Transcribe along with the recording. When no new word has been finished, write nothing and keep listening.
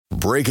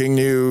breaking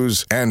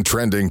news and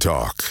trending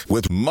talk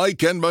with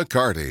Mike and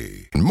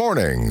McCarty.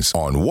 Mornings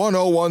on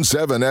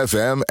 101.7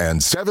 FM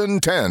and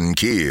 710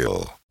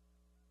 Keel.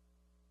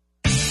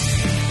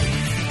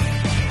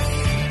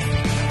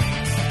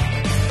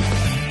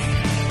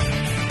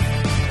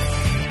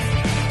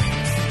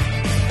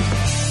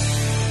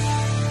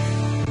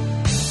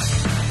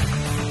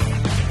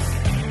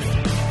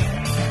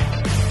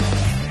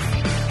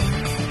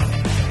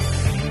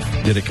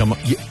 Did it come on?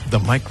 Yeah, the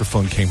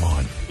microphone came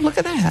on. Look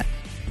at that.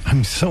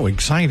 I'm so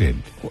excited.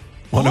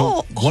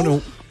 All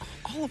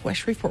of West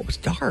Shreveport was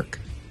dark.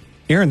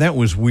 Aaron, that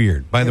was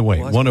weird. By the way,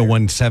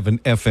 101.7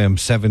 FM,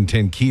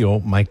 710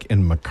 Keel, Mike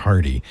and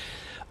McCarty.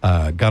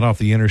 Got off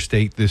the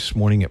interstate this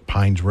morning at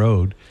Pines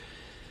Road.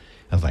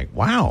 I was like,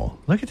 wow,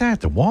 look at that.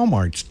 The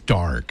Walmart's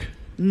dark.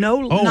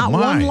 Not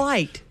one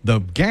light. The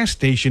gas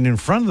station in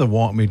front of the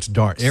Walmart, it's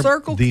dark.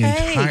 Circle the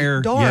K,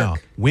 entire, dark.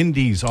 Yeah,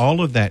 Wendy's,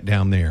 all of that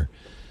down there.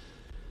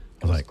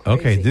 I was like,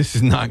 okay, this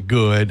is not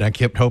good. I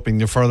kept hoping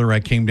the further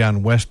I came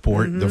down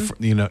Westport,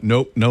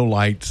 no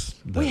lights.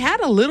 We had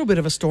a little bit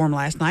of a storm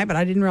last night, but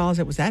I didn't realize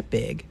it was that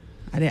big.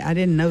 I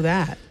didn't know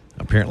that.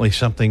 Apparently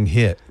something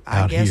hit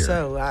out here. I guess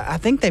so. I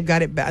think they've got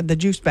the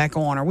juice back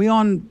on. Are we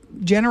on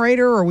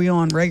generator or are we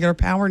on regular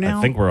power now?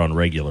 I think we're on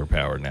regular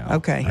power now.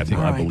 Okay. I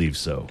believe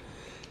so.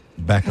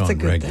 Back That's on a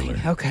good regular.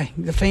 Thing. Okay.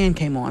 The fan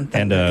came on.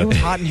 And it was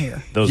hot in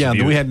here.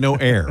 We had no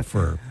air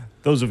for...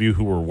 Those of you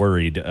who were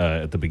worried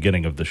at the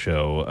beginning of the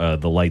show,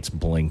 the lights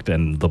blinked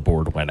and the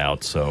board went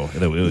out, so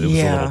it was a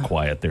little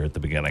quiet there at the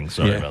beginning.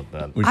 Sorry about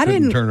that. We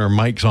couldn't turn our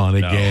mics on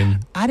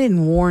again. I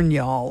didn't warn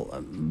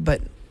y'all,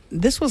 but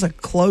this was a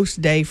close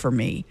day for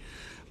me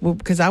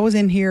because I was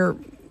in here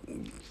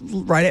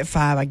right at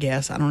 5, I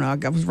guess. I don't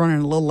know. I was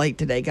running a little late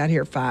today, got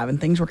here at 5, and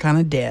things were kind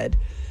of dead,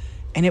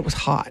 and it was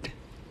hot.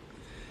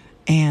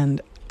 And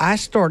I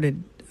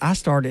started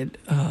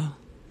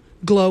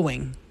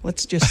glowing.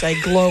 Let's just say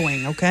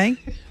glowing, okay?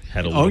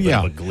 Had a little bit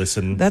of a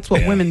glisten. That's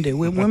what women do.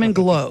 Women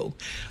glow.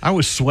 I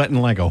was sweating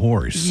like a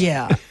horse.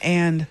 Yeah,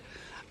 and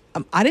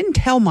I didn't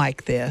tell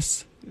Mike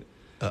this,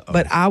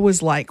 but I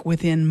was like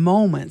within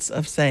moments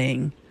of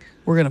saying,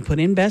 we're going to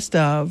put in best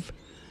of,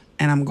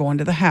 and I'm going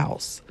to the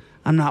house.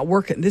 I'm not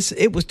working.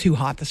 It was too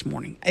hot this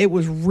morning. It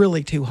was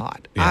really too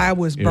hot. Yeah, I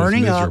was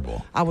burning up.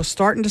 Miserable. I was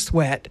starting to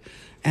sweat,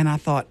 and I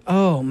thought,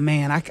 oh,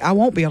 man, I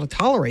won't be able to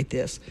tolerate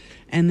this.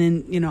 And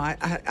then, I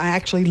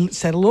actually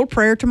said a little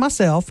prayer to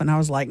myself, and I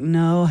was like,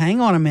 no,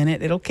 hang on a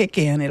minute. It'll kick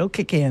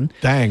in.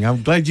 Dang,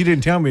 I'm glad you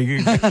didn't tell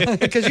me.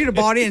 Because you'd have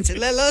bought in and said,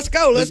 let's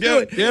go, let's do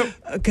it. Yep.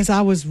 Because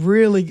I was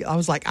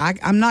like,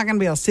 I'm not going to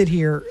be able to sit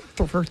here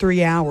for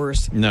 3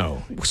 hours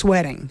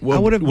sweating.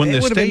 Well, when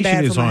the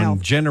station is on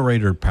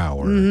generator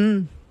power,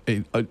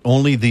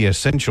 only the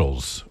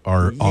essentials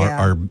are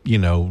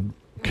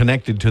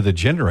connected to the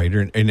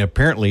generator, and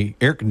apparently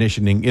air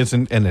conditioning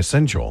isn't an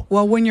essential.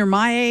 Well, when you're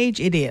my age,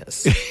 it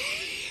is.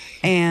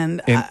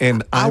 And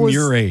I'm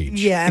your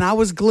age. Yeah, and I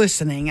was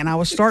glistening, and I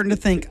was starting to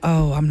think,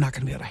 oh, I'm not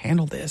going to be able to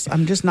handle this.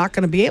 I'm just not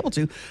going to be able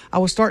to. I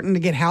was starting to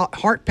get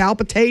heart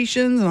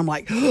palpitations, and I'm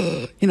like,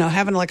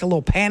 having like a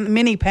little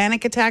mini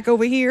panic attack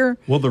over here.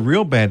 Well, the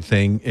real bad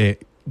thing,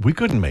 we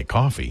couldn't make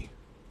coffee.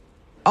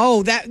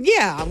 Oh,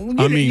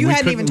 you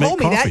hadn't even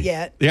told me that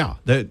yet. Yeah,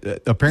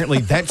 apparently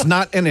that's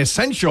not an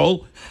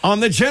essential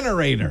on the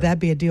generator. That'd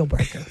be a deal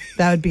breaker.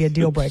 That would be a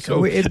deal breaker.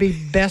 So, it'd be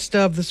best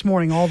of this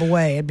morning all the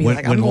way. It'd be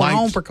I'm going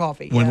home for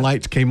coffee. When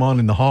lights came on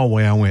in the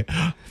hallway, I went,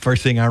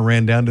 first thing I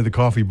ran down to the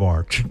coffee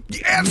bar.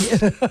 Yes!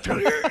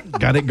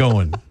 Got it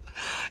going.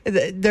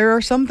 There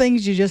are some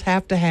things you just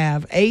have to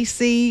have.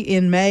 AC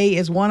in May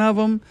is one of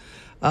them.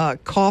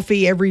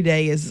 Coffee every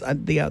day is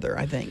the other,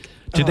 I think.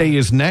 Today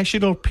is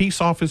National Peace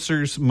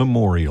Officers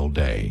Memorial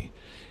Day,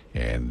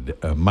 and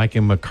Mike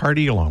and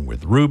McCarty, along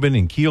with Ruben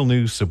and Keel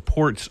News,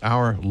 supports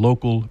our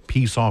local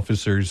peace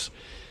officers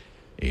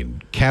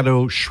in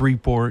Caddo,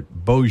 Shreveport,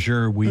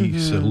 Bossier. We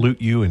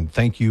salute you and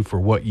thank you for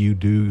what you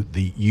do,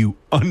 you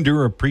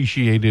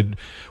underappreciated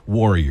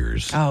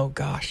warriors. Oh,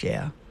 gosh,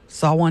 yeah.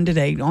 Saw one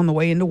today on the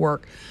way into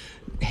work.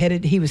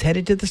 He was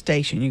headed to the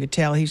station. You could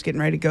tell he was getting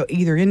ready to go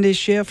either end his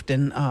shift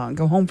and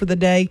go home for the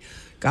day.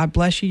 God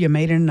bless you. You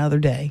made it another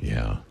day.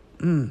 Yeah.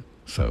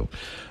 So,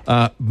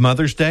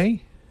 Mother's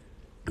Day?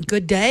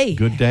 Good day.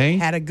 Good day.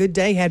 Had a good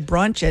day. Had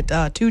brunch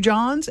at Two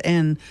John's,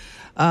 and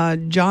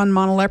John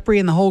Monalepri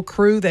and the whole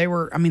crew. They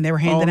were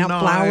handing out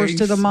flowers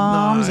to the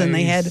moms, and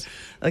they had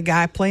a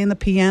guy playing the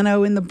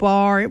piano in the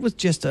bar. It was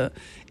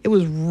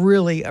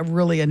really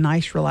a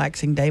nice,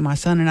 relaxing day. My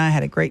son and I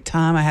had a great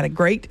time. I had a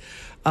great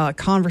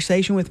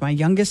conversation with my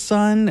youngest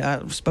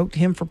son. Spoke to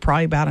him for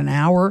probably about an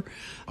hour.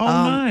 Oh,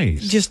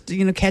 nice. Just,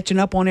 catching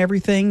up on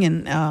everything.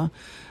 And,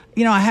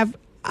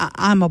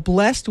 I'm a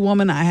blessed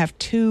woman. I have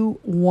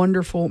 2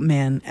 wonderful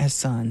men as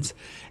sons.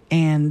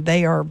 And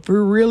they are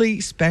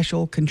really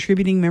special,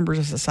 contributing members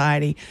of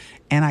society.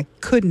 And I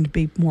couldn't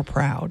be more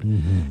proud.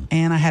 Mm-hmm.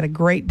 And I had a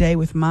great day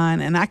with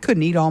mine. And I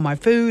couldn't eat all my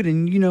food.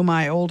 And,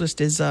 my oldest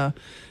is...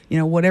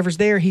 whatever's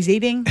there, he's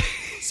eating.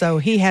 So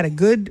he had a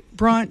good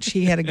brunch.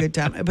 He had a good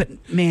time.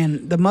 But,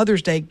 man, the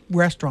Mother's Day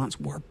restaurants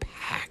were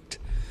packed.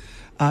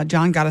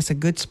 John got us a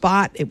good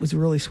spot. It was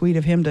really sweet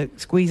of him to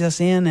squeeze us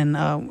in,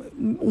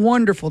 and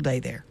wonderful day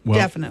there. Well,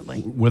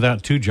 definitely.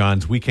 Without two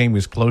Johns, we came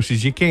as close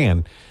as you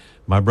can.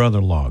 My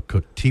brother-in-law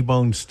cooked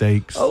T-bone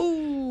steaks. Oh.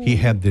 He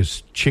had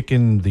these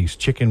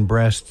chicken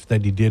breasts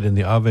that he did in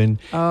the oven.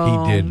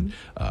 Oh. He did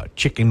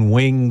chicken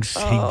wings.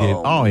 He did.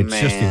 Oh, it's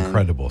just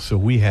incredible. So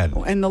we had.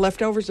 And the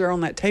leftovers are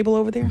on that table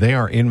over there? They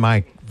are in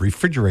my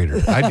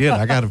refrigerator.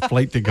 I got a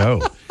plate to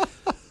go.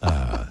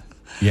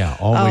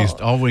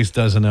 Always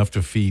does enough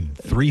to feed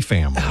 3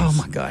 families. Oh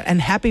my God!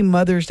 And happy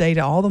Mother's Day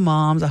to all the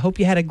moms. I hope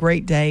you had a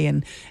great day.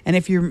 And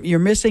if you're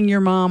missing your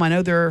mom, I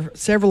know there are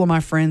several of my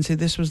friends who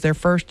this was their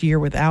first year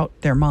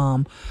without their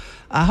mom.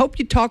 I hope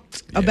you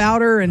talked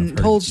about her and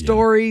told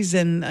stories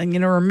and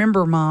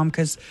remember Mom,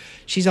 because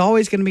she's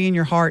always going to be in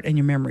your heart and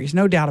your memories,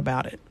 no doubt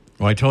about it.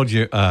 Well, I told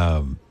you, I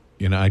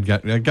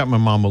got my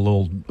mom a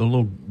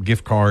little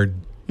gift card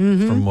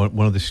from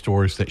one of the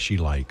stores that she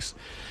likes,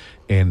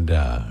 and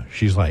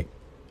she's like,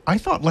 I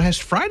thought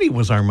last Friday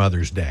was our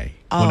Mother's Day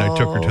when I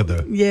took her to the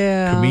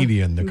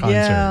comedian, the concert.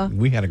 Yeah.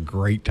 We had a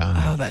great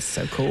time. Oh, that's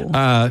so cool.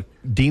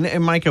 Dina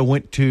and Micah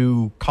went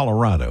to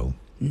Colorado.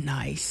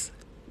 Nice.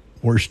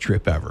 Worst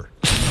trip ever.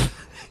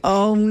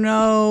 Oh,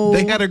 no.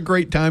 They had a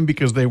great time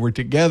because they were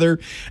together,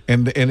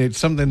 and it's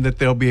something that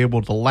they'll be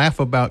able to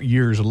laugh about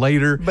years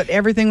later. But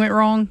everything went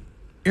wrong?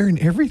 Aaron,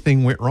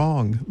 everything went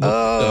wrong.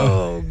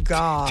 Oh,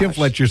 gosh. Tim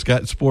Fletcher's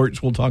got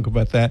sports. We'll talk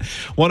about that.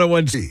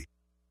 101C.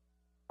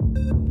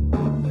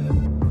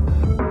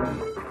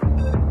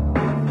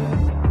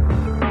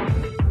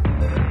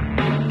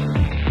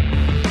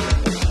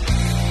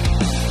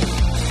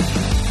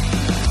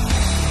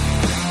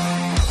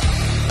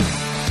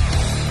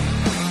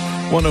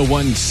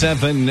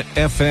 .101.7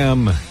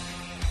 FM,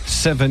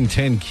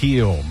 710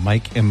 Keel,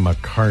 Mike and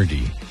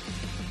McCarty.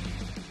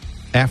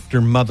 After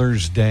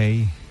Mother's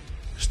Day,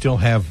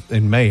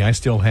 in May, I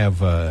still have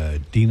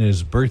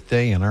Dina's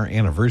birthday and our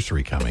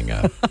anniversary coming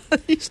up.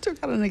 You still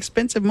got an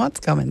expensive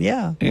month coming,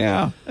 yeah.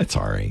 Yeah, it's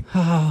all right.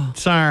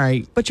 It's all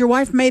right. But your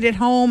wife made it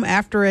home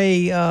after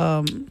She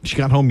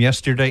got home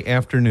yesterday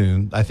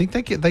afternoon. I think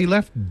they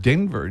left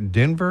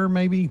Denver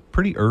maybe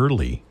pretty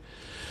early.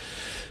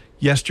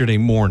 Yesterday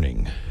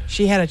morning.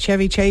 She had a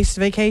Chevy Chase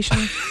vacation?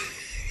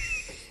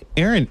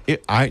 Aaron,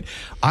 I'd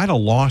have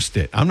lost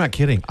it. I'm not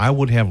kidding. I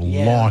would have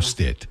lost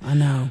it. I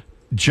know.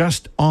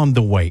 Just on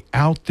the way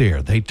out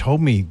there, they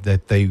told me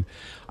that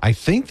I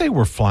think they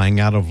were flying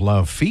out of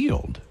Love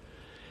Field.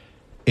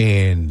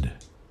 And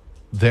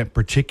that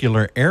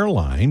particular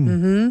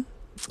airline,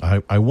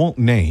 I won't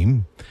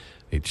name,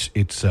 it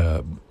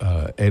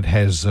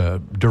has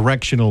a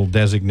directional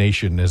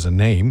designation as a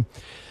name,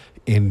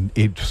 and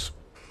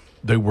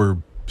they were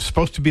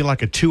supposed to be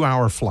like a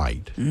 2-hour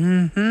flight.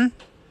 Mm-hmm.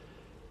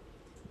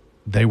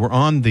 They were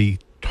on the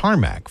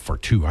tarmac for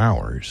 2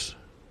 hours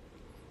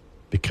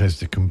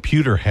because the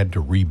computer had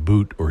to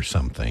reboot or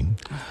something,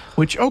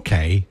 which,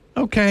 okay,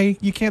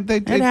 you can't.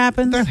 It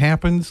happens. That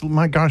happens.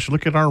 My gosh,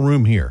 look at our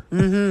room here.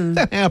 Mm-hmm.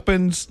 That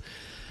happens.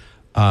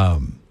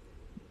 Then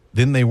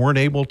they weren't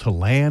able to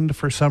land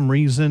for some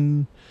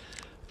reason.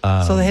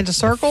 So they had to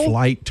circle? The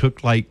flight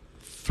took like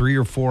 3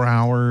 or 4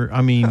 hours.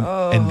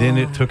 And then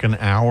it took an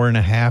hour and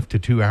a half to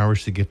 2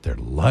 hours to get their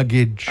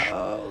luggage.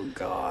 Oh,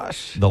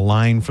 gosh. The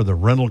line for the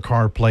rental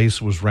car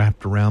place was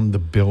wrapped around the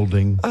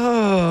building.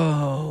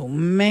 Oh,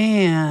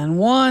 man.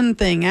 One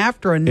thing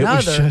after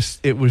another.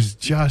 It was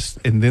just,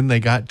 and then they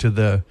got to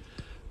the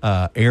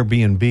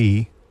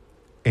Airbnb,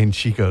 and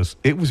she goes,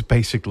 it was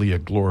basically a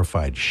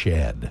glorified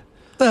shed.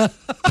 That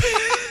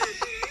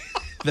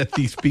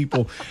these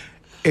people,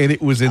 and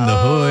it was in the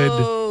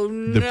hood.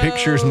 The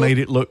pictures made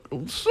it look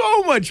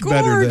so much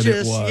better than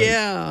it was.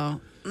 Yeah.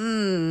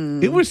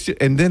 It was,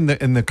 and then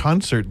in the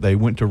concert, they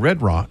went to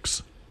Red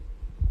Rocks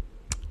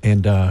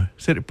and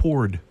said it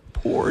poured.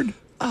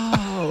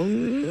 Oh,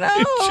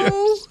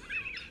 no.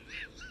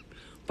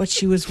 But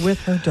she was with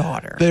her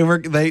daughter.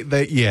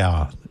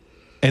 Yeah.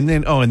 And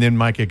then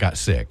Micah got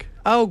sick.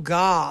 Oh,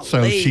 God.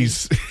 So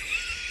she's.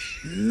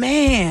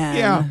 Man.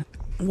 Yeah.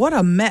 What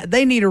a mess.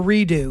 They need a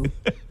redo.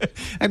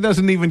 That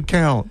doesn't even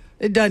count.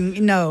 It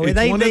doesn't. No, it's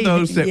one of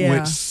those that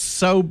went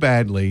so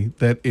badly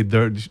that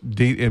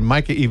and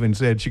Micah even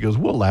said, she goes,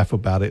 "We'll laugh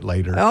about it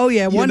later." Oh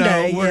yeah, one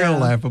day we're gonna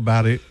laugh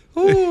about it.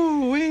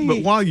 Ooh,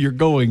 but while you're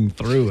going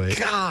through it,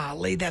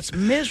 golly, that's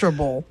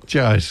miserable.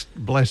 Just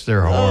bless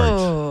their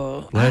hearts.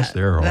 Oh, bless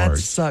their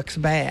hearts. That sucks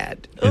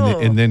bad.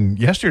 And then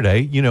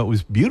yesterday, it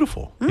was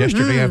beautiful. Mm-hmm.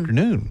 Yesterday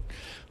afternoon,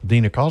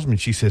 Dina calls me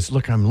and she says,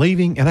 "Look, I'm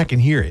leaving, and I can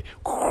hear it."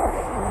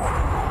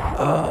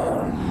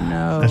 Oh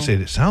no! I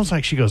said, "It sounds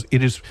like," she goes,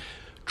 "It is."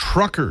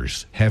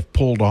 Truckers have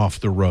pulled off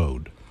the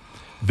road.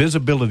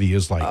 Visibility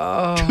is like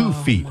 2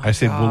 feet. I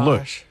said, well,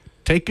 look,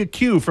 take a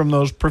cue from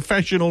those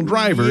professional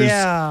drivers.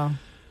 Yeah.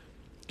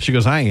 She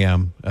goes, I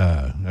am.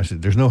 I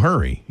said, there's no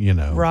hurry,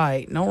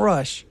 Right. No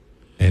rush.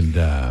 And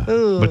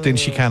but then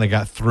she kind of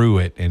got through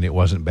it, and it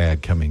wasn't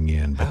bad coming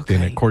in. But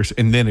then, of course,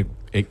 and then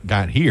it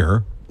got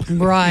here.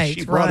 Right,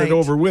 she brought it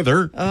over with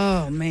her.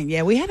 Oh, man.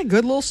 Yeah, we had a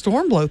good little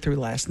storm blow through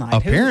last night.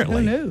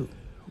 Apparently. Who knew?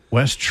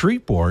 West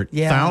Shreveport,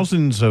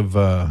 thousands of,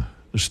 the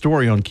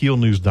story on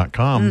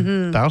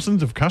KeelNews.com,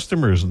 thousands of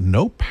customers,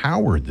 no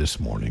power this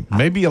morning.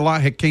 Maybe a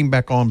lot came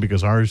back on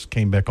because ours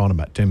came back on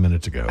about 10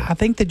 minutes ago. I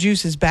think the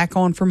juice is back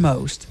on for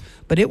most,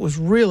 but it was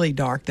really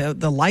dark.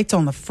 The lights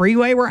on the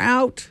freeway were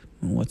out.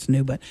 What's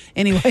new? But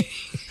anyway,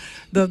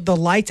 the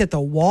lights at the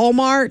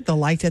Walmart, the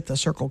lights at the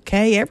Circle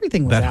K,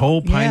 everything was out. That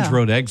whole Pines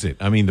Road exit.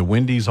 I mean, the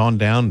Wendy's on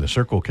down, the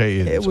Circle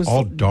K, it was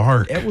all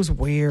dark. It was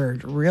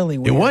weird, really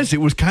weird. It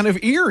was kind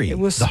of eerie. It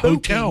was the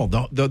spooky.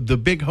 hotel, the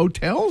big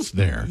hotels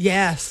there.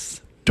 Yes.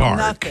 Dark.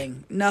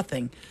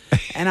 Nothing.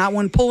 And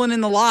when pulling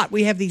in the lot,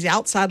 we have theyese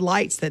outside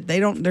lights that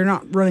they're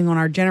not running on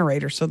our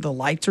generator, so the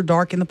lights are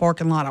dark in the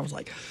parking lot. I was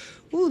like,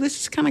 ooh,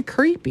 this is kind of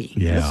creepy.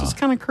 Yeah. This is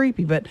kind of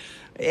creepy, but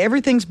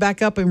everything's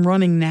back up and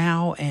running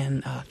now,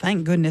 and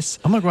thank goodness.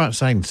 I'm gonna go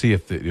outside and see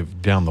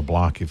if down the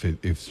block if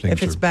things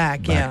it's are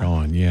back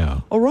on.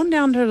 Yeah. I'll run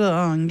down to the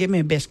and get me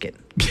a biscuit.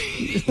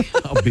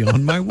 I'll be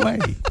on my way.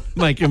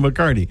 Mike and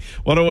McCarty.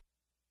 What?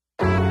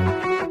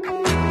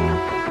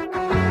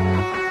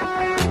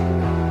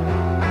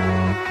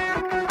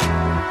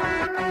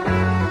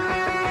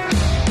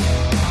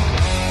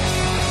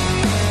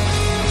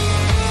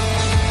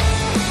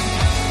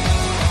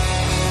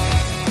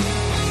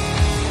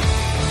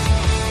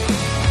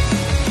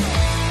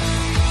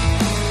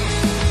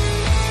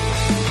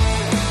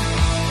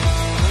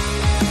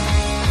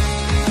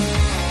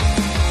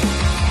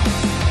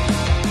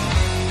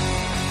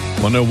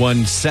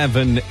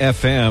 101.7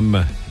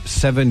 FM,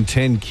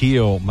 710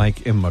 Keel,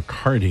 Mike and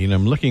McCarty. And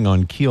I'm looking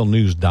on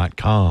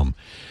KeelNews.com.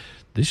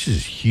 This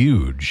is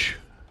huge.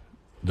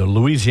 The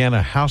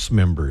Louisiana House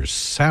members'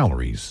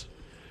 salaries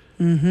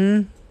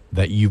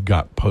that you've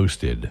got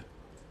posted.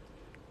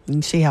 You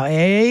can see how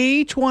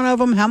each one of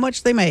them, how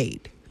much they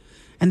made.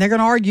 And they're going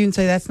to argue and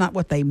say that's not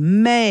what they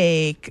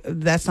make.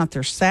 That's not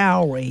their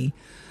salary.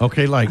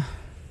 Okay, like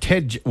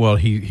Ted, well,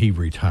 he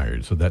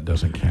retired, so that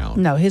doesn't count.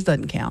 No, his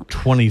doesn't count.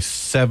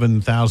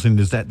 27,000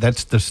 is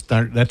that's the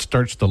start. That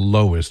starts the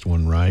lowest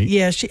one, right?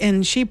 Yeah,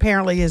 she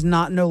apparently is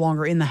no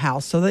longer in the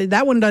house, so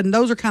that one doesn't.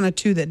 Those are kind of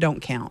two that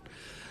don't count.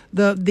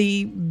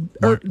 The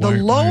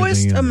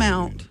lowest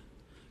amount,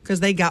 because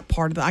they got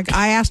part of the.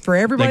 I asked for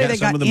everybody that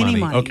got any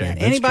money. Okay,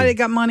 anybody that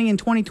got money in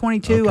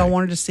 2022, I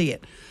wanted to see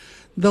it.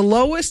 The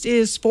lowest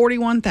is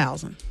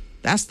 $41,000.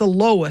 That's the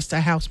lowest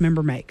a House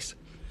member makes.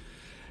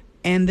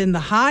 And then the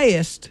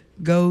highest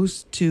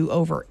goes to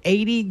over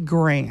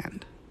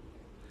 $80,000,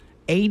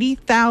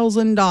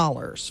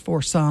 $80,000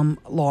 for some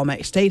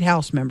state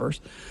House members.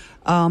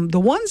 The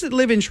ones that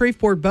live in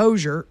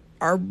Shreveport-Bossier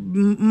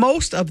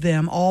most of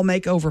them all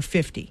make over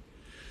 50,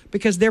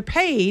 because they're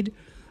paid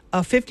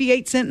a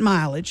 58-cent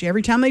mileage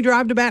every time they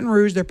drive to Baton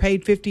Rouge. They're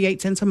paid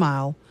 58 cents a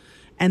mile,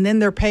 and then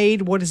they're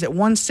paid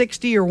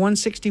 $160 or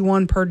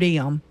 $161 per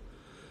diem.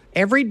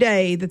 Every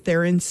day that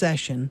they're in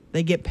session,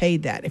 they get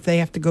paid that. If they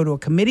have to go to a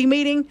committee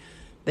meeting,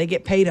 they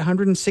get paid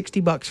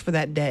 $160 for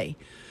that day.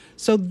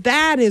 So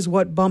that is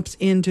what bumps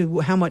into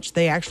how much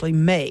they actually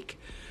make.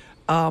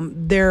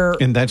 And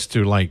that's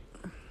to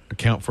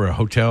account for a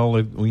hotel,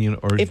 or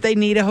if they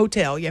need a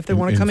hotel, if they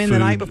want to come in the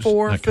night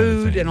before,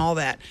 food and all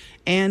that,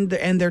 and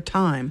their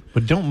time.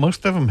 But don't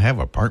most of them have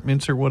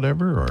apartments or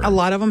whatever? Or a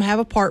lot of them have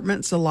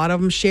apartments. A lot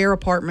of them share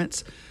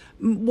apartments.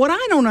 What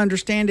I don't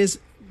understand is,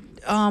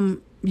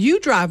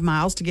 you drive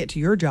miles to get to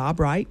your job,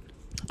 right?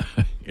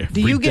 Do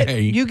you get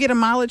a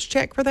mileage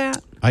check for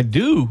that? I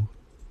do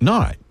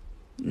not.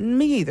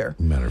 Me either.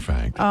 Matter of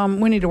fact,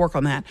 we need to work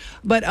on that.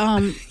 But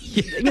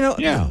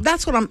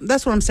that's what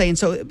I'm saying.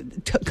 So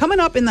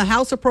coming up in the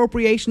House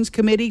Appropriations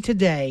Committee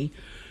today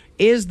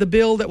is the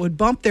bill that would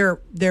bump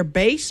their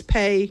base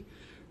pay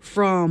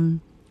from.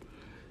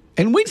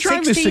 And we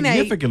drive a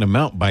significant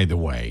amount, by the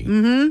way.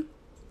 Mm-hmm.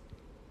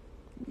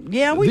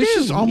 Yeah, we do. This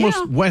is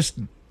almost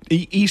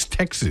East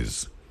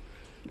Texas,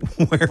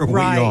 where we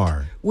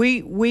are.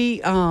 We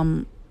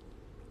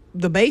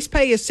the base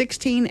pay is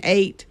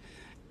 $16,800,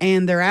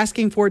 and they're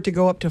asking for it to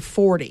go up to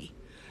 $40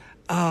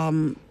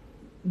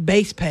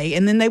 base pay,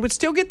 and then they would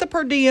still get the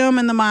per diem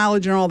and the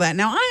mileage and all that.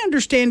 Now, I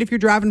understand if you're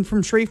driving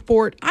from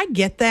Shreveport, I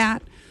get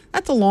that.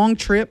 That's a long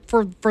trip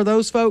for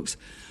those folks.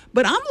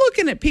 But I'm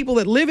looking at people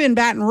that live in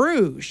Baton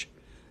Rouge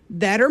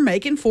that are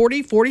making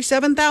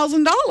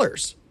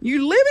 $47,000.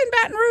 You live in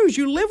Baton Rouge.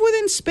 You live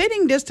within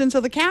spitting distance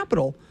of the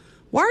Capitol.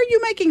 Why are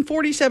you making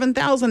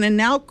 $47,000 and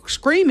now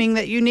screaming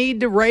that you need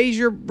to raise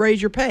your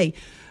pay?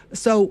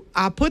 So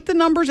I put the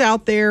numbers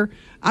out there.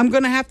 I'm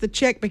going to have to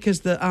check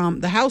because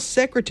the House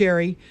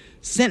Secretary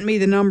sent me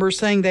the numbers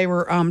saying they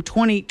were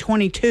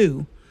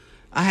 2022.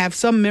 I have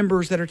some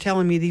members that are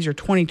telling me these are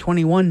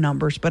 2021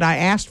 numbers, but I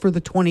asked for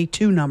the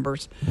 22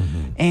 numbers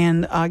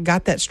and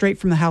got that straight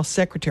from the House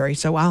Secretary.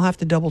 So I'll have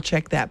to double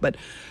check that. But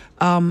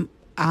I'm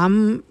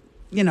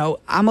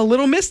a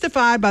little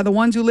mystified by the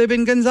ones who live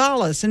in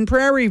Gonzales and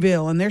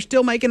Prairieville, and they're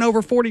still making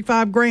over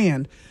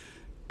 $45,000.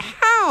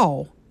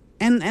 How?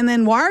 And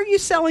then why are you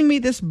selling me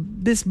this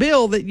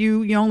bill that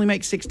you only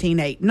make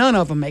 $16,800? None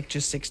of them make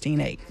just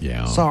 $16,800.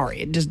 Yeah. Sorry,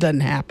 it just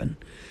doesn't happen.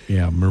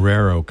 Yeah,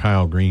 Marrero,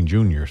 Kyle Green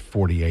Jr. is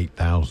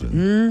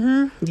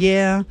 $48,000.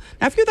 Yeah.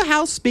 Now, if you're the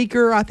House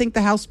Speaker, I think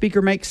the House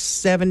Speaker makes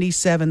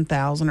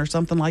 $77,000 or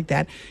something like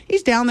that.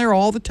 He's down there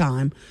all the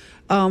time,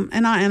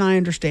 and I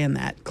understand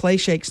that. Clay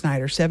Shake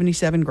Snyder,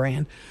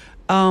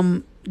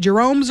 $77,000.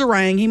 Jerome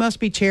Zarang, he must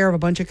be chair of a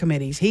bunch of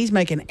committees. He's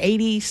making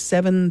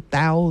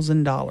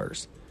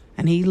 $87,000,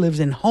 and he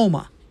lives in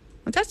Houma.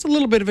 That's a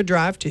little bit of a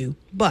drive too,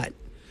 but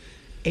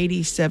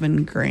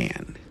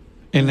 $87,000.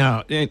 And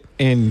now,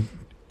 and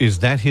is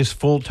that his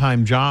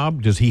full-time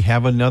job? Does he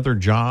have another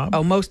job?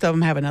 Oh, most of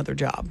them have another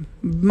job.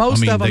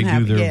 Most of them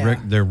have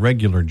their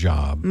regular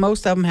job.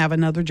 Most of them have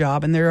another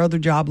job, and their other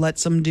job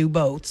lets them do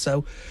both.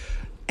 So,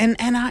 and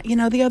I,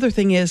 the other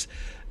thing is,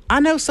 I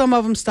know some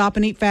of them stop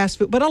and eat fast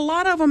food, but a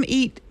lot of them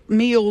eat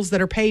meals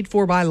that are paid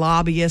for by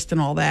lobbyists and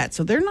all that.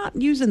 So they're not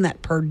using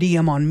that per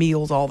diem on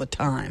meals all the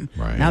time.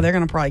 Right. Now, they're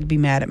going to probably be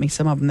mad at me,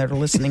 some of them that are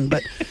listening,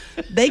 but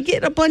they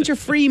get a bunch of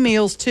free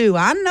meals, too.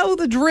 I know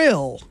the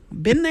drill.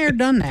 Been there,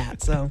 done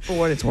that, so for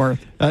what it's worth.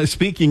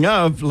 Speaking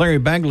of, Larry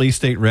Bagley,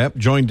 state rep,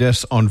 joined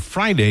us on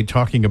Friday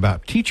talking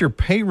about teacher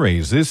pay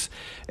raises,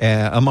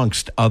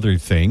 amongst other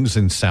things,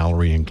 and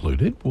salary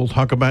included. We'll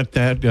talk about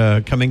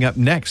that coming up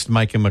next.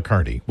 Mike and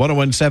McCarty,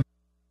 1017.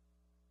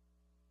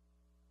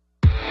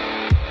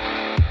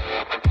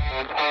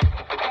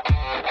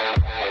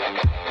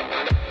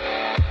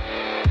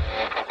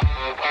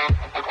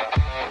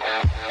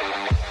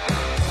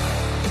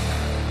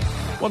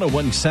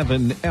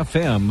 .117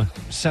 FM,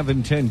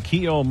 710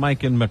 Keel,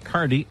 Mike and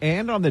McCarty,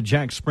 and on the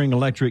Jack Spring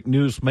Electric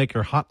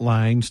Newsmaker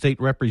Hotline, State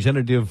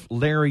Representative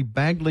Larry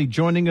Bagley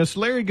joining us.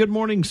 Larry, good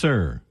morning,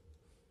 sir.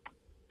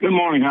 Good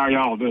morning. How are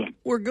y'all doing?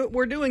 We're good.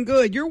 We're doing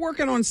good. You're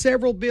working on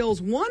several bills.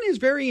 One is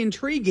very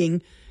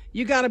intriguing.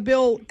 You got a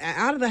bill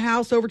out of the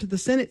House over to the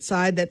Senate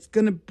side that's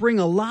going to bring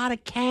a lot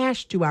of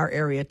cash to our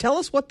area. Tell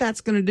us what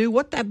that's going to do,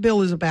 what that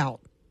bill is about.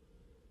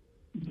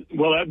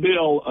 Well, that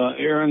bill,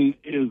 Aaron,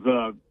 is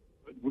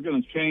we're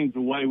going to change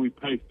the way we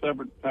pay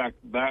severance tax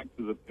back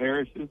to the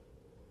parishes.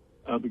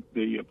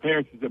 The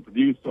parishes that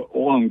produce the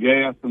oil and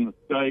gas in the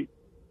state,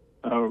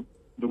 the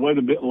way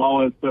the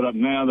law is set up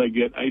now, they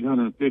get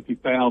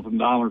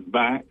 $850,000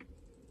 back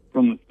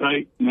from the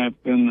state, and that's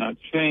been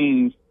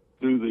changed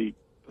through the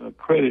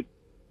credit.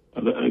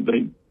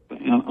 They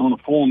on a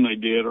form they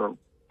did, or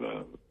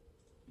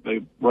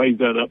they raised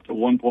that up to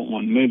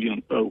 $1.1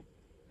 million. So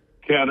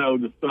Caddo,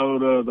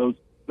 DeSoto,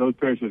 those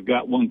parishes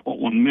got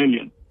 $1.1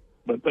 million.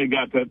 But they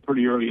got that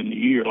pretty early in the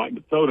year. Like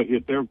DeSoto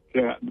hit their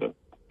the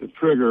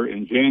trigger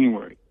in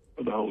January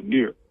for the whole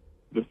year.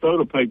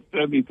 DeSoto paid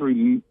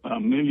 $73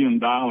 million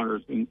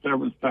in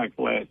severance tax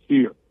last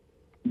year.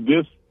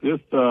 This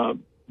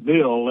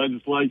bill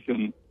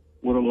legislation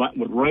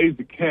would raise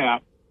the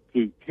cap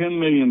to $10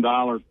 million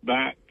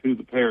back to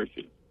the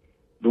parishes.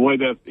 The way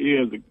that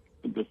is,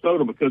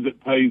 DeSoto, because it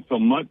pays so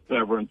much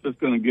severance, it's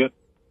going to get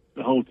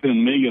the whole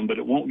 $10 million, but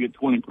it won't get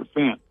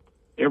 20%.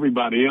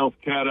 Everybody else,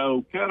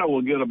 Caddo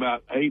will get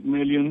about $8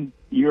 million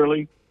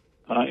yearly.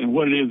 And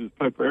what it is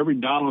for every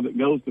dollar that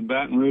goes to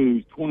Baton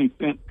Rouge, 20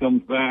 cents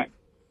comes back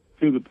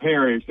to the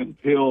parish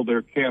until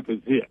their cap is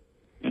hit.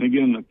 And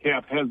again, the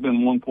cap has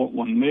been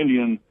 $1.1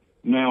 million.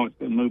 Now it's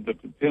been moved up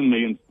to $10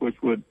 million,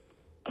 which would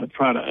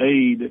try to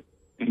aid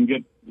and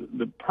get.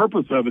 The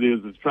purpose of it is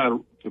try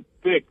to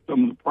fix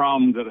some of the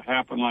problems that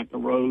happen, like the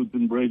roads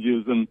and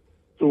bridges and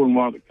sewer and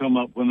water that come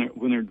up when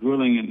they're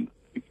drilling and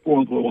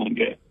exploring for oil and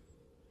gas.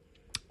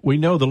 We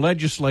know the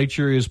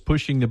legislature is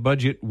pushing the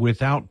budget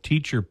without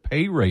teacher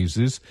pay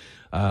raises.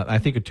 I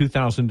think a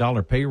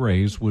 $2,000 pay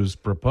raise was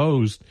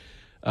proposed.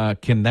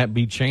 Can that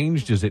be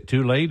changed? Is it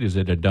too late? Is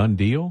it a done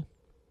deal?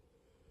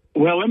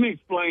 Well, let me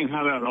explain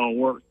how that all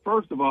works.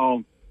 First of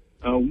all,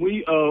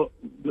 we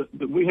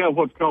have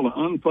what's called an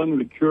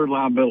unfunded accrued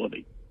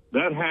liability.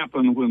 That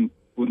happened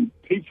when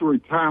teacher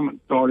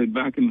retirement started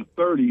back in the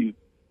 30s.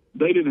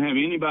 They didn't have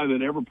anybody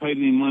that ever paid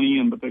any money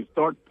in, but they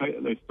started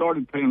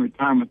paying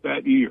retirement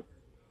that year.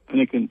 And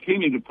they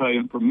continued to pay,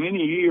 and for many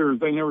years,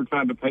 they never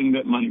tried to pay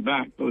that money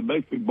back. So they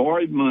basically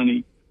borrowed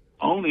money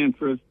on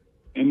interest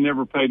and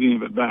never paid any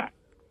of it back.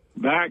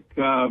 Back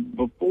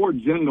before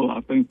Jindal,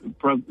 I think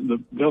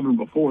the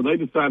governor before, they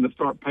decided to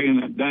start paying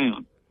that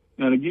down.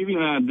 Now, to give you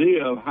an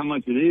idea of how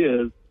much it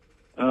is,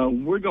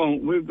 we're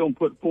going to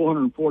put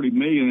 $440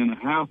 million in a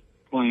House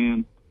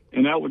plan,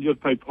 and that would just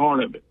pay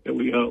part of it that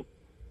we owe.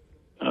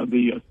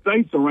 The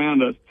states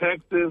around us,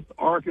 Texas,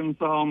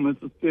 Arkansas,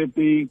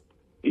 Mississippi,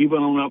 even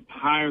on up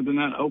higher than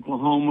that,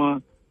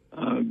 Oklahoma,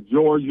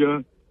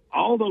 Georgia,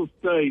 all those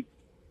states,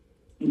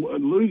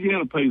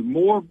 Louisiana pays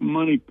more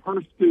money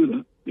per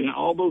student than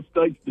all those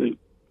states do.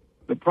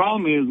 The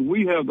problem is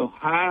we have the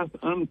highest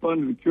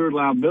unfunded accrued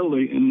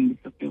liability in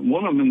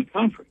one of them in the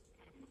country.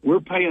 We're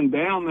paying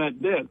down that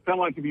debt. It's kind of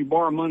like if you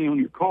borrow money on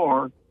your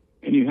car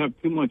and you have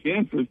too much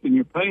interest and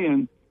you're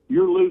paying,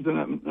 you're losing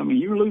that. I mean,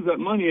 you lose that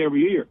money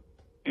every year.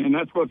 And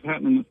that's what's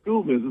happening in the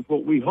school business.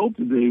 What we hope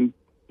to do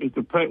is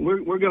to pay.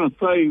 We're going to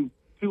save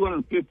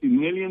 $250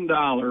 million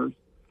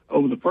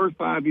over the first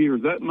 5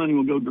 years. That money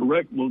will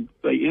will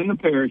stay in the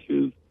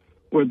parishes,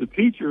 where the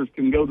teachers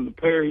can go to the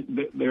parish,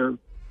 their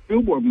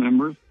school board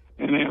members,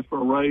 and ask for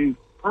a raise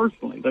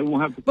personally. They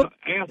won't have to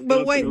ask.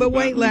 But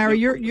wait, Larry,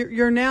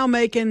 you're now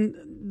making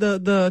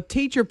the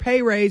teacher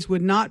pay raise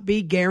would not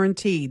be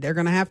guaranteed. They're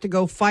going to have to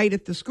go fight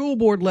at the school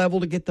board level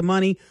to get the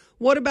money.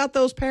 What about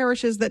those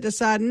parishes that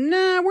decide,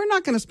 nah, we're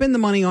not going to spend the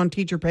money on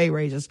teacher pay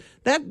raises?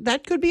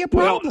 That could be a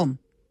problem.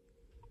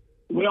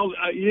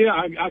 Yeah,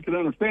 I can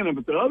understand it,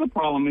 but the other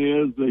problem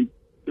is the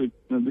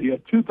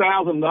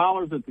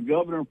 $2,000 that the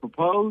governor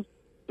proposed.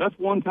 That's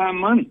one-time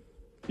money.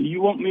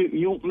 You want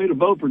me to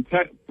vote for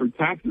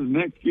taxes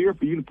next year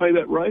for you to pay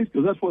that raise?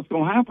 Because that's what's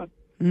going to happen.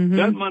 Mm-hmm.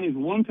 That money's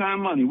one-time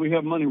money. We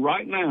have money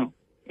right now,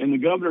 and the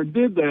governor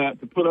did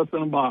that to put us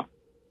in a box,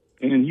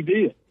 and he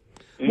did.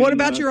 And, what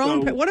about your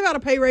own? What about a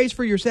pay raise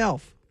for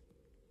yourself,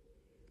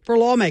 for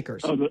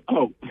lawmakers?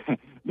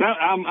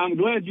 I'm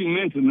glad you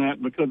mentioned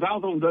that, because I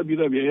was on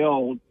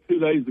WWL 2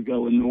 days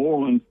ago in New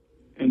Orleans,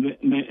 and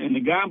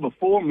the guy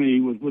before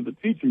me was with the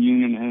teacher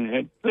union and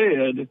had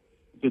said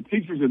the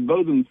teachers had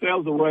voted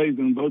themselves a raise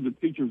and voted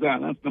the teachers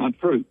out. That's not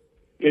true.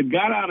 It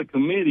got out of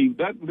committee.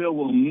 That bill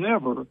will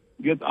never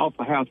get off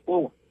the House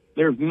floor.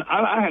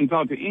 I hadn't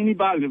talked to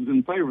anybody that was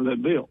in favor of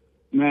that bill.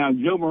 Now,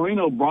 Joe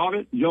Marino brought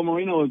it. Joe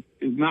Marino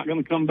is not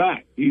going to come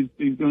back. He's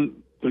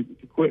going to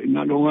quit. He's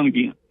not going to run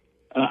again.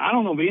 I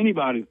don't know if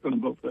anybody's going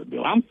to vote for that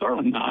bill. I'm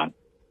certainly not.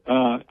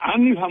 I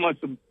knew how much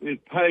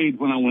it paid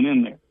when I went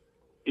in there.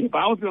 If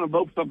I was going to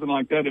vote for something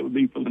like that, it would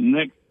be for the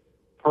next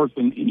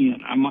person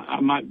in. I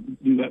might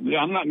do that.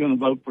 I'm not going to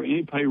vote for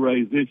any pay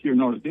raise this year,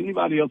 nor does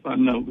anybody else I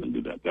know going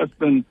to do that. That's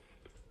been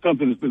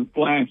something that's been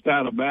flashed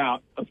out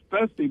about,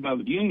 especially by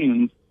the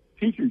unions,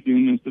 teachers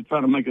unions, to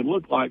try to make it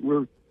look like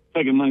we're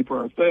taking money for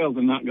ourselves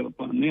and not going to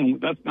fund them.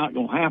 That's not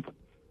going to happen.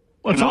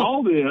 And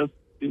all this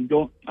is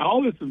going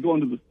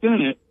to the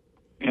Senate,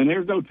 and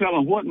there's no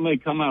telling what may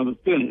come out of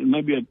the Senate. It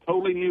may be a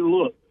totally new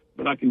look,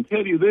 but I can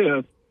tell you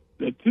this: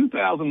 that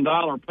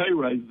 $2,000 pay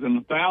raises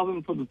and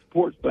 $1,000 for the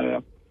support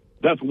staff,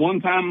 that's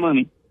one-time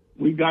money.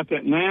 We've got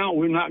that now.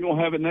 We're not going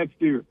to have it next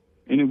year.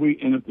 And if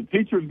the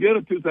teachers get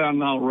a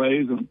 $2,000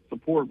 raise and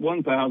support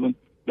 $1,000,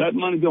 that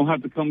money's going to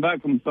have to come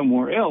back from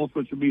somewhere else,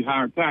 which would be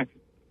higher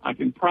taxes. I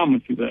can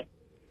promise you that.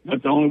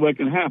 That's the only way it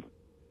can happen.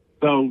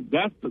 So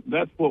that's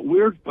what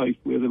we're faced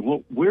with, and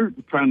what we're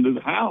trying to do.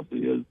 The House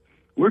is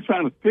we're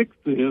trying to fix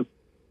this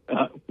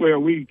where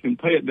we can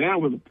pay it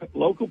down with the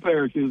local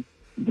parishes.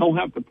 Don't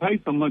have to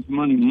pay so much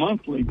money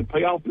monthly to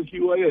pay off this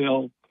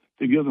UAL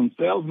to give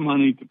themselves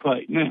money to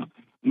pay. Now,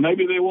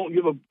 maybe they won't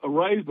give a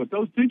raise, but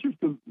those teachers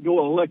could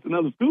go elect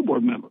another school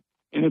board member.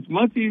 And it's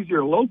much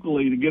easier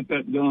locally to get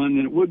that done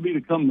than it would be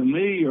to come to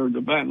me or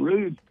to Baton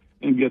Rouge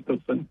and get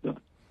those things done.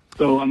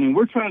 So, I mean,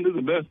 we're trying to do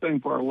the best thing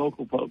for our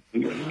local folks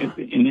here in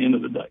the end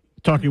of the day.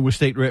 Talking with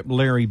State Rep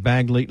Larry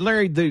Bagley.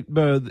 Larry,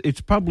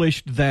 it's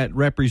published that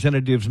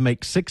representatives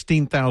make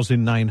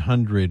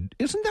 $16,900.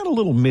 Isn't that a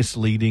little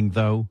misleading,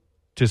 though,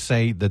 to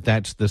say that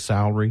that's the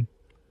salary?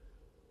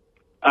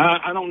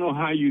 I don't know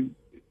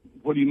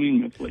what do you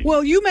mean misleading?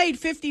 Well, you made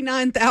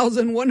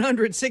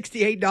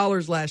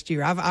 $59,168 last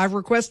year. I've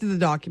requested the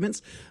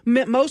documents.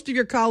 Most of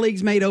your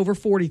colleagues made over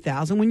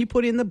 $40,000 when you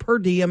put in the per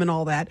diem and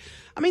all that.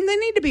 I mean, they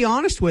need to be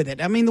honest with it.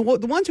 I mean, the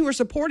ones who are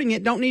supporting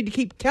it don't need to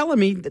keep telling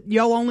me that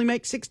y'all only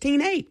make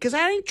 $16,800, because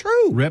that ain't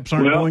true. Reps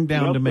aren't going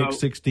down to make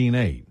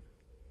 $16,800.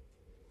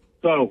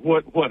 So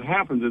what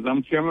happens is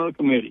I'm chairman of the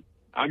committee.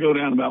 I go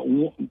down about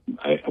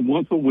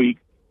once a week.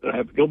 That I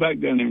have to go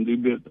back down there and do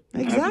business.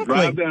 Exactly. I have to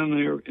drive down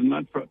there in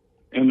my truck,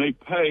 and they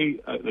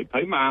pay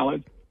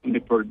mileage and they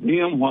per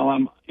diem while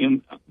I'm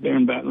there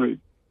in Baton Rouge.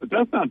 But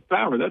that's not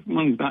salary. That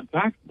money's not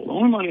taxable. The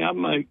only money I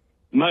make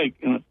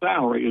in a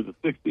salary is a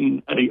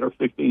 $16,800 or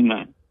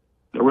 $16,900.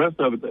 The rest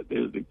of it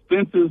is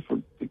expenses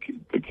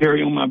to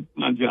carry on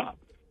my job,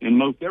 and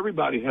most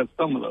everybody has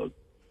some of those.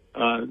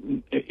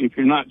 If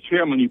you're not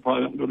chairman, you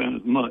probably don't go down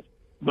as much.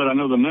 But I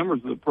know the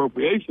members of the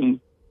appropriations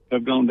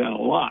have gone down a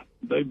lot.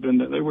 They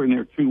were in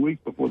there 2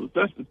 weeks before the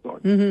session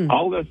started. Mm-hmm.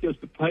 All that's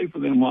just to pay for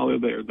them while they're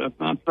there. That's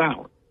not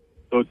salary.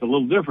 So it's a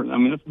little different. I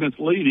mean, it's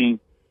misleading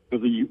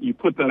because you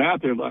put that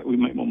out there like we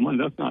make more money.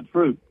 That's not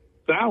true.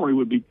 Salary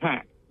would be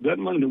taxed. That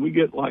money that we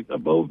get like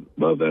above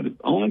that is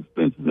only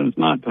expenses and it's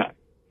not taxed.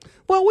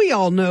 Well, we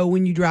all know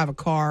when you drive a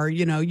car,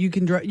 you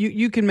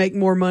can make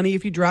more money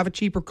if you drive a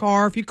cheaper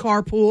car, if you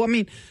carpool. I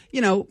mean,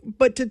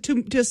 but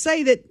to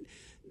say that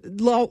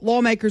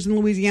lawmakers in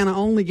Louisiana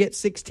only get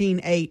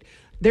 $16,800.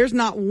 There's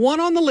not one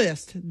on the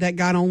list that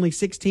got only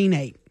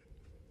 $16,800.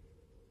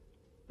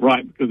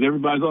 Right, because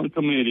everybody's on the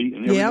committee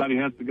and everybody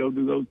has to go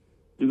do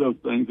those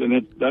things,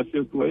 and that's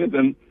just the way it is.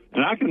 And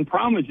I can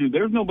promise you,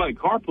 there's nobody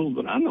carpools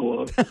that I know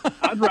of.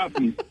 I drive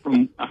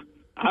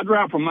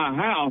from my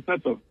house.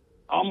 That's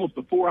almost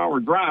a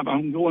 4-hour drive.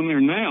 I'm going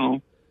there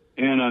now,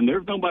 and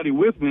there's nobody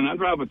with me. And I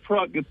drive a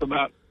truck. It's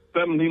about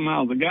 17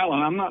 miles a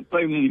gallon. I'm not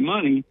saving any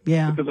money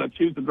because I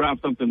choose to drive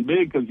something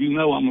big because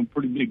I'm a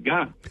pretty big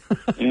guy.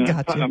 And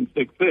gotcha. I'm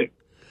 6'6".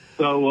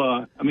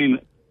 So,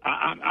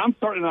 I'm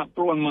certainly not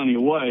throwing money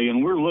away,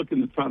 and we're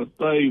looking to try to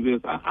save this.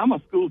 I'm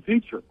a school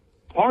teacher.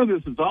 Part of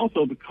this is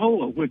also the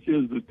COLA, which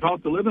is the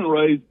cost of living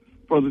raise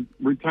for the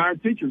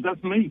retired teachers.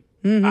 That's me.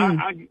 Mm-hmm.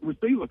 I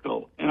receive a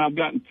COLA, and I've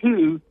gotten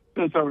two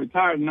since I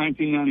retired in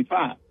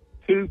 1995,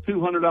 two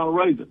 $200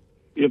 raises.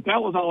 If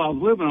that was all I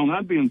was living on,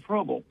 I'd be in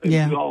trouble, as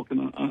you all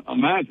can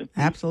imagine.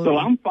 Absolutely. So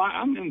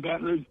I'm in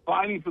Baton Rouge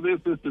fighting for this.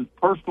 This is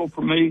personal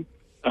for me.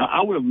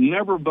 I would have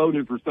never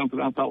voted for something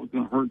I thought was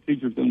going to hurt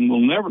teachers, and we'll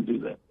never do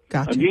that.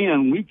 Gotcha.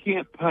 Again, we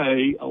can't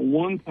pay a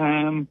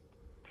one-time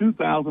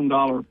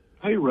 $2,000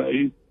 pay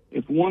raise.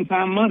 It's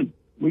one-time money.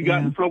 We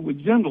got in trouble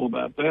with Jindal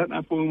about that, and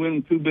that's when we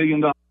went $2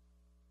 billion.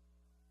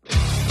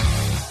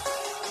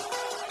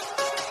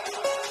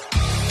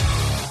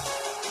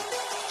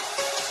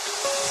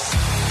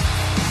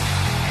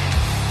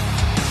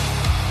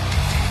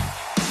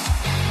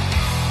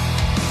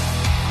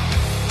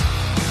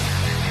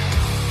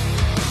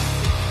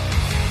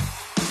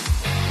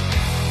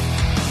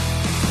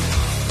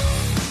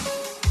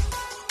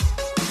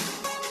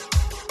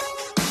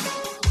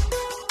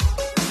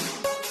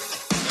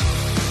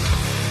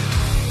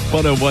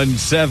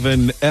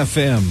 1017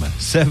 FM,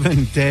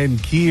 710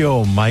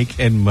 Keel, Mike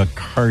and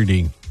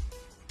McCarty.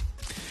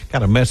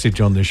 Got a message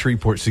on the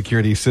Shreveport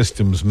Security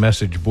Systems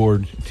message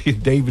board.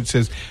 David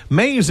says,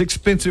 May is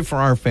expensive for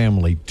our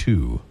family,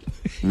 too.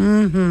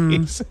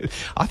 Mm-hmm.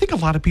 I think a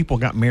lot of people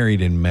got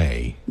married in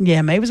May.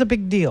 Yeah, May was a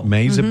big deal.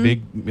 May's a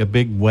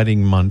big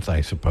wedding month, I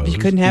suppose. You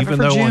couldn't have Even it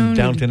for though June. on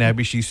Downton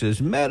Abbey she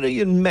says,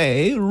 Mary and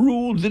May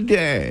rule the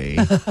day.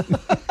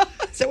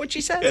 Is that what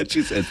she said? Yeah,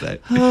 she says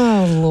that.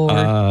 Oh,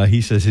 Lord.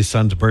 He says his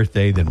son's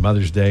birthday, then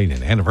Mother's Day,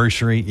 then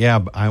anniversary.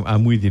 Yeah,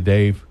 I'm with you,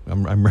 Dave.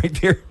 I'm right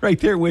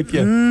there with you.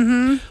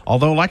 Mm-hmm.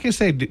 Although, like I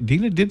said,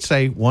 Dina did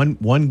say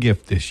one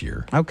gift this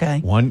year.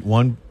 Okay.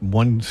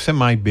 One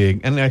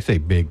semi-big, and I say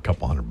big,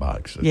 couple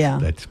 $100.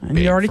 That's and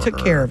big you already for took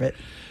her. care of it.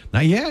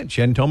 Not yet.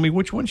 She hadn't told me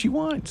which one she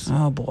wants.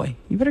 Oh, boy.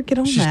 You better get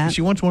on that.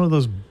 She wants one of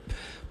those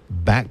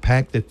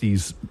backpack that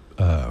these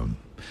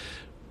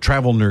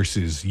travel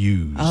nurses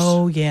use.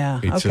 Oh, yeah.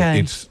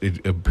 It's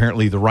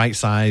apparently the right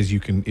size.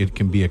 It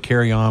can be a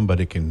carry-on, but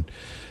it can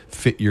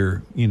fit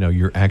your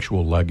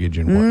actual luggage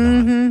and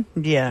whatnot.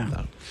 Mm-hmm. Yeah.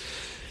 So,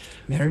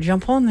 better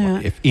jump on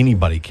that. if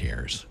anybody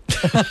cares.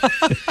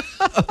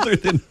 Other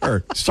than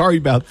her. Sorry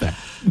about that.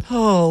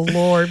 Oh,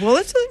 Lord. Well,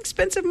 it's an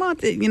expensive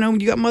month. You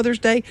got Mother's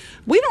Day.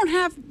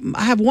 I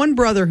have one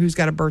brother who's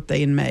got a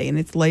birthday in May, and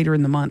it's later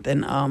in the month,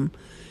 and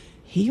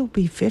he'll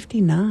be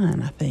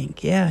 59, I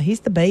think. Yeah, he's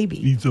the baby.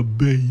 He's a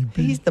baby.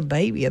 He's the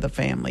baby of the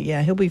family.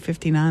 Yeah, he'll be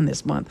 59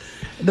 this month.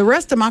 The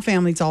rest of my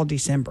family's all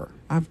December.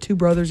 I have two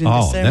brothers in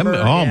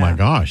December. My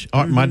gosh.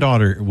 Mm-hmm. My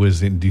daughter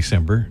was in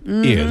December.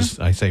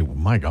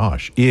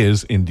 Mm-hmm.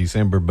 Is in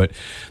December, but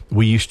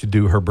we used to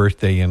do her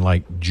birthday in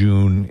like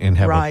June and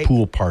have a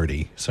pool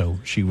party. So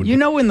she would.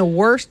 When the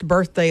worst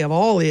birthday of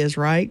all is,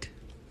 right?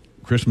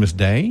 Christmas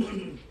Day?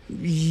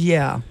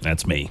 Yeah.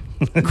 That's me.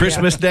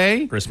 Christmas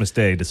Day? Christmas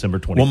Day, December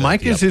 25th. Well,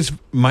 Mike is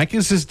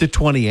the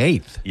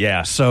 28th.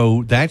 Yeah.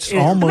 So that's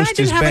almost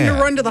as bad. Imagine having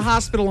to run to the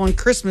hospital on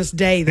Christmas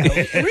Day, though.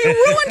 You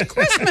ruined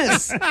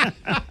Christmas.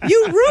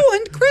 You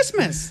ruined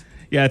Christmas.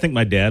 Yeah, I think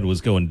my dad was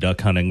going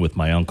duck hunting with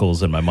my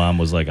uncles, and my mom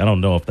was like, I don't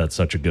know if that's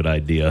such a good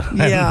idea.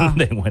 Yeah. And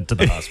they went to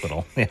the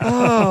hospital. Yeah.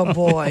 Oh,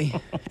 boy.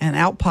 And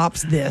out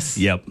pops this.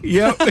 Yep.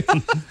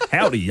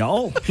 Howdy,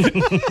 y'all.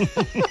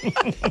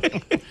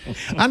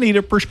 I need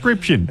a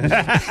prescription.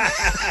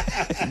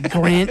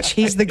 Grinch.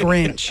 He's the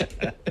Grinch.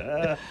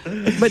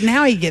 But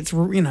now he gets,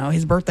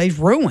 his birthday's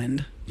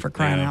ruined, for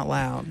crying out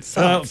loud.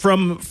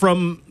 From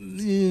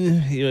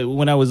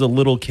when I was a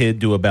little kid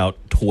to about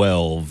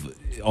 12,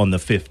 on the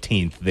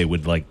 15th, they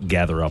would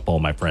gather up all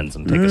my friends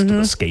and take us to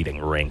the skating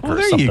rink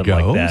or something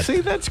like that. See,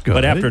 that's good.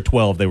 But after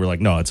 12, they were like,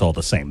 no, it's all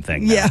the same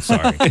thing now. Yeah.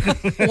 Sorry.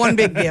 One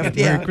big gift,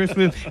 yeah. Merry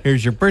Christmas.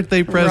 Here's your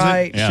birthday present.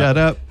 Right. Yeah. Shut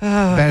up.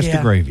 Pass the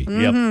gravy.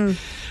 Mm-hmm.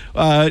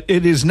 Yep.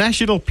 It is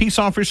National Peace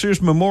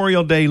Officers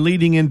Memorial Day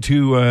leading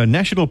into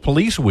National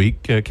Police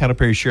Week. Caddo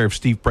Parish Sheriff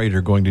Steve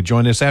Prator going to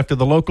join us after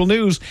the local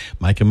news.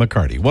 Mike and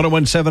McCarty,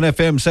 1017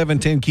 FM,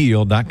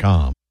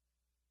 710keel.com.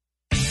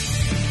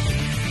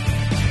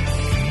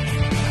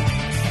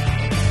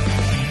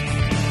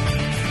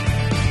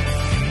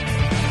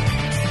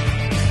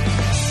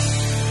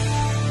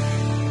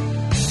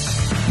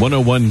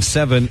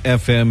 .117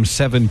 FM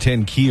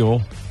 710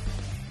 Keel,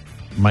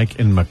 Mike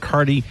and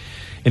McCarty.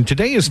 And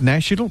today is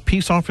National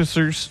Peace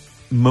Officers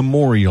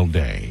Memorial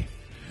Day.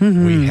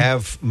 Mm-hmm. We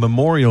have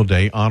Memorial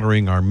Day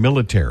honoring our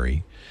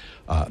military.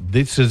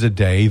 This is a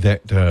day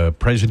that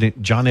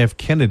President John F.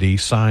 Kennedy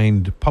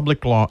signed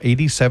Public Law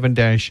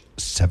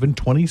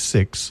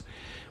 87-726,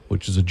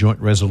 which is a joint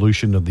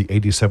resolution of the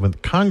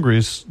 87th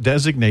Congress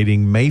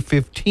designating May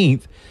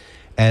 15th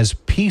as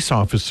Peace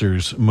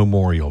Officers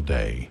Memorial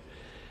Day,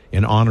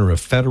 in honor of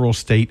federal,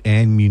 state,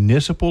 and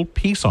municipal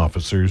peace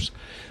officers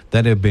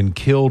that have been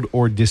killed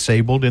or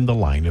disabled in the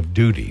line of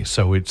duty.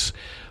 So it's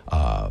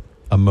a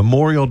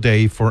Memorial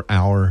Day for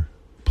our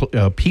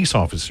peace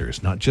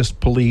officers, not just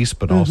police,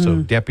 but also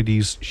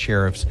deputies,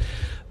 sheriffs,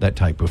 that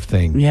type of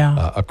thing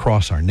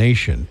across our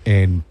nation.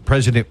 And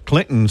President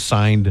Clinton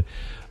signed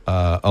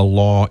a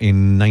law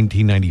in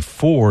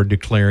 1994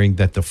 declaring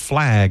that the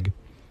flag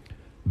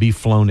be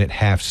flown at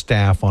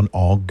half-staff on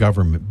all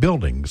government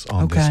buildings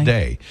on this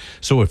day.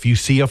 So if you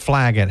see a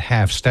flag at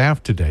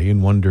half-staff today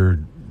and wonder,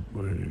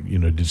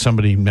 did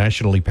somebody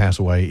nationally pass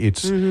away?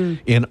 It's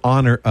in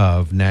honor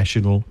of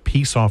National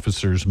Peace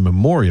Officers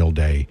Memorial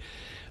Day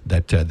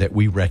that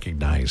we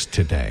recognize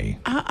today.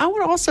 I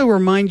would also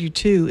remind you,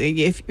 too,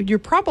 if you're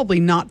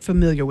probably not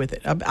familiar with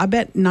it, I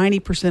bet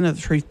 90% of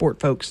the Shreveport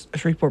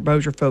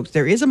Bossier folks,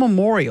 there is a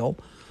memorial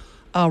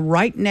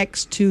right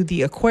next to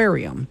the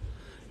aquarium,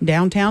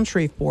 downtown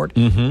Shreveport.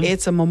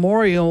 It's a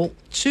memorial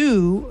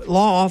to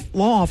law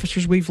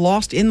officers we've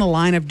lost in the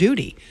line of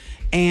duty.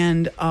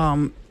 And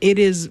it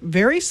is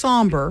very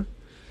somber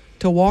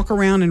to walk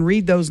around and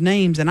read those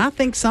names. And I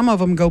think some of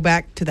them go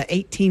back to the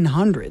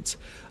 1800s,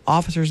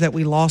 officers that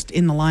we lost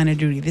in the line of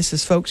duty. This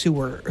is folks who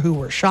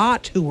were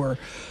shot, who were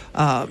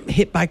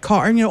hit by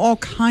car, all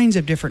kinds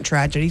of different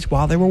tragedies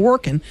while they were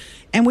working.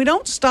 And we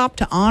don't stop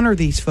to honor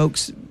these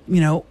folks,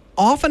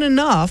 often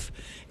enough.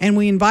 And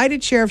we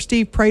invited Sheriff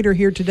Steve Prator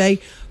here today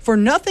for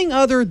nothing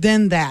other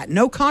than that.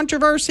 No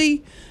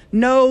controversy,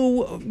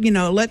 no,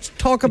 let's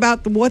talk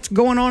about what's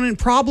going on in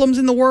problems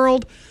in the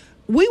world.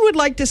 We would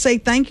like to say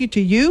thank you to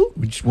you.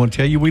 We just want to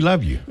tell you we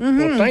love you.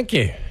 Well, thank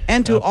you.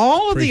 And to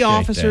all of the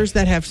officers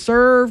that have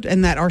served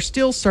and that are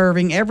still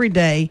serving every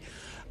day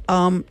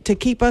to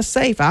keep us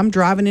safe. I'm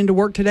driving into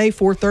work today,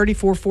 4:30,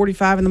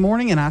 4:45 in the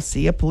morning, and I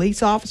see a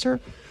police officer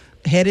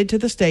headed to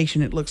the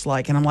station, it looks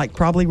like. And I'm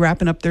probably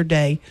wrapping up their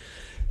day.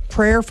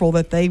 Prayerful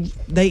that they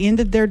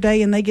ended their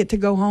day and they get to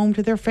go home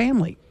to their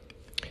family.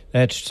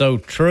 That's so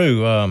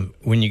true.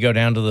 When you go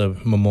down to the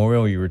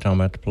memorial, you were talking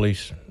about the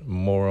police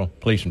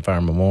and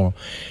fire memorial.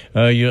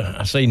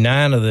 I see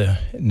nine of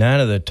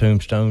the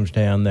tombstones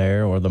down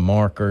there, or the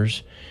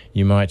markers,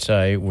 you might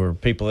say, were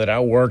people that I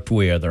worked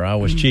with, or I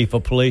was chief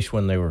of police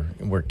when they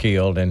were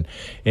killed, and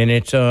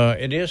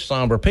it is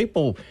somber.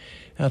 People,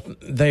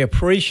 they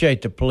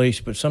appreciate the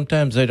police, but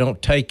sometimes they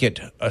don't take it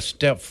a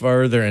step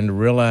further and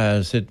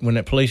realize that when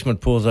that policeman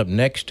pulls up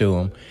next to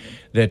them,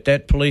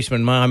 that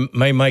policeman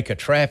may make a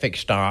traffic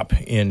stop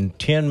in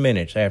 10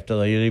 minutes after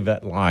they leave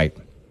that light.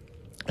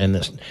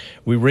 And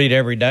we read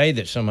every day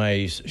that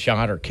somebody's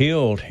shot or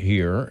killed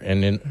here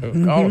and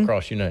all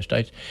across the United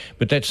States.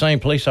 But that same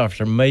police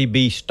officer may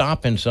be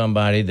stopping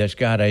somebody that's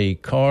got a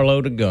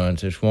carload of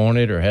guns that's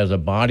wanted, or has a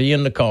body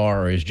in the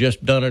car, or has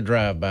just done a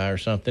drive-by or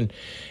something.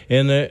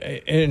 And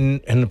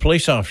the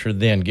police officer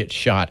then gets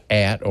shot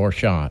at or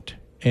shot.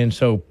 And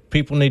so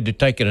people need to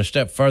take it a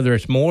step further.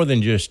 It's more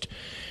than just...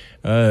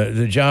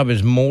 the job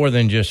is more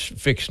than just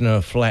fixing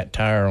a flat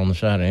tire on the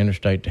side of the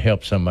interstate to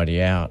help somebody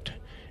out.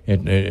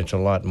 It's a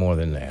lot more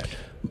than that.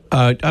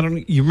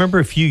 You remember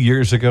a few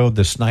years ago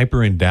the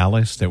sniper in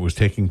Dallas that was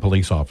taking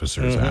police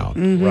officers out?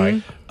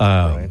 Right.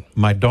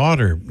 My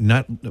daughter,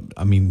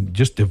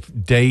 just a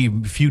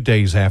few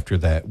days after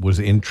that, was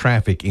in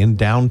traffic in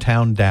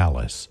downtown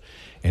Dallas,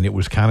 and it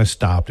was kind of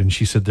stopped. And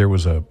she said there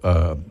was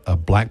a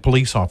black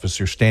police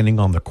officer standing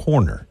on the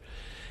corner,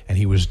 and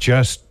he was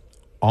just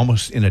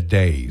almost in a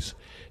daze.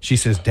 She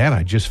says, "Dad,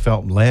 I just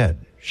felt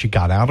led." She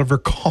got out of her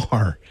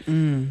car,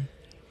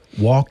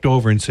 walked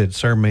over and said,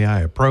 "Sir, may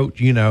I approach?"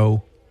 He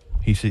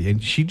said,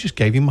 and she just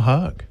gave him a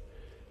hug.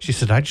 She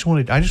said, I just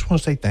want to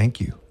say thank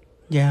you."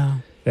 Yeah.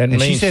 And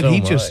she said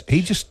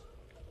he just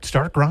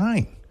started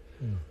crying.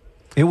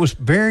 It was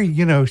very,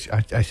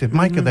 I said,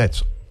 "Micah,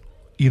 that's,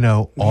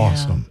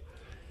 awesome."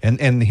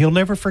 And he'll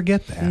never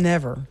forget that.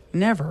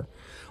 Never.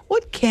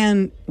 What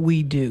can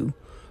we do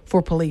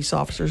for police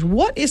officers?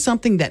 What is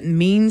something that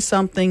means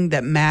something,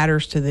 that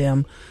matters to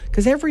them?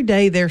 Because every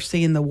day they're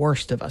seeing the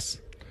worst of us.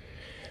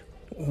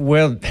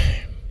 Well,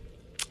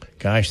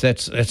 gosh,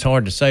 that's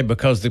hard to say,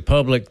 because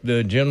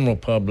the general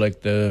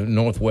public, the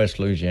Northwest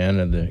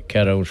Louisiana, the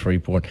Caddo,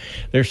 Shreveport,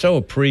 they're so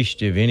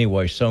appreciative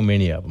anyway. So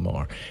many of them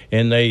are,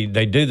 and they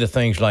do the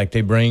things like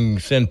they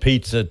send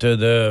pizza to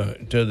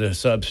the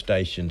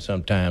substation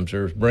sometimes,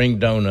 or bring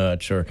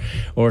donuts,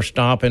 or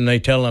stop and they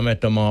tell them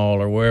at the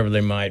mall or wherever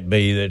they might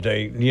be that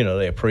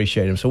they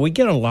appreciate them. So we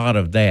get a lot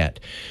of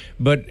that.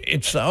 But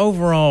it's the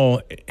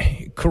overall,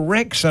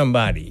 correct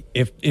somebody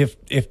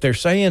if they're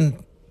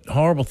saying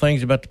horrible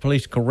things about the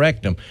police,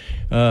 correct them.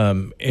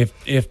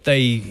 If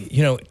they,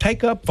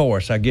 take up for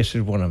us, I guess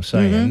is what I'm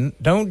saying.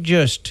 Don't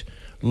just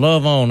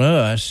love on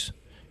us.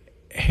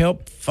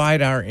 Help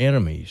fight our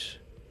enemies.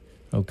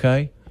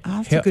 Okay?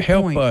 That's a good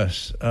help point.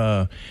 Us.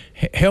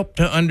 Help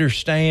to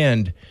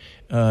understand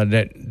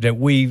that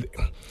we.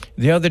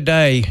 The other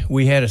day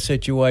we had a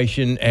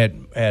situation at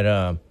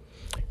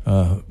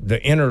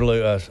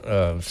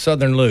the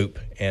Southern Loop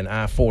and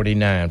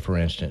I-49, for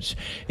instance.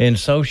 In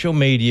social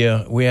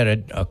media, we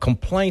had a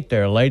complaint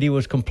there. A lady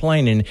was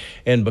complaining,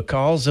 and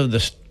because of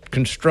the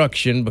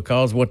construction,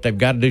 because what they've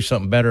got to do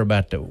something better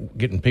about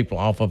getting people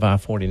off of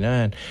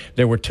I-49,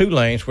 there were two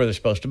lanes where there's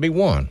supposed to be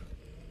one.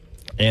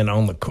 And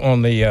on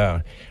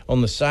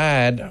the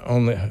side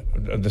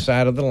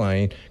of the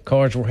lane,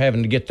 cars were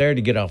having to get there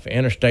to get off the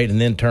interstate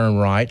and then turn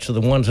right. So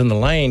the ones in the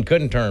lane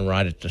couldn't turn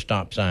right at the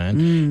stop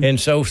sign. And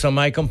so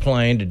somebody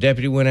complained. The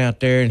deputy went out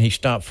there and he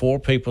stopped 4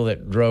 people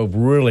that drove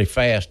really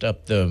fast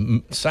up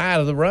the side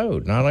of the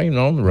road, not even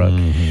on the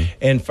road.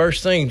 And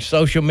first thing,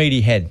 social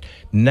media had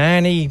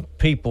 90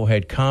 people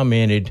had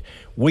commented,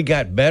 "We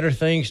got better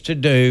things to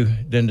do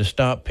than to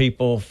stop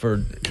people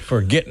for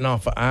getting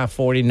off of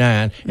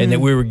I-49, and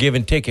that we were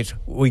giving tickets."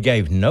 We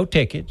gave no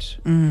tickets.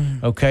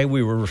 Okay,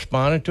 we were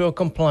responding to a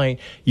complaint,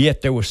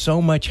 yet there was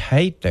so much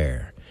hate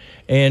there.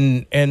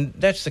 And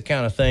that's the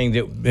kind of thing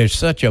that is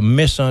such a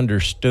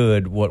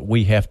misunderstood what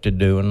we have to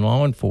do in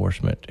law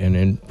enforcement and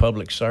in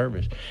public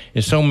service.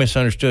 It's so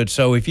misunderstood.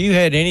 So if you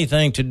had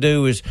anything to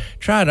do is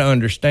try to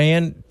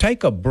understand,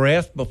 take a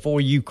breath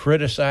before you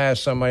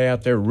criticize somebody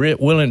out there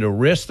willing to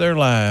risk their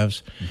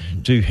lives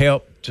to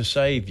help to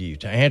save you,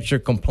 to answer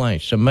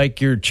complaints, to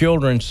make your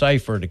children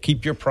safer, to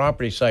keep your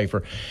property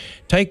safer.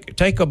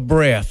 Take a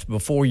breath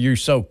before you're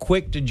so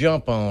quick to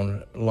jump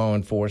on law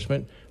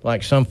enforcement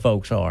like some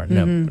folks are.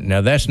 Now,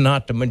 that's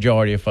not the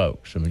majority of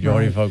folks. The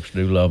majority of folks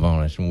do love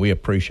on us, and we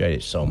appreciate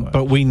it so much.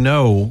 But we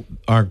know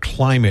our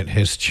climate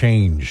has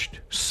changed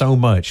so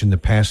much in the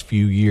past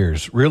few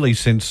years, really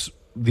since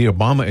the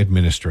Obama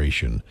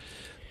administration,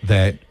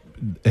 that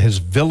has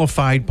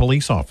vilified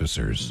police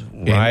officers.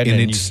 Right.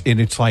 And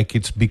it's like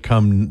it's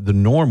become the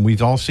norm.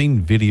 We've all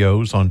seen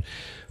videos on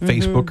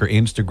Facebook or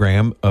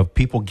Instagram of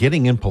people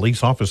getting in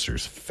police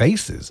officers'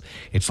 faces.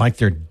 It's like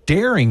they're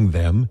daring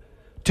them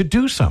to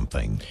do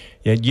something.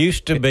 It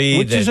used to be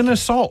which is an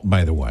assault,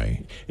 by the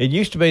way. It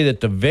used to be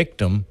that the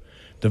victim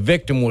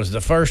was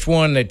the first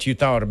one that you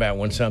thought about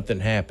when something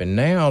happened.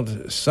 Now,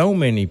 so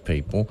many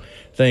people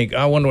think,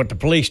 "I wonder what the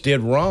police did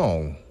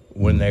wrong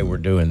when they were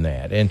doing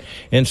that."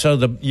 And so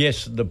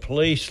the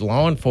police,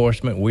 law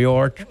enforcement, we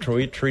are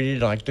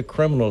treated like the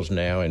criminals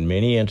now in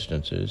many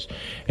instances,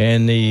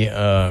 and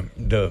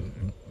the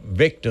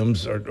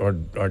victims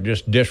are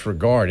just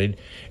disregarded,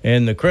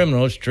 and the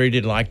criminals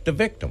treated like the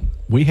victim.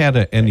 We had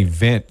an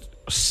event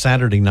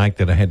Saturday night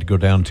that I had to go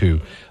down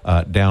to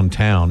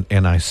downtown,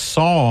 and I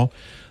saw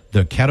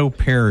the Caddo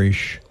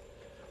Parish,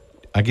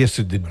 I guess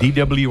the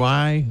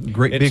DWI,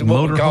 big it's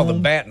what motorhome. We call the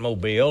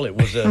Batmobile. It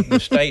was the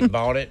state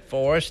bought it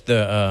for us,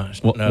 the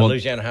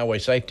Louisiana Highway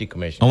Safety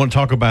Commission. I want to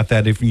talk about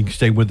that if you can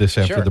stay with us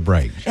after Sure. the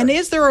break. And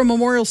is there a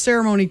memorial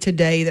ceremony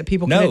today that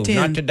people can attend?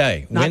 No, not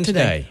today. Not Wednesday.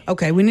 today.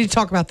 Okay, we need to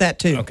talk about that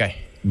too. Okay.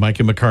 Mike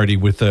and McCarty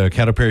with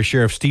Caddo Parish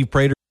Sheriff Steve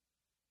Prator.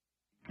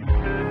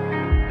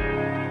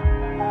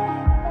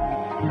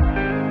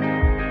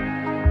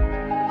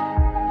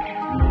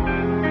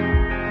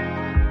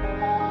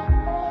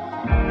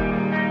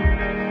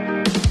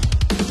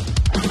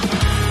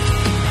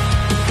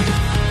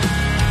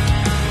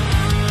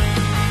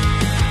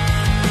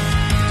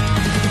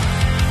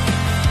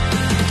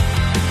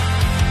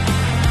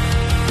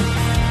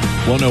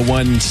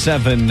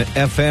 .1017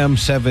 FM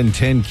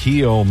 710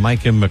 Keel.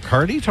 Mike and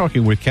McCarty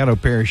talking with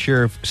Caddo Parish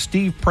Sheriff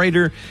Steve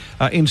Prator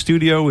in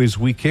studio as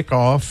we kick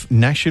off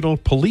National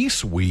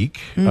Police Week.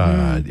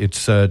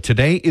 It's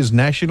today is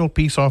National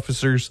Peace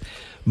Officers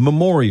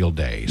Memorial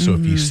Day. So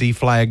if you see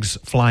flags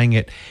flying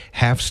at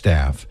half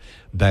staff,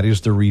 that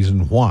is the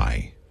reason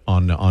why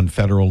on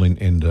federal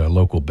and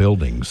local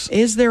buildings.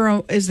 Is there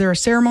a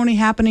ceremony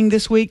happening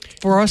this week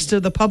for us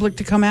the public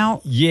to come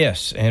out?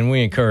 Yes, and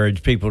we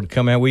encourage people to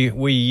come out. We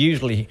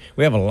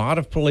have a lot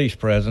of police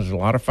presence, a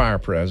lot of fire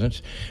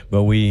presence,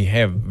 but we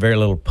have very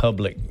little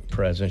public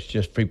presence,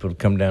 just people to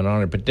come down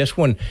on it. But this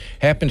one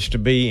happens to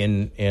be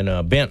in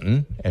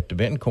Benton at the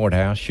Benton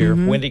Courthouse. Sheriff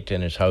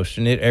Wendington is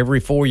hosting it. Every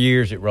 4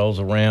 years it rolls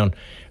around.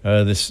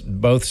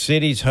 Both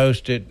cities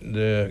host it,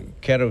 the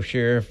Caddo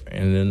Sheriff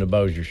and then the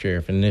Bossier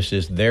Sheriff, and this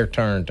is their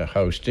turn to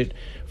host it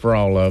for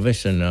all of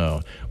us. And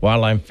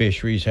Wildlife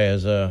Fisheries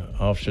has an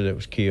officer that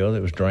was killed,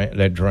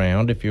 that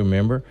drowned, if you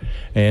remember,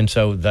 and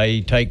so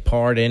they take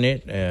part in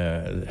it.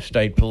 The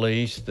state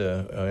police,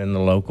 and the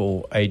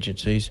local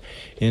agencies,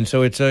 and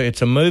so it's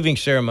a moving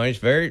ceremony. It's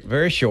very,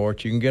 very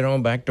short. You can get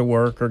on back to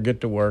work or get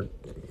to work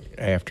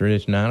after it.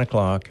 It's 9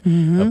 o'clock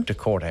up to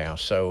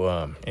courthouse.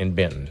 So in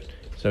Benton.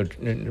 So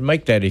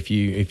make that if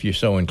you're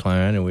so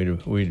inclined, and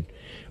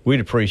we'd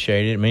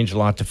appreciate it. It means a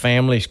lot. The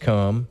families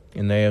come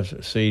and they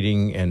have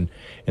seating, and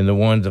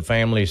the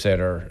families that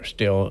are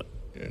still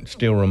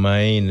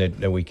remain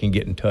that we can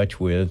get in touch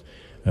with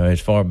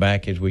as far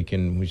back as we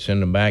can. We send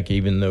them back,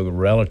 even the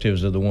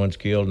relatives of the ones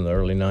killed in the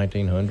early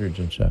 1900s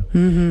and so,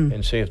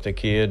 and see if the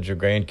kids or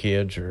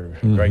grandkids or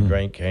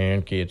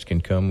great-grandkids can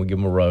come. We give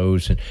them a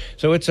rose, and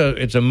so it's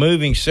a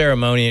moving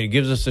ceremony, and it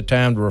gives us the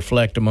time to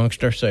reflect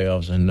amongst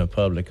ourselves and the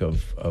public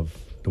of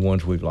the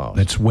ones we've lost.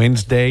 That's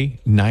Wednesday,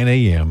 9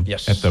 a.m.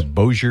 Yes. at the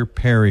Bossier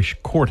Parish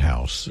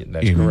Courthouse in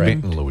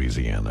correct. Benton,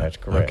 Louisiana. That's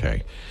correct.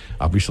 Okay.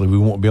 Obviously, we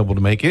won't be able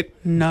to make it.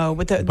 No,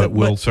 but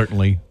we'll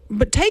certainly.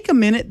 But take a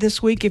minute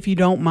this week, if you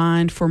don't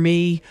mind, for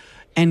me,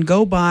 and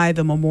go by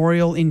the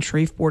memorial in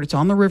Shreveport. It's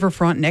on the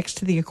riverfront next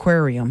to the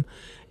aquarium.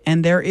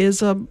 and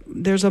there's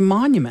a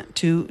monument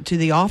to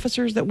the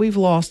officers that we've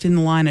lost in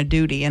the line of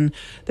duty. And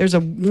there's a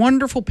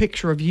wonderful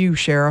picture of you,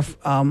 Sheriff,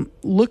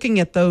 looking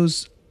at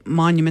those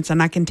monuments,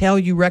 and I can tell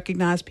you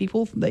recognize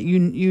people that you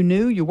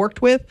knew, you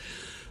worked with.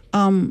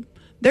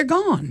 They're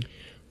gone.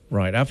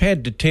 Right. I've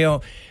had to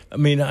tell. I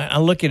mean, I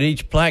look at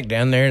each plaque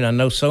down there, and I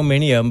know so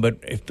many of them. But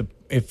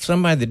if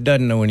somebody that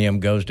doesn't know any of them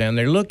goes down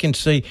there, look and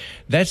see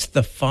that's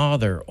the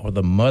father or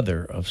the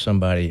mother of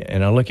somebody.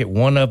 And I look at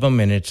one of them,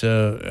 and it's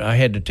I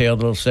had to tell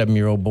the little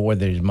 7-year-old boy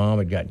that his mom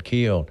had gotten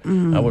killed.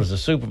 I was a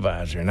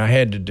supervisor, and I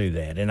had to do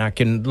that. And I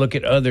can look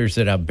at others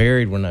that I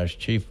buried when I was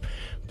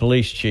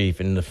police chief,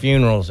 and the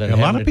funerals. And a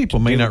lot of people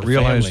may not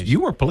realize families.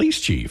 you were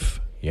police chief.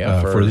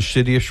 Yeah, for the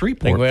city of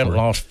Shreveport. I think we had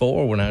lost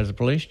 4 when I was a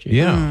police chief.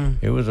 Yeah,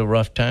 it was a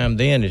rough time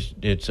then.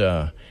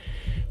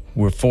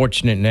 We're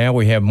fortunate now.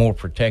 We have more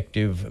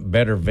protective,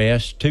 better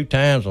vests. 2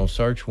 times on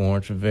search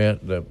warrants,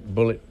 the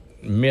bullet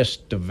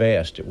missed the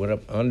vest. It went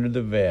up under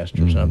the vest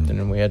or something,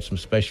 and we had some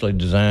specially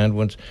designed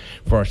ones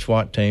for our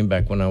SWAT team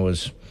back when I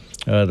was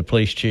the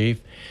police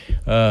chief,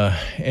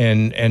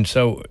 and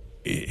so.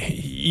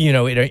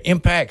 It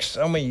impacts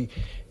so many,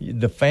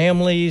 the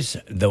families,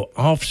 the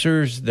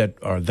officers that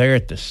are there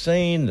at the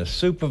scene, the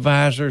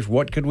supervisors.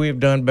 What could we have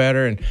done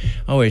better? And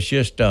it's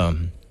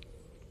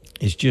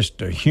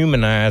just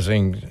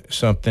humanizing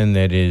something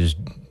that is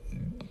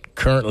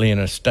currently in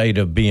a state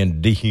of being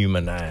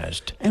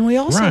dehumanized. And we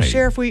also, right.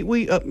 Sheriff,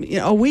 we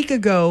a week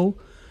ago.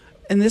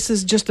 And this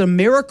is just a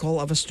miracle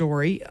of a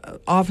story.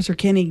 Officer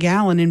Kenny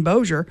Gallen in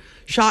Bossier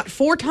shot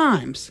 4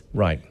 times.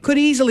 Right. Could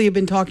easily have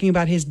been talking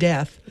about his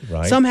death.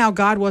 Right. Somehow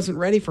God wasn't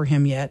ready for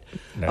him yet.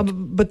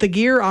 But the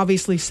gear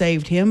obviously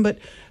saved him. But,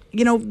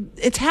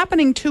 it's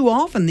happening too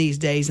often these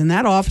days. And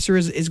that officer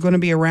is going to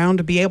be around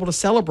to be able to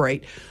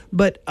celebrate.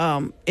 But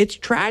it's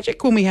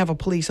tragic when we have a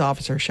police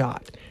officer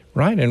shot.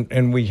 Right.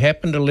 And we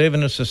happen to live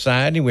in a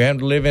society. We happen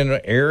to live in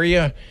an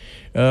area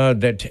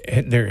that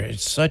there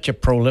is such a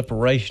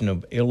proliferation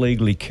of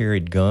illegally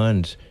carried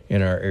guns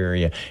in our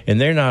area.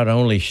 And they're not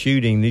only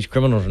shooting, these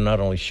criminals are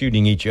not only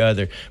shooting each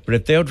other, but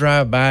if they'll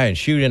drive by and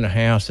shoot in a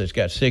house that's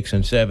got 6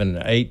 and 7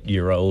 and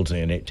 8-year-olds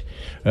in it,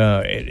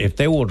 if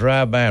they will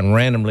drive by and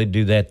randomly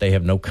do that, they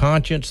have no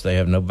conscience, they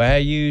have no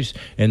values,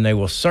 and they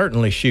will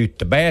certainly shoot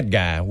the bad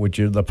guy, which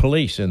are the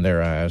police in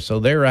their eyes. So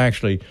they're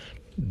actually,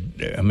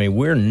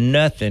 we're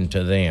nothing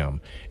to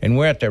them. And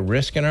we're out there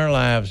risking our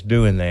lives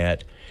doing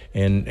that.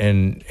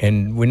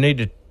 And we need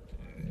to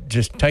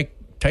just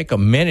take a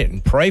minute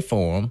and pray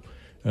for them.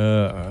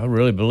 I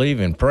really believe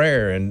in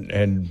prayer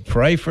and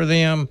pray for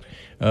them,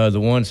 the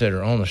ones that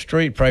are on the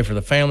street. Pray for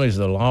the families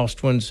of the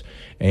lost ones,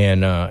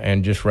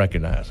 and just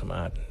recognize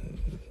them.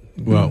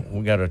 Well,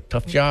 we got a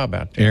tough job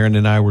out there. Aaron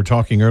and I were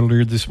talking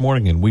earlier this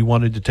morning, and we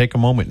wanted to take a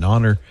moment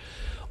and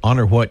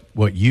honor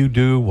what you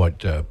do, what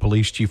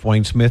Police Chief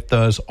Wayne Smith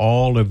does,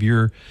 all of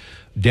your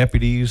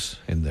deputies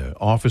and the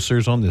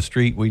officers on the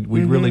street. We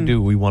really do.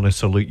 We want to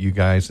salute you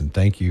guys and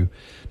thank you.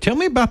 Tell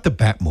me about the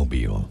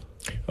Batmobile.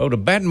 Oh, the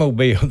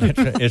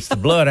Batmobile. It's the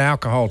blood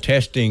alcohol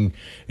testing.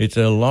 It's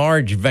a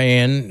large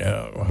van.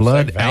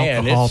 Blood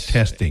alcohol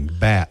testing.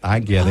 Bat. I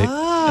get it. Okay.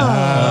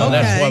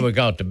 That's why we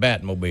call it the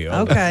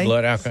Batmobile. Okay.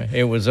 Blood alcohol.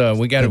 It was.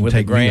 We got it with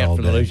a grant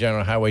from the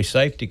Louisiana Highway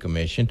Safety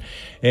Commission,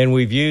 and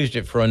we've used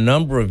it for a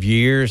number of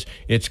years.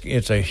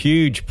 It's a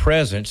huge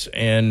presence,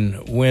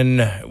 and when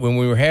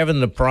we were having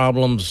the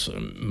problems,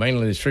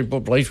 mainly the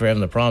Shreveport Police were having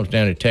the problems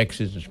down in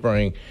Texas and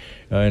Spring.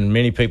 And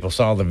many people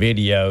saw the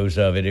videos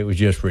of it. It was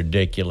just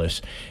ridiculous.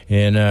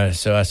 And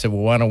so I said,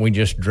 well, why don't we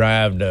just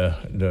drive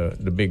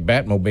the big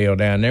Batmobile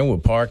down there? We'll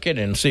park it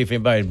and see if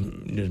anybody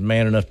is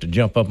man enough to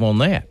jump up on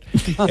that.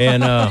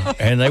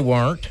 And they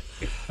weren't.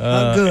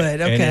 Good.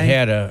 Okay.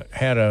 And it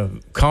had a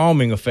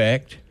calming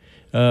effect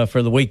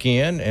for the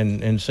weekend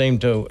and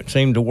seemed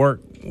to work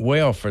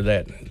well for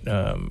that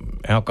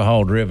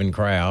alcohol-driven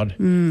crowd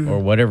or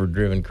whatever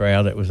driven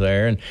crowd that was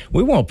there. And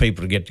we want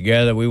people to get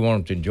together. We want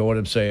them to enjoy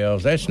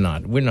themselves.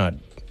 We're not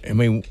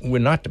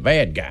the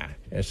bad guy,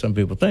 as some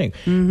people think.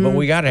 But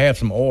we got to have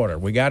some order.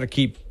 You got to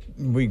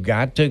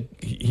maintain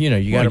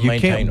You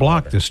can't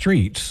block the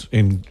streets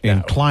and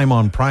climb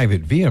on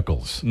private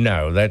vehicles.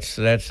 No, that's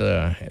out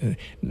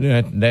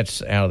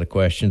of the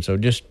question. So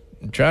just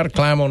try to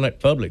climb on that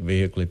public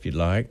vehicle if you'd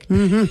like.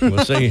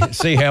 We'll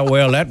see how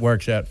well that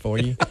works out for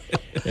you.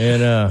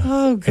 And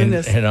oh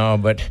goodness. And all,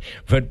 but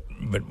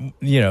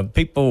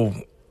people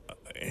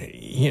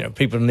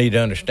need to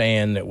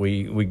understand that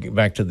we get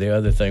back to the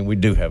other thing. We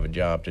do have a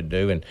job to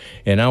do,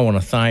 and I want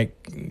to thank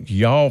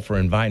y'all for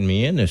inviting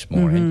me in this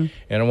morning,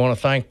 and I want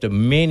to thank the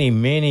many,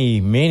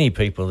 many, many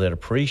people that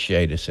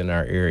appreciate us in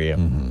our area.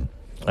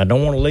 I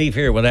don't want to leave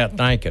here without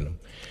thanking them.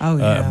 Oh,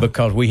 yeah.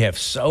 Because we have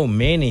so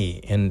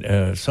many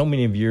and so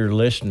many of your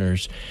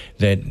listeners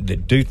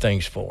that do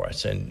things for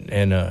us, and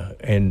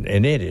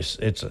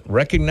it's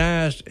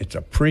recognized, it's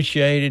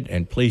appreciadated,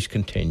 and please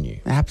continue.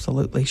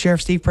 Absolutely.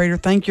 Sheriff Steve Prator,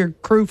 thank your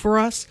crew for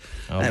us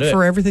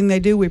for everything they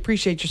do. We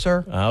appreciate you,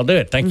 sir. I'll do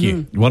it. Thank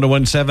you.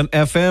 101.7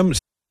 FM.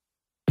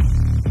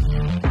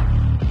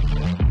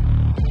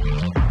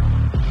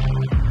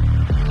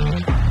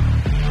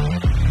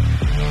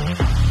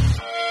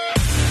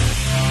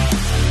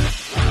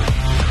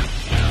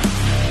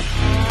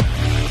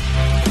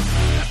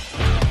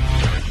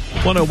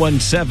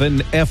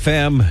 1017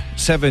 FM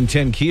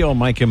 710 Keel,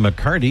 Mike and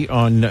McCarty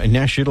on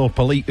National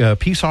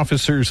Peace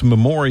Officers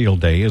Memorial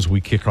Day as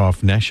we kick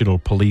off National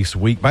Police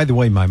Week. By the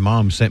way, my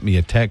mom sent me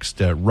a text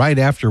right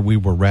after we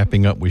were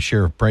wrapping up with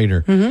Sheriff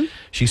Prator. Mm-hmm.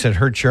 She said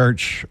her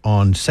church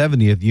on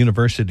 70th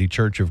University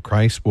Church of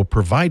Christ will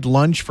provide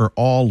lunch for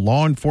all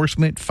law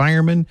enforcement,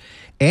 firemen,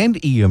 and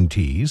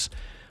EMTs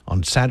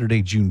on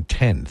Saturday, June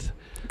 10th.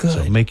 Good.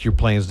 So make your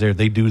plans there.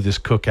 They do this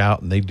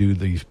cookout and they do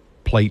these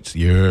plates.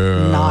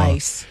 Yeah.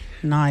 Nice.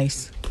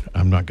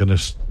 I'm not going to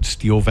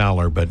steal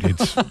valor, but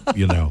it's,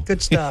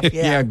 good stuff. Yeah.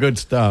 Yeah, good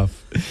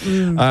stuff.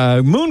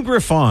 Moon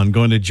Griffon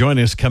going to join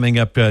us coming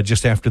up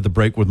just after the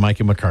break with Mike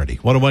and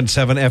McCarty.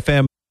 1017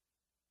 FM.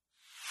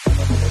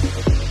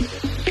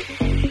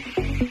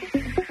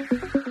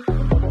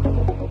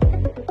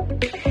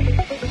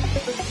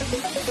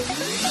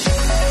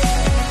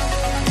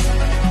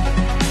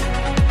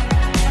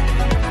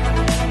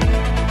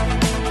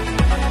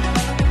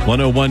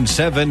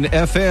 .1017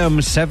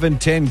 FM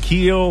 710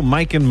 Keel,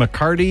 Mike and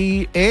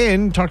McCarty,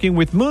 and talking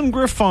with Moon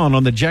Griffon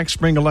on the Jack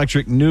Spring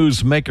Electric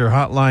Newsmaker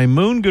Hotline.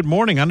 Moon, good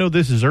morning. I know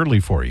this is early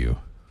for you.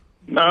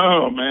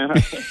 No, man,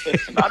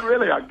 not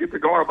really. I get to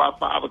go about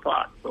 5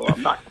 o'clock, so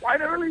I'm not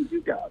quite early as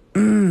you guys.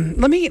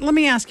 Let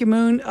me ask you,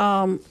 Moon.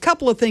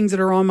 Couple of things that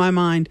are on my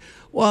mind.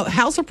 Well,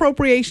 House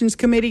Appropriations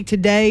Committee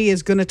today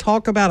is going to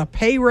talk about a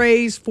pay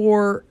raise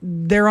for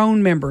their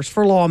own members,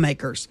 for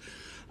lawmakers.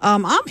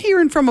 I'm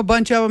hearing from a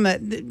bunch of them that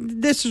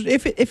this,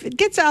 if it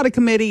gets out of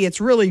committee, it's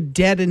really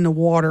dead in the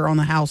water on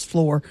the House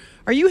floor.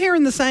 Are you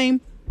hearing the same?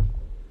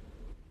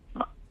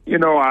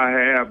 I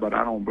have, but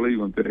I don't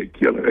believe until they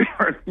kill it.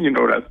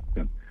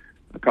 That's,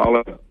 I call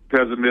it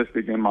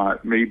pessimistic in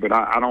me, but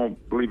I don't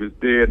believe it's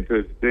dead until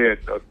it's dead.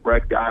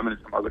 Brett Guyman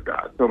and some other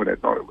guys told me they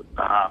thought it was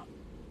time.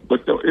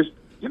 But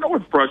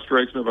what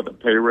frustrates me about the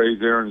pay raise,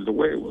 Aaron, is the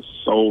way it was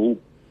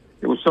sold.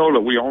 It was sold that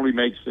we only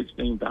make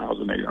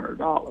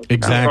 $16,800.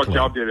 Exactly. I thought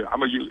y'all did it.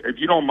 If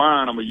you don't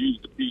mind, I'm gonna use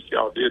the piece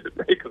y'all did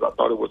today because I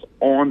thought it was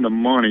on the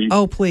money.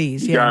 Oh,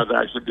 please, you guys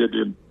actually did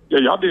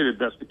y'all did an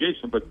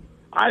investigation, but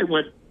I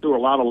went through a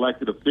lot of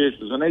elected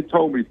officials, and they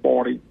told me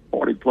 40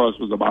 plus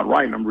was about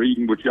right. And I'm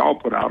reading what y'all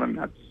put out, and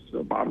that's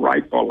about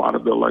right for a lot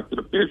of the elected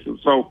officials.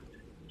 So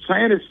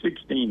saying it's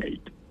 16.8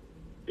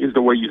 is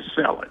the way you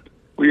sell it.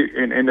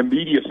 And the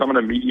media, some of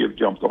the media have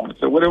jumped on it.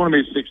 So they want to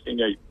make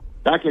 16.8.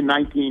 Back in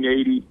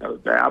 1980,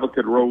 the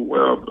Advocate wrote,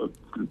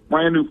 a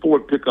brand new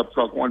Ford pickup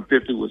truck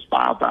 150 was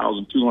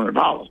 $5,200.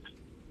 Well,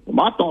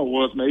 my thought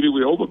was maybe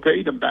we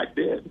overpaid them back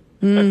then.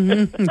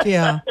 Mm-hmm.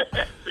 Yeah.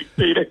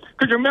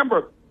 Because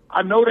remember,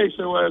 I know they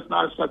say, well, it's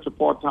not such a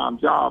part-time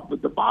job,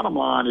 but the bottom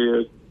line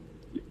is,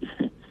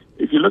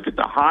 if you look at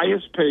the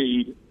highest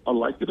paid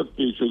elected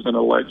officials in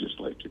the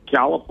legislature,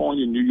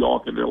 California, New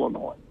York, and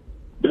Illinois,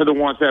 they're the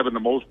ones having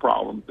the most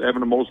problems. They're having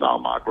the most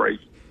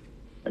out-migration,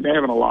 and they're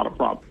having a lot of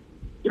problems.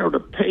 The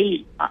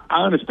pay,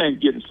 I understand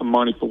getting some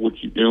money for what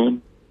you're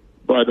doing,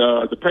 but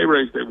the pay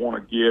raise they want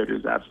to get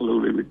is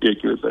absolutely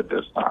ridiculous at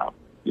this time.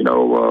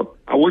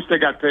 I wish they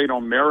got paid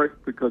on merit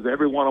because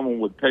every one of them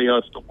would pay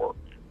us to work.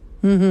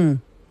 Mm-hmm.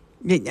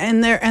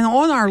 And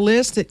on our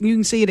list, that you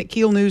can see it at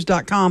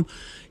keelnews.com,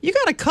 you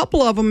got a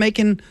couple of them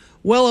making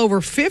well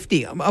over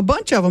 50, a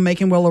bunch of them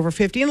making well over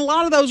 50, and a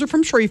lot of those are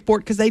from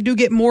Shreveport because they do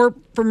get more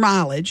for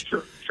mileage.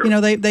 Sure.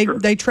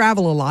 They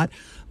travel a lot.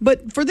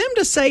 But for them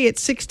to say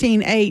it's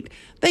 16.8,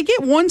 they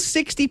get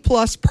 160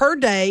 plus per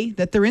day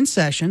that they're in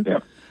session. Yeah.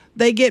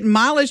 They get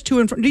mileage to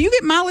and from. Do you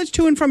get mileage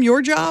to and from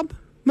your job,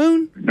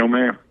 Moon? No,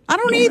 ma'am. I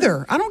don't either.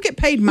 Ma'am. I don't get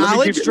paid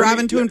mileage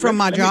driving to and from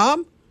my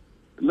job.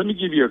 Let me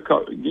give you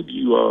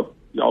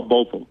y'all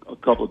both a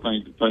couple of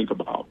things to think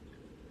about.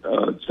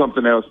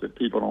 Something else that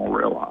people don't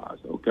realize.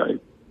 Okay,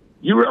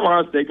 you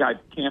realize they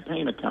got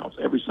campaign accounts,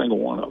 every single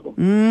one of them,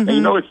 mm-hmm.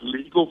 and it's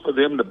legal for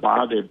them to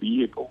buy their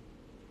vehicle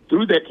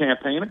through their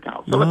campaign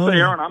account. So let's say,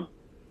 Aaron,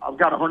 I've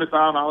got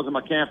 $100,000 in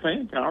my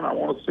campaign account. I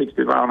want a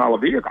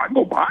 $60,000 vehicle. I can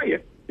go buy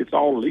it. It's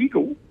all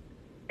legal.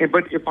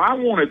 But if I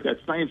wanted that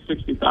same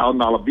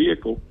 $60,000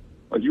 vehicle,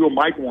 or you or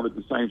Mike wanted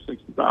the same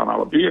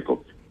 $60,000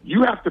 vehicle,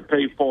 you have to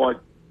pay for it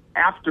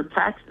after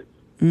taxes.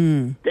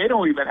 Mm. They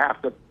don't even have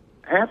to.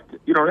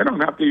 They don't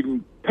have to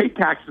even pay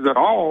taxes at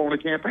all on a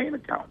campaign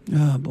account.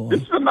 Oh boy!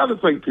 This is another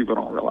thing people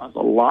don't realize. A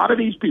lot of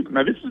these people.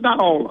 Now, this is not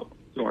all of them.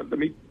 So let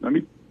me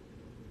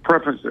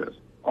preface this.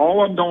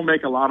 All of them don't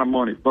make a lot of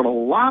money, but a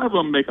lot of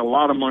them make a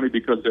lot of money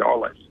because they are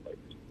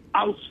legislators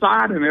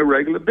outside in their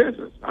regular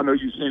business. I know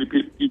you've seen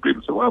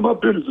people say, well, my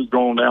business is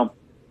going down.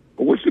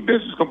 But what's your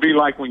business going to be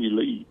like when you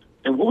leave?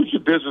 And what was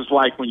your business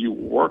like when you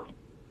were working?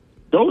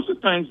 Those are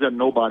things that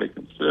nobody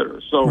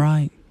considers. So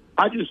right.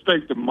 I just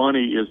think the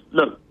money is,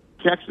 look,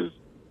 Texas,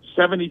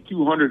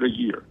 $7,200 a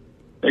year.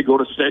 They go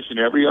to session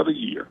every other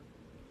year,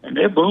 and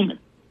they're booming.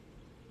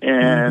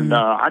 And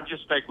I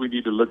just think we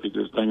need to look at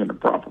this thing in the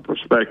proper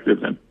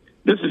perspective. And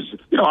this is,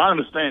 I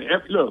understand.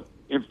 Look,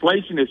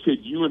 inflation has hit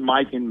you and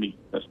Mike and me.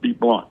 Let's be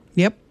blunt.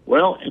 Yep.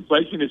 Well,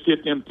 inflation has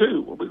hit them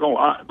too. We're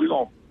gonna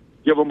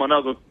give them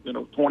another,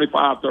 $25,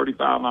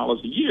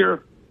 $35 a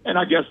year, and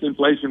I guess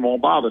inflation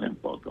won't bother them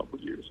for a couple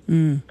of years.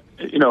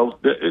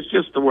 it's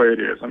just the way it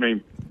is. I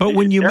mean, but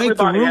when you make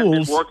the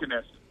rules,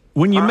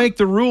 make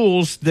the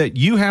rules that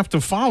you have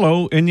to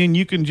follow, and then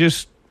you can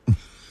just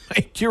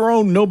make your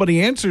own.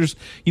 Nobody answers.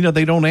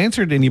 They don't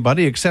answer to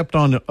anybody except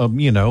on,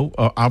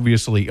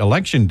 obviously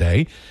election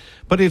day.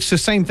 But it's the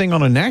same thing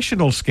on a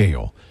national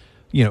scale.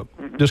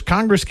 Does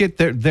Congress get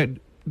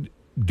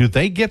do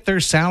they get their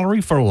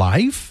salary for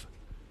life?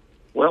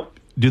 Well,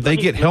 do they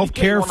get health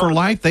care for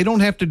life? They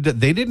don't have to.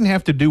 They didn't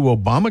have to do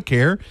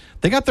Obamacare.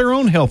 They got their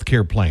own health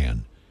care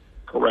plan.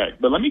 Correct.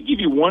 But let me give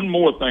you one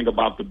more thing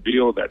about the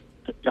bill that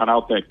got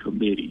out that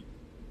committee.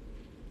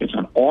 It's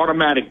an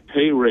automatic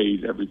pay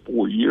raise every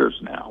 4 years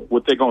now.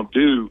 What they're going to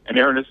do, and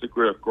Aaron, this is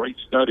a great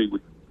study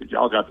because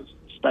y'all got the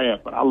staff,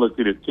 but I looked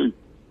at it too.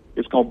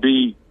 It's going to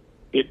be,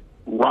 it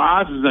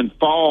rises and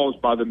falls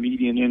by the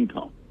median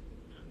income.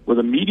 Well,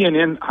 the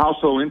median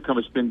household income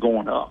has been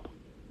going up.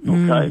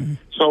 Okay?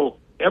 So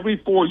every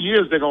 4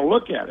 years they're going to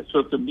look at it. So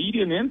if the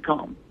median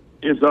income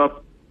is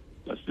up,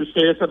 let's just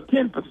say it's up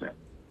 10%.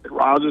 It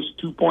rises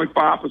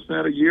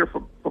 2.5% a year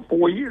for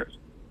 4 years.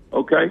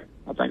 Okay?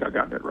 I think I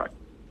got that right.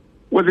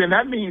 Well, then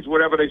that means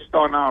whatever they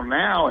start out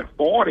now at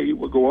 40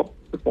 will go up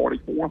to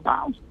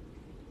 44,000.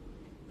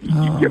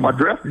 You get my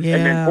drift? Yeah.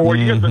 And then 4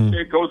 years,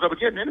 it goes up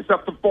again. Then it's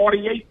up to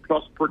 48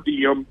 plus per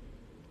diem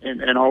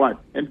and all that.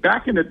 And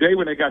back in the day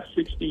when they got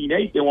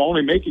 16.8, they were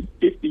only making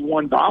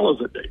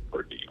 $51 a day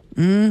per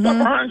diem.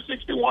 That's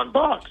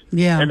 $161.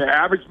 Yeah. And the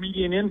average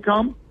median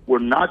income will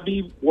not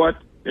be what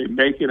they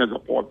make it as a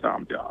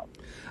part-time job.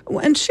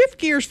 And shift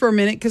gears for a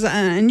minute, because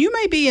and you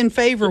may be in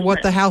favor of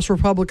what the House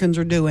Republicans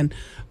are doing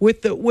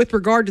with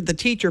regard to the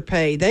teacher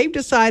pay. They've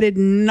decided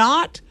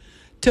not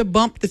to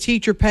bump the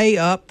teacher pay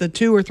up the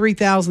 $2,000 or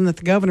 $3,000 that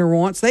the governor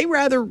wants. They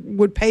rather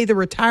would pay the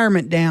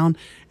retirement down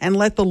and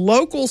let the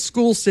local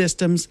school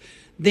systems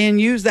then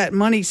use that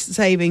money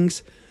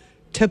savings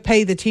to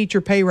pay the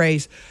teacher pay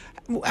raise.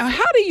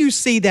 How do you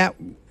see that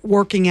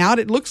working out?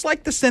 It looks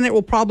like the Senate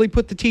will probably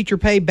put the teacher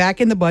pay back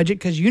in the budget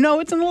because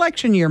it's an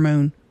election year,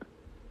 Moon.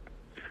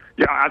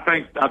 Yeah, I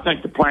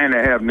think the plan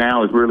they have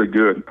now is really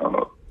good,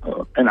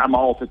 and I'm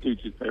all for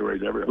teachers' pay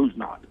raise. Who's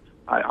not?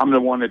 I'm the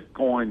one that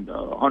coined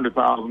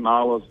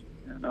 $100,000,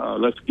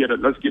 and let's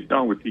get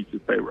done with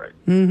teachers' pay raise.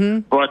 Mm-hmm.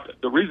 But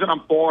the reason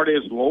I'm for it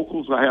is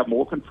locals will have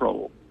more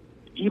control.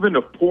 Even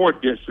the poor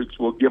districts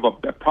will give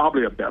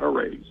probably a better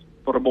raise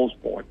for the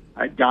most part.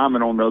 I had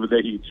Guyman on the other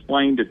day. He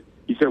explained it.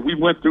 He said we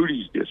went through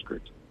these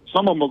districts.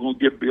 Some of them are going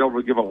to be able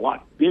to give a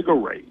lot bigger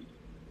raise.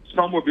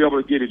 Some will be able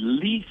to get at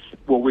least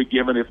what we're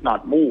giving, if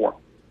not more.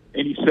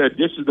 And he said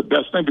this is the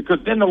best thing because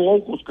then the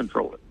locals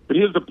control it. But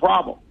here's the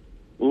problem.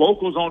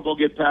 Locals aren't going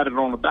to get patted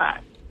on the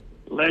back.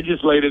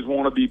 Legislators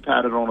want to be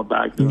patted on the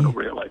back during a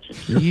re-election.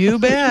 You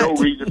bet.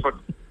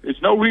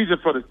 There's no reason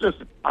for this.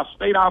 Listen, our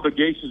state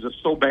obligations are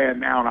so bad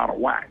now and out of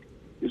whack.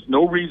 There's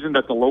no reason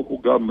that the local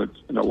governments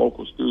and the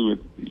local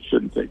students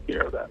shouldn't take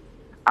care of that.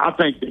 I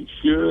think they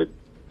should,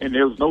 and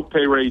there's no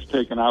pay raise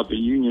taken out. The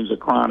unions are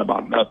crying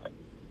about nothing.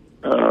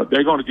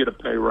 They're going to get a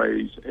pay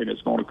raise, and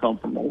it's going to come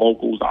from the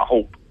locals, I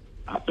hope.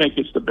 I think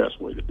it's the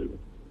best way to do it.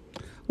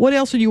 What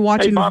else are you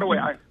watching? Hey, by the way,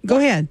 go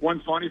ahead.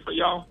 One funny for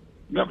y'all.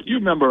 You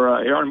remember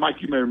Aaron,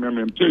 Mike, you may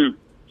remember him too.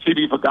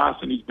 C.B.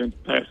 Ferguson, he's been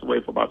passed away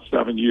for about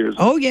 7 years.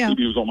 Oh, yeah.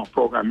 C.B. was on my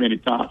program many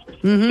times.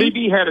 Mm-hmm.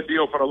 C.B. had a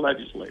deal for the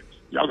legislators.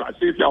 Y'all got to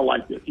see if y'all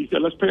like this. He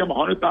said, let's pay them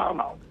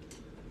 $100,000.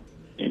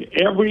 And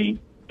every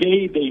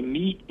day they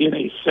meet in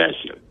a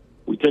session,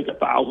 we take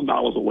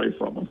 $1,000 away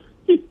from them.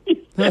 He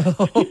said,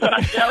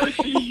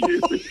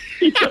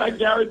 I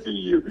guarantee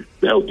you,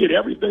 they'll get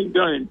everything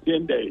done in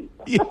 10 days.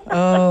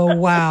 Oh,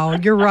 wow.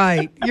 You're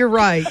right.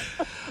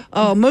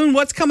 Moon,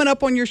 what's coming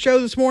up on your show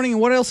this morning,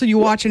 and what else are you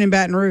watching in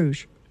Baton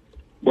Rouge?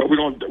 Well, we're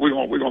going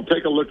to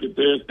take a look at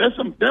this.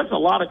 There's a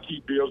lot of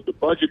key bills. The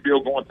budget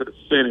bill going to the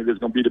Senate is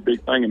going to be the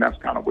big thing, and that's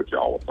kind of what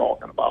y'all are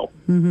talking about.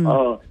 Mm-hmm.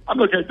 I'm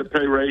looking at the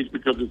pay raise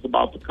because it's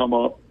about to come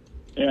up.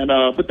 And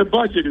but the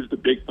budget is the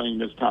big thing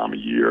this time of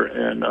year,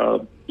 and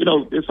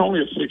it's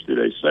only a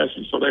 60-day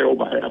session, so they're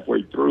over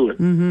halfway through it.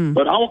 Mm-hmm.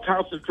 But I'll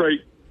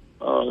concentrate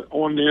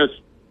on this,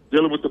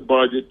 dealing with the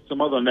budget,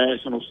 some other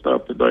national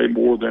stuff today,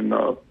 more than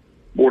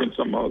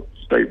some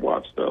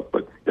statewide stuff.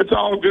 But it's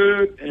all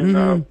good,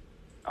 and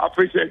I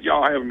appreciate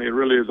y'all having me. It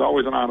really is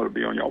always an honor to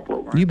be on y'all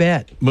program. You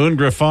bet. Moon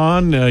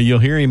Griffon, you'll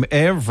hear him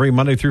every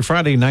Monday through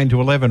Friday, 9 to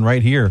 11,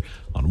 right here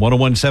on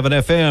 101.7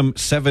 FM,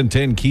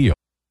 710 Keel.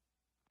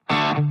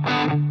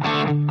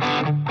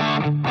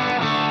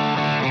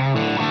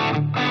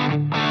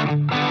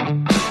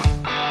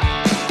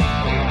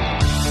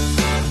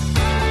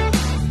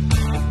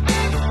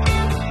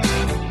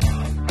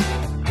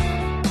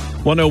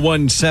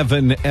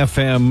 101.7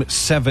 FM,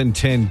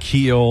 710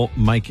 Keel,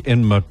 Mike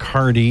and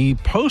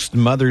McCarty. Post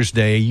Mother's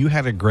Day, you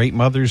had a great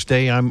Mother's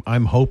Day, I'm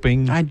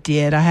hoping. I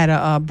did. I had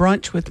a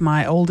brunch with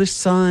my oldest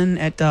son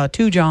at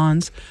Two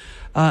Johns.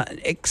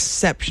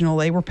 Exceptional.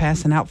 They were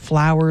passing out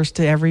flowers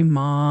to every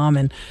mom,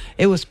 and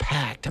it was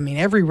packed. I mean,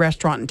 every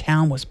restaurant in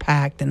town was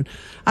packed, and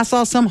I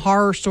saw some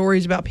horror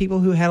stories about people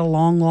who had a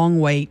long,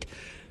 long wait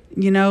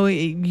You know,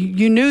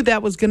 you knew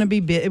that was going to be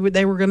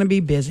they were going to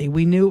be busy.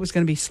 We knew it was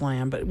going to be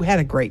slammed, but we had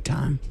a great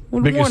time.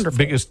 Wonderful.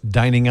 Biggest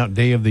dining out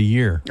day of the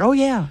year. Oh,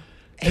 yeah.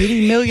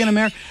 80 million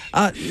Americans.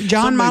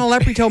 John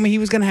Monalepri told me he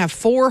was going to have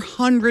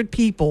 400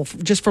 people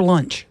just for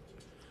lunch.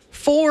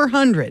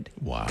 400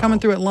 coming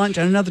through at lunch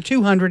and another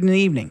 200 in the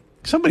evening.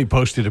 Somebody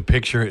posted a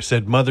picture. It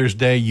said Mother's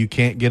Day. You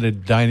can't get a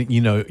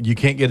you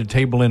can't get a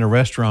table in a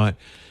restaurant.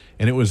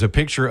 And it was a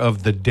picture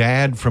of the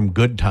dad from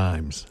Good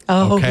Times.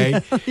 Oh,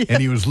 okay. Yeah.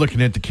 And he was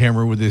looking at the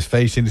camera with his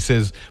face and he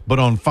says, but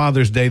on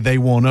Father's Day, they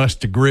want us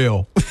to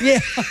grill. Yeah.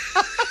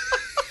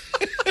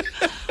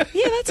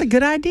 Yeah, that's a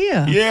good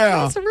idea. Yeah.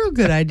 That's a real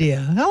good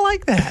idea. I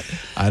like that.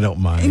 I don't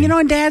mind. And,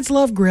 and dads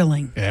love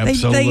grilling.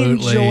 Absolutely. They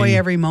enjoy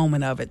every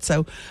moment of it.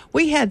 So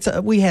we had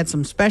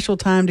some special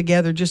time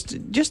together, just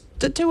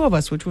the two of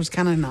us, which was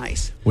kind of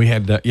nice. We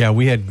had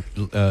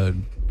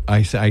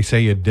I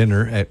say a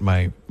dinner at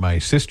my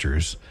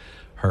sister's.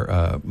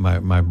 Her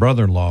my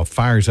brother-in-law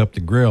fires up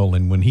the grill,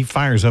 and when he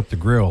fires up the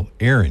grill,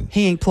 Aaron,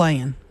 he ain't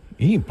playing.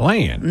 He ain't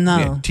playing. No.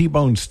 We had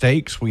T-bone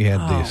steaks. We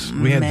had this.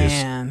 We had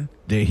man.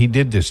 this. He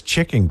did this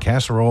chicken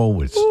casserole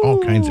with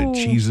all kinds of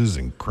cheeses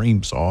and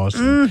cream sauce.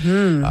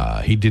 And,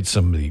 he did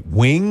some of the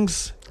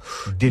wings.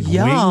 Did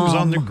Yum. wings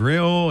on the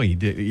grill. He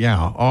did. Yeah.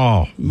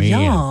 Oh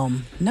man.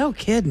 Yum. No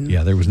kidding.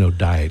 Yeah. There was no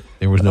diet.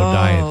 There was no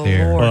diet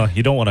there. Lord. Well,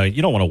 you don't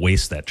want to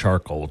waste that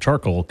charcoal.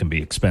 Charcoal can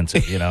be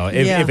expensive,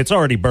 If it's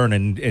already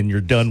burning and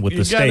you're done with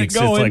the steaks,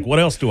 it's like, what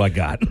else do I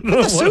got? Put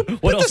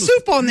the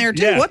soup on there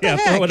too. What the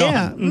heck? Throw it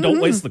on. Don't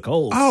waste the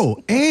coals.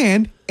 Oh,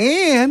 and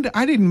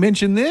I didn't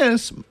mention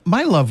this.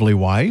 My lovely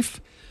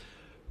wife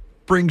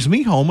brings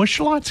me home a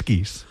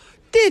Schlotzsky's.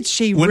 Did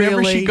she Whenever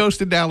really? she goes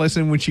to Dallas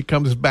and when she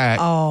comes back,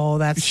 oh,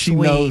 that's she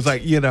sweet. knows, I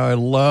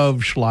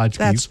love Schlotzsky's.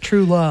 That's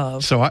true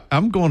love. So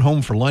I'm going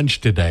home for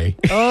lunch today.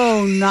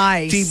 Oh,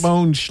 nice.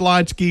 T-bone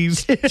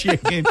Schlotzky's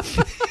chicken.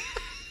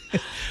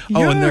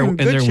 And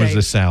there was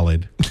a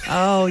salad.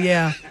 Oh,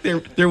 yeah.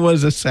 There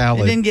was a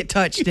salad. It didn't get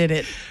touched, did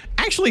it?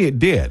 Actually, it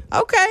did.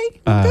 Okay,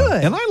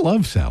 good. And I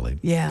love salad.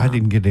 Yeah. I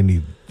didn't get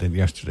anything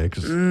yesterday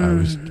because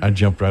I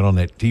jumped right on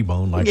that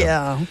T-bone like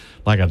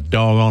a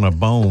dog on a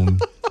bone.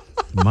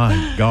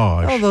 My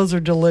gosh. Oh, those are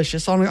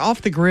delicious.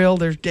 Off the grill,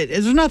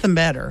 there's nothing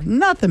better.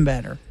 Nothing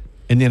better.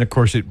 And then, of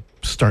course, it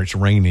starts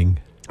raining.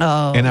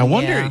 Oh, and I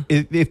wonder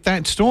if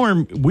that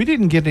storm, we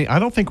didn't get I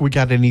don't think we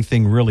got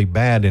anything really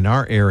bad in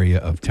our area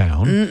of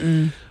town.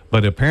 Mm-mm.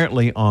 But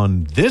apparently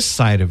on this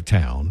side of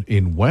town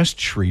in West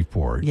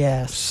Shreveport,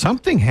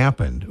 something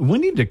happened. We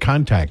need to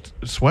contact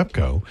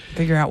SWEPCO.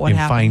 Figure out what and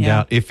happened. And find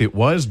out if it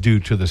was due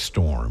to the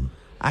storm.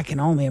 I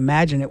can only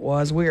imagine it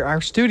was. Our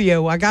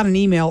studio, I got an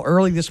email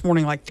early this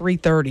morning, like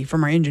 3:30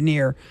 from our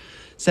engineer,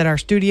 said our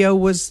studio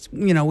was,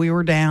 we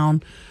were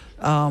down.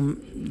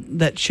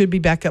 That should be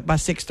back up by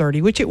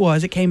 6:30, which it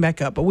was. It came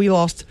back up, but we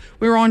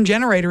were on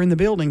generator in the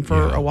building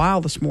for a while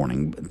this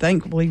morning.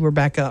 Thankfully, we're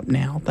back up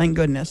now. Thank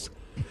goodness.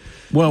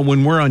 Well,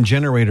 when we're on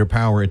generator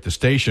power at the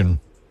station,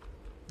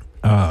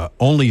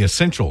 only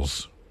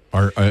essentials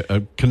are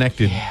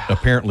connected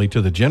apparently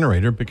to the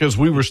generator because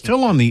we were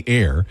still on the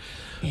air.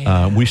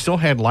 We still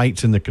had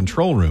lights in the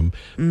control room,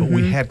 but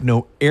we had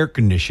no air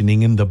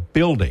conditioning in the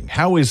building.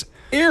 How is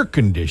air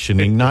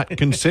conditioning not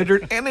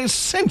considered an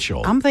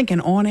essential? I'm thinking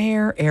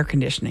on-air air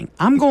conditioning.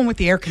 I'm going with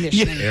the air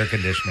conditioning. Air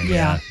conditioning,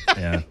 yeah.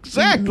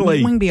 Exactly.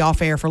 We can be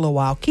off air for a little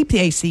while. Keep the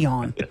AC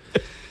on.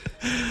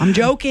 I'm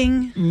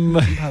joking,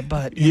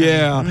 but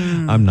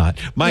I'm not.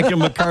 Mike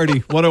and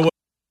McCarty, what a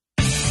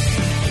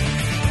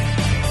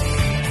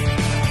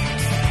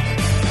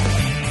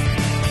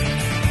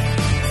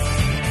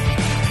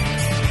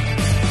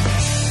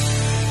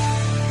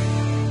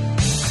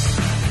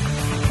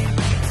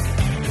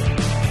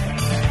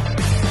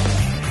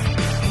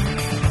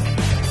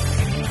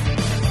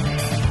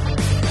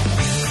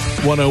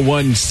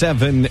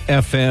 101.7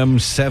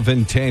 FM,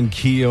 710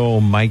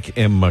 Keel, Mike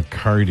and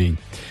McCarty.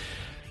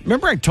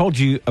 Remember I told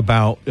you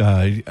about,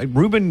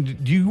 Ruben,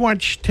 do you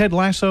watch Ted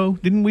Lasso?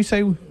 Didn't we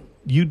say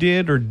you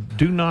did or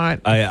do not?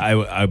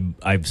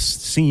 I've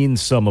seen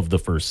some of the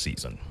first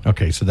season.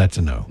 Okay, so that's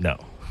a no. No.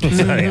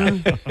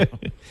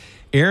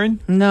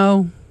 Aaron?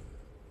 No.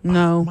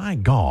 Oh, my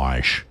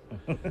gosh.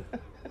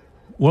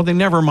 Well, then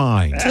never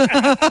mind.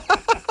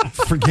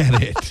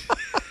 Forget it.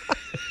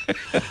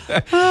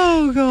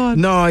 Oh, God.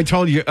 No, I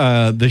told you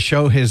the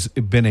show has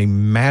been a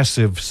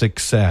massive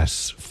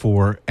success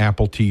for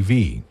Apple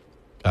TV,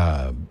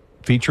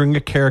 featuring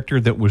a character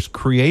that was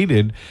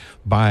created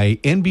by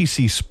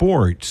NBC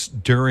Sports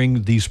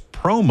during these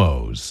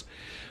promos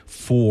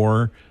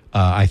for,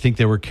 I think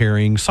they were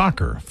carrying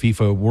soccer,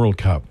 FIFA World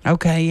Cup.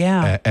 Okay,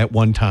 yeah. At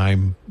one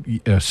time,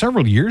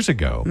 several years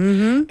ago.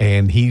 Mm-hmm.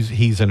 And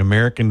he's an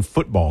American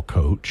football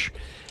coach.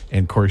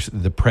 And, of course,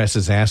 the press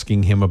is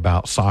asking him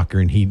about soccer,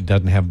 and he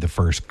doesn't have the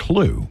first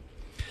clue.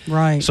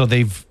 Right. So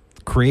they've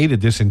created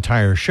this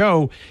entire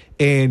show.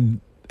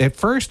 And at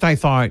first I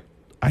thought,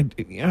 how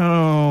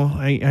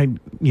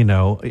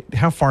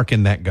far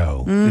can that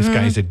go? Mm-hmm. This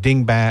guy's a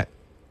dingbat,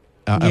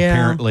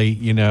 apparently,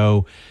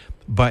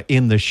 But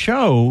in the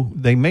show,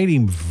 they made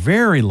him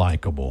very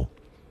likable.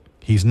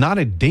 He's not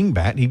a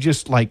dingbat. He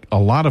just, like a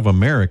lot of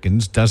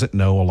Americans, doesn't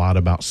know a lot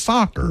about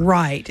soccer.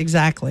 Right,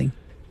 exactly.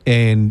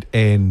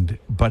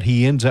 But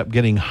he ends up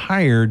getting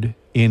hired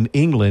in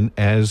England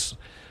as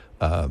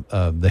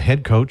the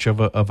head coach of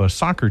a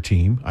soccer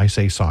team. I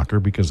say soccer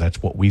because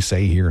that's what we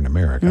say here in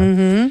America.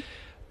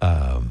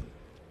 Mm-hmm.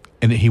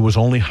 And he was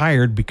only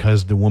hired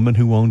because the woman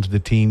who owns the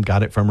team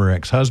got it from her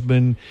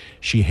ex-husband.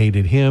 She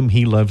hated him.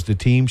 He loves the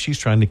team. She's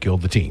trying to kill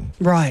the team.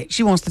 Right.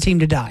 She wants the team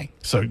to die.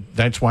 So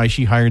that's why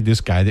she hired this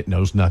guy that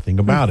knows nothing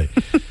about it.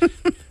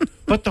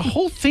 But the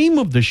whole theme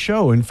of the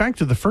show, in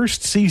fact, of the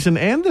first season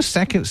and the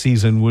second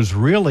season, was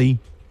really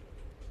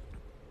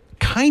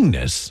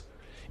kindness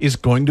is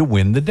going to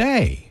win the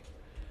day.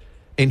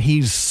 And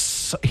he's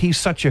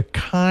such a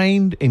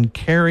kind and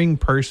caring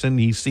person.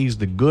 He sees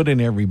the good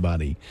in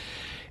everybody.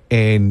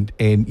 And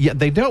yeah,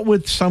 they dealt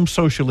with some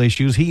social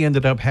issues. He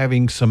ended up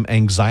having some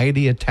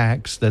anxiety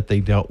attacks that they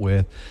dealt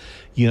with,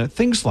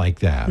 things like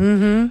that.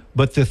 Mm-hmm.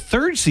 But the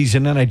third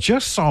season, and I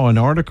just saw an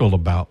article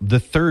about the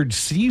third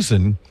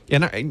season,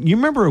 and you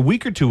remember a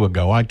week or two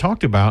ago, I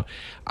talked about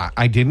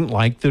I didn't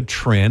like the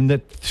trend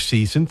that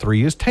season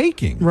 3 is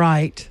taking.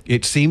 Right.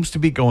 It seems to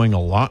be going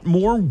a lot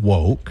more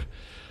woke.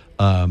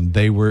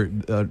 They were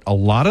a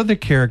lot of the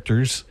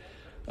characters.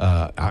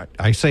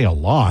 I say a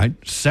lot.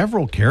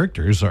 Several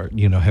characters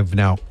have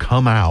now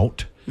come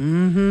out,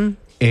 mm-hmm.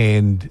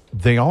 and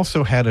they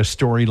also had a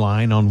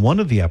storyline on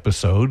one of the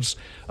episodes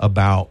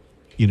about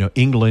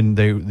England.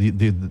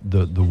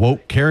 The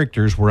woke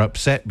characters were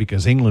upset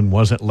because England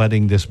wasn't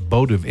letting this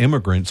boat of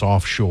immigrants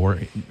offshore.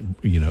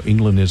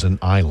 England is an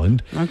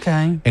island,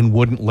 okay, and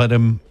wouldn't let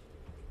them.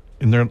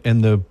 And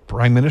the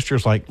prime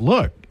minister's like,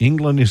 look,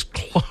 England is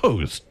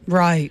closed.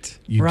 Right.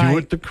 You do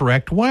it the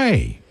correct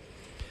way.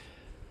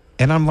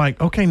 And I'm like,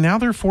 okay, now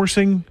they're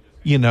forcing,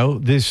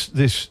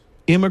 this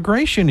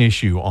immigration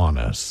issue on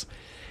us.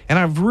 And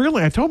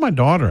I told my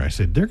daughter, I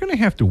said, they're going to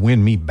have to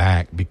win me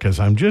back because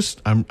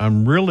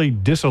I'm really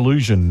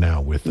disillusioned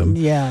now with them.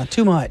 Yeah,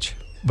 too much.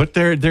 But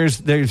there's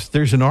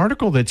an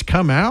article that's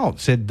come out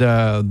said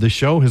the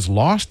show has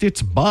lost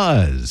its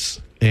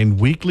buzz and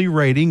weekly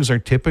ratings are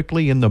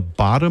typically in the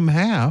bottom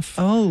half.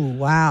 Oh,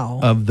 wow.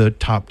 Of the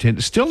top 10.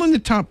 It's still in the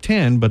top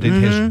 10, but it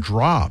has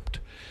dropped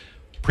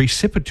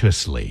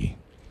precipitously.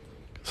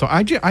 So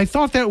I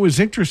thought that was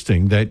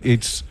interesting that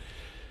it's...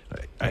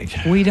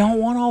 we don't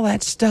want all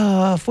that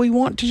stuff. We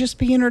want to just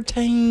be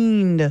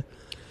entertained.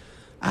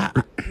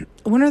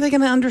 When are they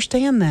going to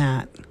understand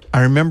that?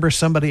 I remember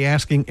somebody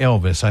asking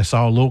Elvis. I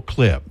saw a little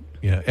clip.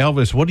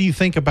 Elvis, what do you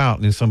think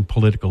about in some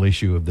political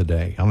issue of the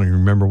day? I don't even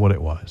remember what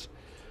it was.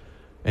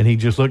 And he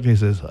just looked and he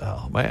says,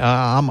 oh, man,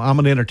 I'm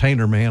an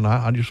entertainer, man.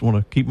 I just want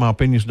to keep my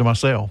opinions to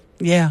myself.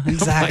 Yeah,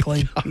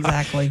 exactly.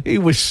 Exactly. He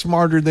was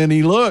smarter than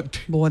he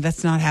looked. Boy,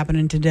 that's not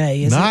happening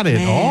today, is it? Not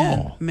at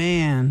all.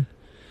 Man,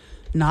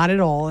 not at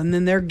all. And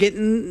then they're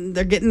getting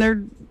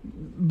their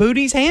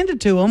booties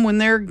handed to them when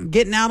they're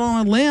getting out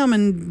on a limb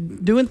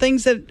and doing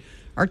things that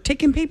are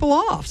ticking people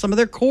off, some of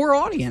their core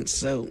audience.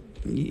 So,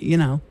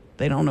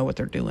 they don't know what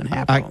they're doing,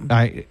 half of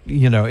them.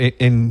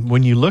 And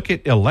when you look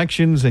at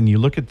elections and you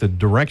look at the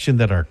direction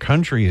that our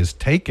country has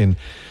taken,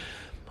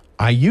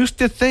 I used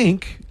to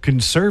think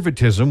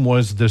conservatism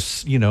was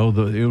this,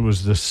 it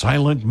was the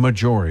silent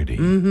majority.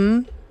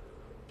 Mm-hmm.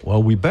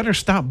 Well, we better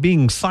stop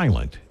being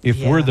silent if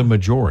we're the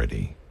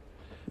majority.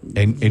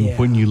 And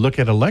when you look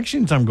at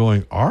elections, I'm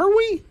going, are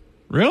we?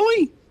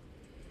 Really?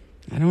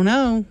 I don't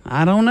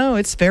know.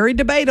 It's very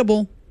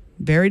debatable.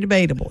 Very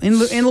debatable. In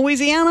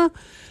Louisiana,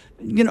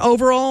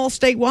 overall,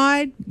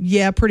 statewide,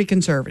 pretty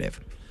conservative.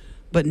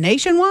 But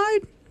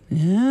nationwide,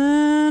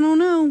 I don't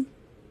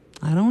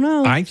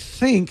know. I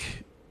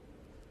think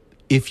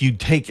if you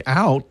take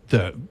out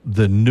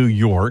the New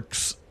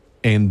Yorks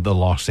and the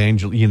Los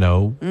Angeles,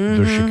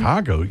 the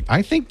Chicago,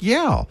 I think,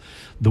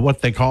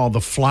 what they call the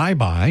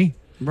flyby.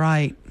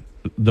 Right.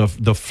 The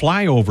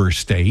flyover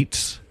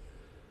states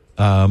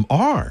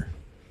are.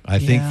 I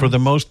think for the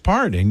most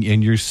part.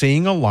 And you're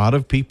seeing a lot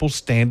of people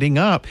standing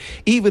up.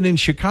 Even in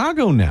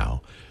Chicago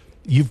now,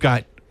 you've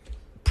got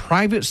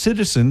private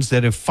citizens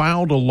that have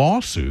filed a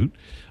lawsuit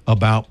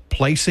about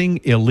placing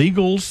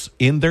illegals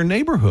in their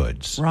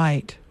neighborhoods.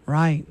 Right.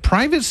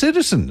 Private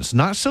citizens,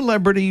 not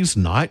celebrities,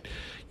 not,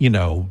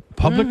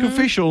 public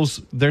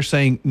officials. They're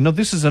saying, no,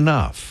 this is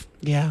enough.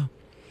 Yeah.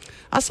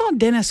 I saw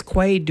Dennis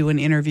Quaid do an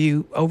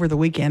interview over the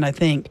weekend, I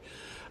think.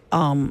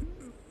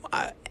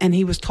 And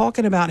he was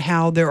talking about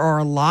how there are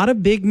a lot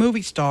of big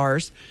movie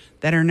stars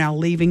that are now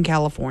leaving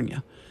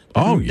California.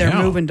 They're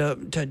moving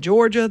to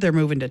Georgia. They're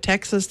moving to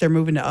Texas. They're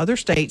moving to other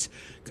states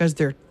because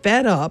they're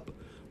fed up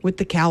with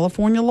the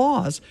California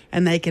laws.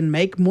 And they can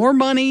make more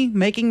money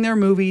making their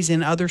movies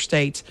in other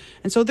states.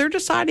 And so they're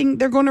deciding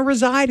they're going to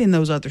reside in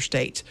those other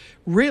states.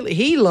 Really,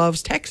 he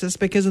loves Texas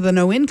because of the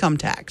no income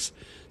tax.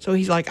 So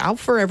he's like, I'll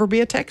forever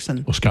be a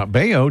Texan. Well, Scott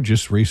Baio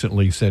just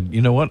recently said,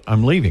 you know what?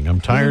 I'm leaving.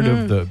 I'm tired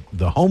of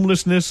the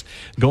homelessness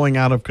going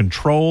out of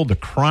control. The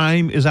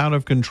crime is out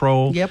of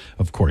control. Yep.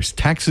 Of course,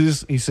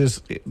 taxes. He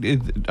says,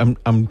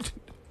 I'm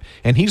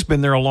And he's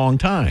been there a long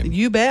time.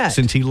 You bet.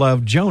 Since he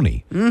loved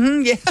Joni.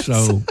 Mm-hmm, yes.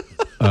 So,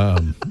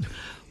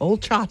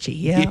 old Chachi,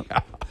 yeah.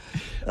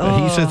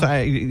 He says,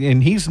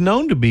 and he's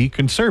known to be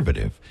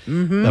conservative.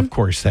 Mm-hmm. Of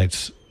course,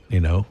 that's,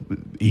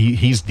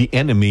 he's the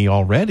enemy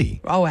already.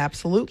 Oh,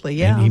 absolutely,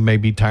 yeah. And he may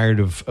be tired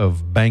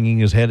of banging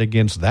his head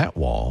against that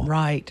wall.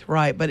 Right.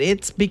 But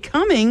it's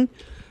becoming,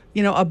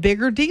 a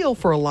bigger deal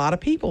for a lot of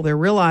people. They're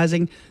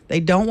realizing they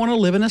don't want to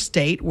live in a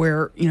state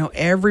where,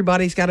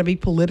 everybody's got to be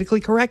politically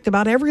correct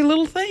about every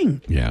little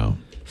thing. Yeah.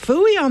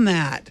 Phooey on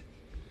that.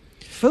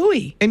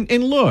 Phooey.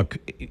 And look,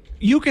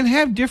 you can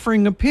have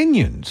differing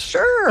opinions.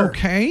 Sure.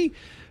 Okay.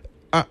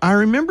 I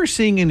remember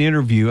seeing an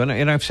interview,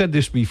 and I've said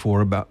this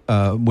before, about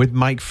with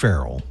Mike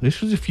Farrell.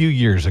 This was a few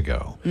years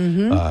ago.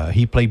 Mm-hmm.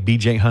 He played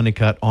B.J.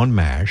 Honeycutt on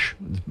MASH,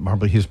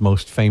 probably his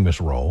most famous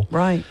role.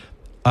 Right.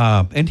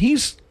 And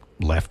he's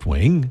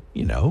left-wing,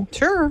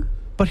 Sure.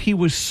 But he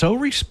was so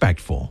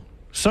respectful,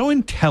 so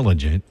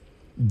intelligent,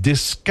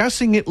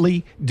 discussing it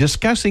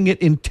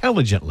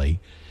intelligently,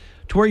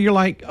 to where you're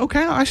like,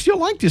 okay, I still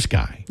like this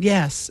guy.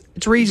 Yes,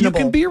 it's reasonable.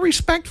 You can be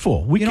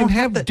respectful. We can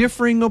have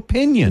differing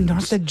opinions. You don't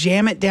have to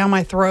jam it down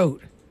my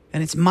throat,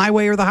 and it's my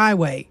way or the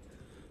highway.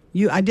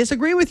 I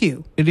disagree with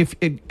you. I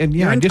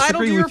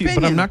disagree with you,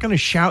 but I'm not going to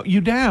shout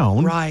you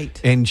down, right?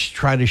 And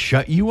try to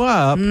shut you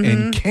up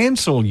and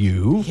cancel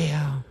you,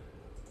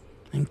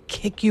 and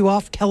kick you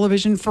off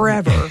television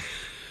forever.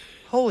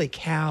 Holy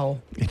cow!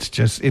 It's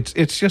just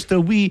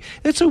a wee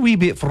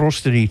bit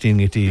frustrating.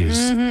 It is.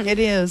 Mm-hmm, it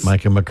is.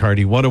 Mike and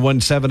McCarty,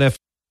 101.7 FM.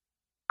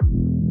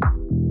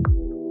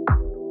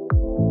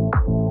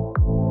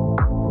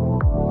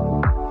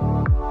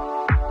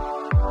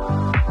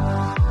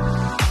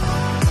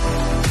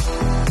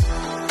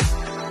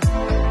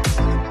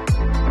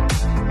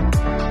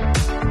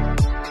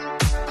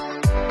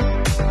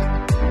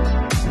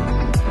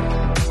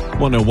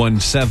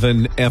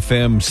 .101.7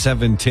 FM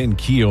 710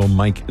 Keel,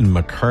 Mike and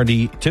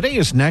McCarty. Today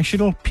is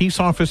National Peace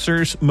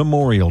Officers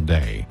Memorial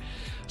Day.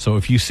 So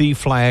if you see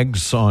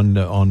flags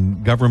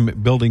on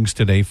government buildings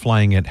today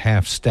flying at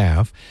half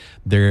staff,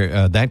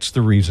 that's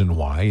the reason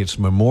why. It's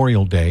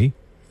Memorial Day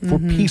for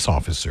peace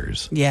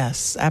officers.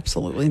 Yes,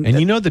 absolutely. And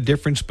you know the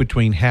difference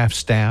between half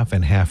staff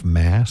and half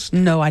mast?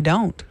 No, I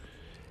don't.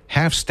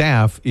 Half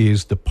staff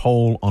is the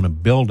pole on a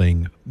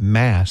building.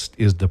 Mast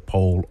is the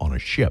pole on a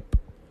ship.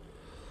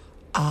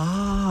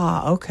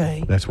 Ah,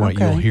 okay. That's why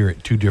you'll hear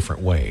it two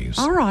different ways.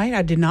 All right.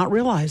 I did not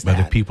realize that.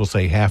 But if people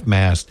say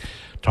half-mast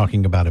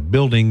talking about a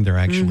building, they're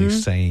actually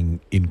saying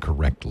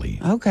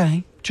incorrectly.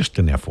 Okay. Just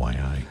an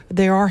FYI.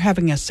 They are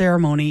having a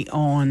ceremony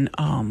on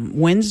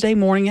Wednesday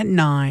morning at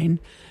 9,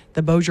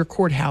 the Bossier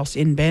Courthouse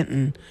in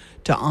Benton,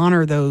 to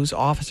honor those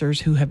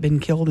officers who have been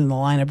killed in the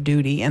line of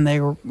duty. And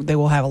they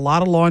will have a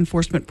lot of law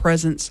enforcement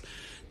presence.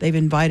 They've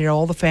invited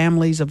all the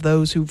families of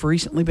those who've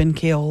recently been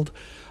killed,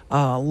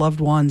 loved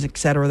ones,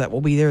 etc., that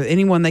will be there.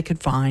 Anyone they could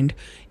find.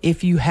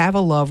 If you have a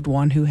loved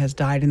one who has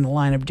died in the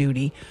line of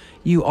duty,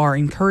 you are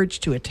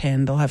encouraged to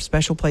attend. They'll have a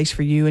special place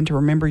for you and to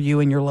remember you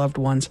and your loved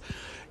ones.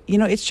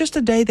 It's just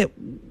a day that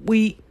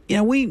we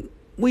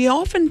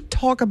often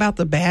talk about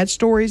the bad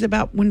stories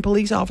about when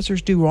police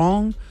officers do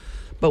wrong,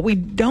 but we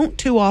don't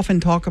too often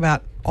talk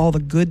about all the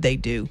good they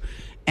do.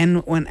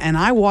 And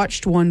I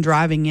watched one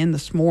driving in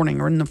this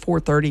morning, or in the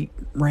 4:30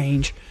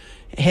 range,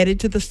 headed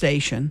to the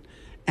station.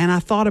 And I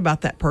thought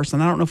about that person.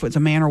 I don't know if it's a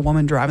man or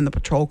woman driving the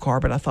patrol car,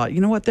 but I thought, you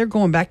know what? They're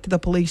going back to the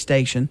police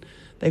station.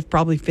 They've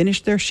probably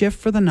finished their shift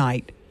for the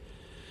night,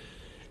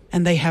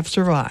 and they have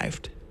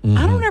survived. Mm-hmm.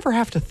 I don't ever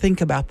have to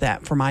think about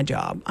that for my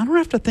job. I don't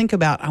have to think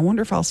about, I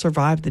wonder if I'll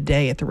survive the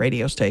day at the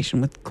radio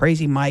station with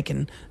Crazy Mike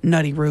and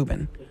Nutty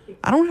Ruben.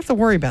 I don't have to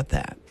worry about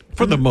that.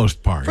 For the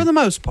most part. For the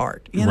most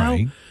part, you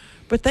know.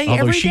 But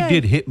although she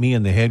did hit me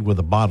in the head with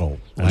a bottle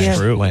last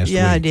week.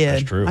 Yeah, I did.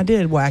 That's true. I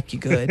did whack you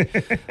good.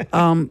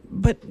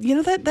 But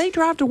that they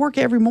drive to work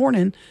every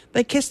morning.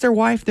 They kiss their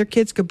wife, their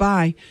kids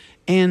goodbye,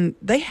 and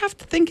they have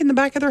to think in the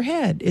back of their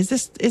head: Is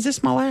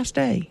this my last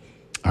day?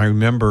 I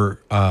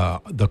remember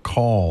the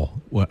call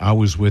when I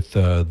was with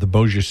the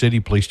Bossier City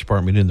Police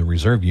Department in the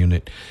reserve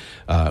unit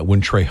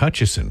when Trey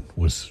Hutchison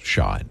was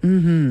shot,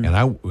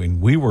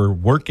 and we were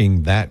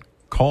working that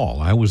call.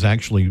 I was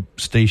actually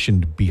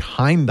stationed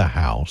behind the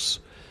house,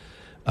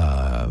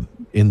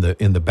 in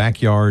the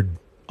backyard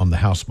on the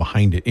house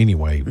behind it.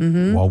 Anyway,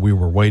 while we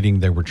were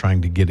waiting, they were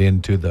trying to get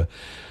into the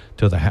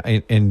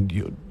house, and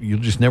you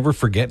just never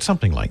forget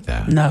something like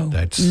that. No,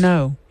 that's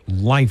no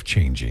life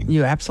changing.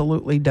 You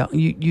absolutely don't.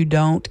 You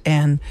don't,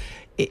 and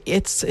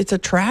it's a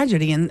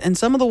tragedy. And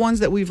some of the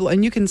ones that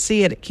and you can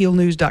see it at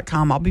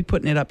keelnews.com. I'll be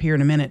putting it up here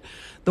in a minute.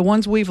 The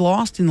ones we've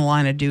lost in the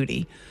line of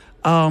duty,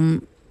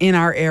 in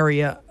our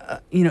area.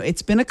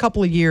 It's been a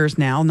couple of years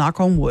now, knock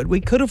on wood. We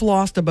could have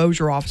lost a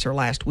Bossier officer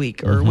last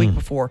week or a week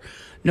before,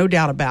 no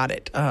doubt about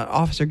it.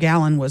 Officer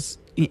Gallen was,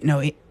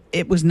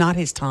 it was not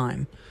his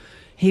time.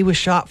 He was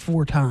shot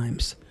 4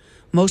 times.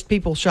 Most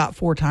people shot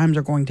 4 times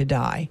are going to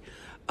die.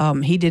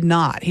 He did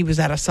not. He was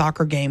at a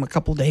soccer game a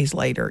couple days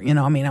later.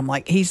 I'm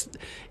like,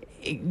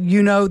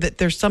 you know that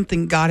there's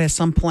something, God has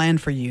some plan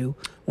for you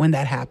when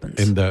that happens.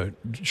 And the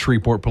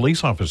Shreveport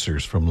police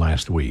officers from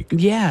last week.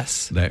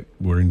 Yes. That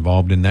were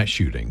involved in that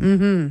shooting.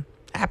 Mm-hmm.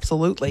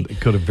 Absolutely. It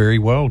could have very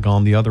well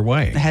gone the other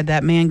way. Had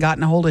that man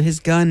gotten a hold of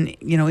his gun,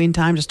 in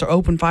time just to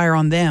open fire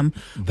on them,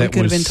 we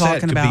could have been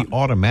talking about. That was set to be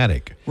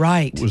automatic.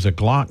 Right. It was a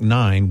Glock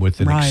 9 with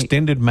an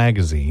extended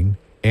magazine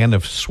and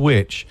a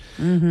switch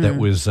that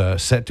was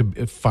set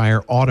to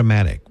fire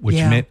automatic, which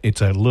meant it's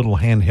a little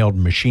handheld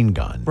machine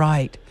gun.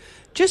 Right.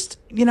 Just,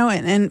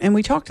 and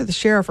we talked to the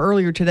sheriff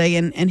earlier today,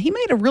 and he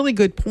made a really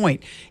good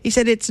point. He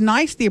said it's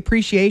nice, the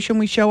appreciation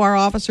we show our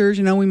officers.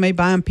 We may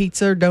buy them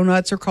pizza or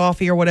donuts or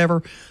coffee or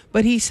whatever.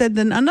 But he said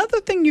then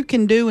another thing you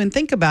can do, and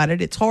think about it,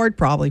 it's hard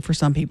probably for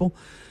some people,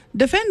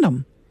 defend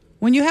them.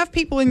 When you have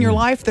people in your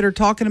life that are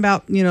talking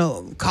about,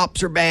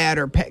 cops are bad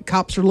or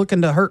cops are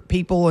looking to hurt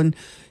people, and,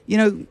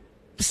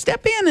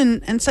 step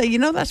in and say,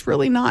 that's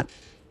really not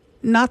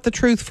the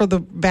truth for the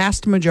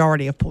vast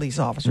majority of police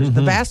officers.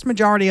 The vast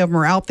majority of them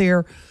are out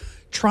there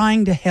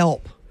trying to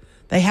help.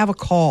 They have a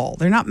call.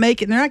 They're not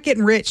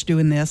getting rich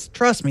doing this.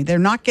 Trust me, they're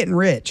not getting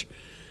rich.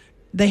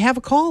 They have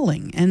a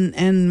calling,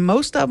 and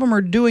most of them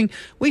are doing.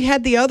 We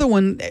had the other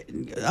one,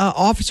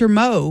 Officer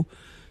Moe,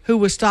 who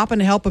was stopping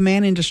to help a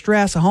man in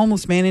distress, a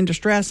homeless man in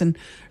distress, and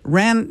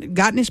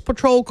got in his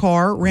patrol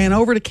car, ran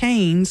over to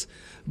Cane's,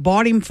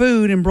 bought him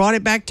food, and brought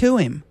it back to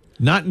him.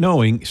 Not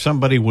knowing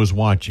somebody was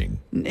watching.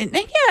 No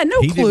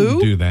clue. He didn't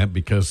do that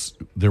because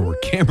there were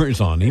cameras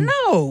on him.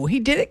 No, he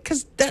did it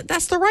because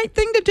that's the right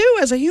thing to do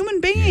as a human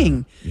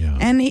being. Yeah.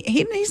 And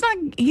he's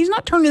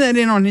not turning that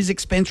in on his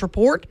expense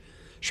report.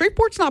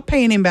 Shreveport's not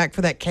paying him back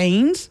for that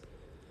Cane's.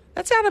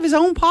 That's out of his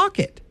own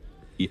pocket.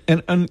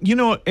 And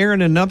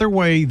Aaron, another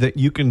way that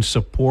you can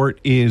support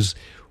is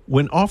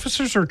when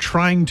officers are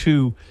trying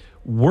to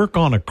work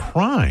on a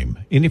crime,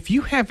 and if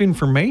you have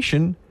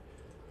information,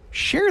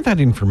 share that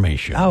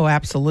information. Oh,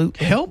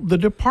 absolutely. Help the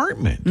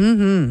department.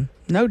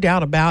 No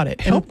doubt about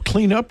it. Help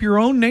clean up your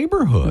own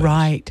neighborhood.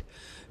 Right.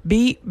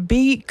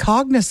 Be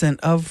cognizant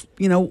of,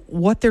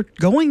 what they're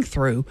going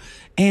through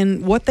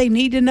and what they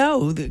need to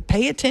know.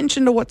 Pay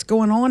attention to what's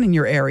going on in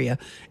your area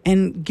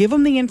and give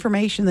them the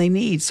information they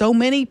need. So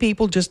many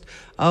people just,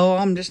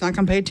 I'm just not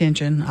going to pay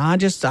attention. I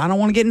don't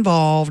want to get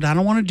involved. I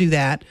don't want to do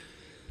that.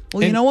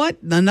 Well, you know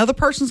what? Another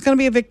person's going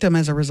to be a victim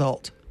as a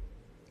result.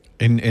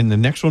 And the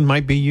next one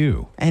might be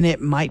you. And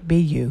it might be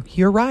you.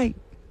 You're right.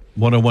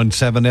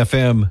 101.7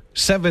 FM,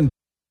 7.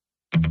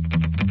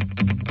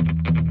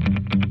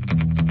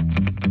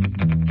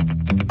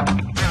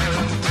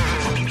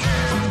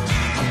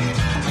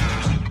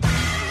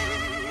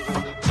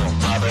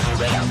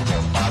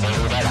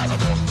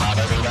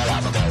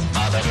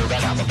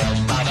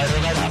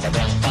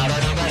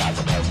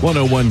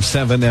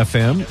 .101.7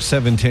 FM,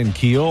 710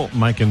 Keel,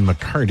 Mike and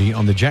McCarty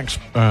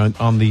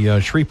on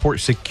the Shreveport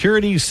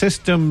Security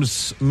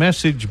Systems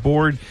message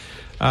board.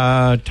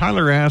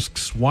 Tyler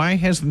asks, why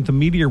hasn't the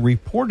media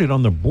reported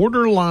on the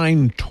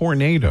borderline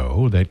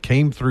tornado that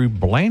came through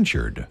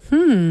Blanchard?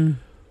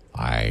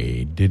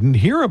 I didn't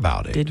hear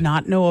about it. Did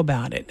not know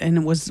about it.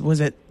 And was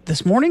it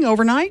this morning,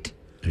 overnight?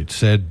 It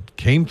said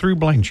came through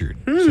Blanchard.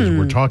 It says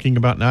we're talking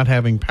about not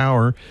having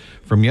power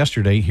from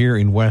yesterday here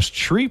in West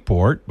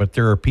Shreveport, but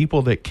there are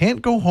people that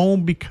can't go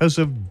home because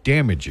of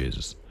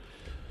damages.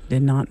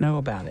 Did not know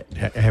about it.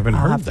 Haven't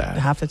heard that. I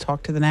have to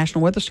talk to the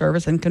National Weather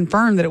Service and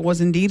confirm that it was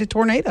indeed a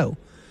tornado.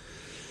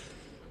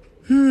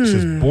 It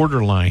says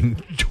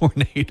borderline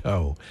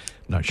tornado.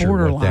 Not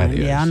sure what that is.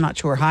 Yeah, I'm not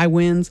sure. High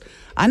winds.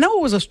 I know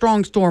it was a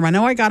strong storm. I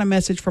know I got a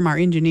message from our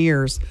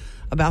engineers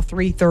about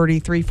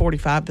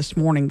 3:45 this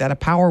morning that a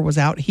power was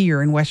out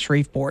here in West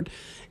Shreveport.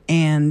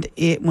 And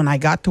when I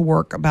got to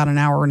work about an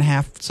hour and a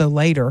half so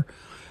later,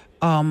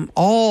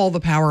 all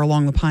the power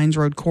along the Pines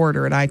Road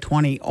corridor at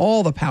I-20,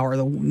 all the power,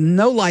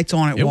 no lights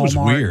on at Walmart. It was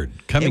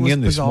weird. Coming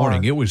in this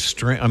morning, it was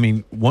strange. I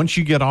mean, once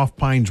you get off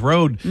Pines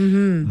Road,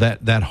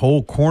 that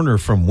whole corner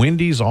from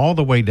Wendy's all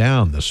the way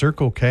down, the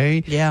Circle K,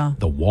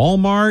 the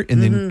Walmart,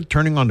 and then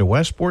turning onto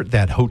Westport,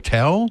 that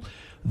hotel,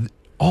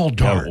 all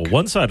dark. Yeah, well,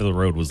 one side of the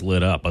road was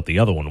lit up, but the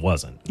other one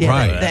wasn't. Yeah,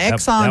 right. The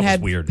Exxon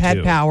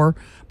had power,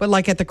 but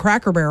like at the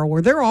Cracker Barrel,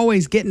 where they're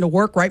always getting to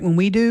work right when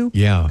we do.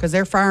 Yeah, because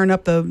they're firing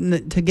up to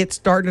get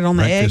started on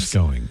the eggs.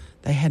 Going.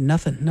 They had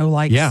nothing, no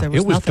lights. Yeah,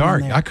 it was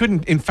dark. I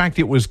couldn't. In fact,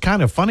 it was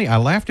kind of funny. I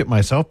laughed at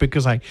myself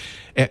because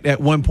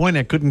at one point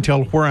I couldn't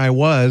tell where I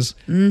was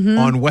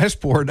on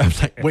Westport. I was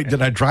like, wait,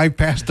 did I drive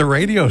past the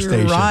radio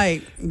station?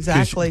 Right,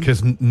 exactly.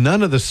 Because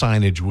none of the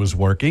signage was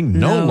working.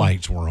 No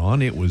lights were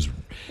on. It was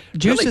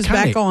juice really is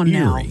back on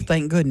eerie. now.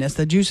 Thank goodness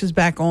the juice is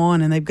back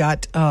on, and they've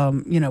got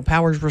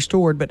powers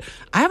restored. But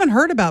I haven't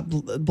heard about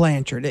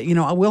Blanchard.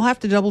 I will have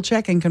to double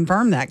check and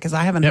confirm that because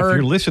I haven't heard. If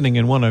you're listening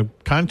and want to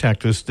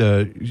contact us,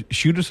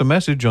 shoot us a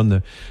message on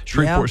the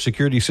Shreveport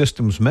Security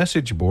Systems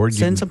message board.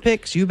 Send some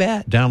pics, you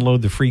bet.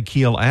 Download the free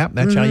Keel app.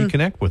 That's how you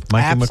connect with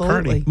Mike and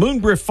McCarty. Moon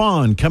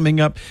Griffon coming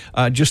up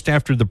just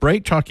after the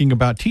break, talking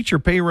about teacher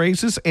pay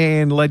raises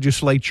and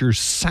legislature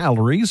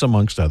salaries,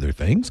 amongst other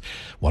things.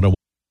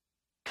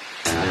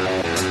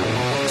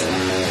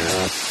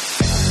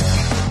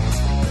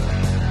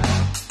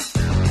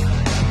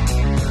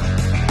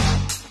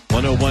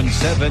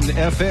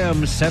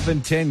 FM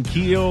 710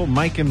 Keel,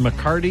 Mike and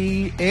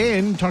McCarty,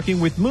 and talking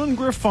with Moon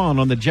Griffon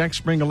on the Jack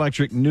Spring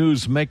Electric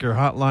Newsmaker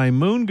Hotline.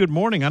 Moon, good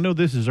morning. I know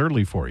this is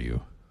early for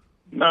you.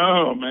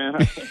 No,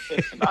 man.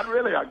 Not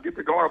really. I get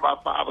to go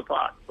about 5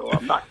 o'clock, so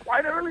I'm not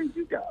quite early as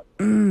you guys.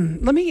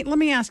 Let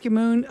me ask you,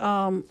 Moon,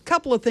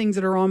 couple of things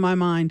that are on my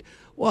mind.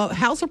 Well,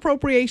 House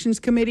Appropriations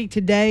Committee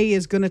today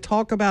is going to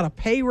talk about a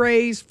pay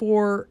raise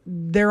for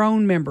their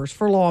own members,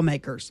 for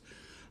lawmakers.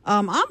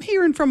 I'm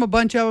hearing from a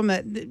bunch of them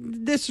that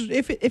this,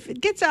 if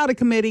it gets out of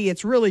committee,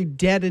 it's really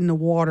dead in the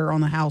water on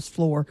the House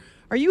floor.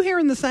 Are you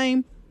hearing the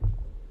same?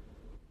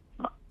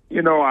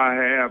 You know, I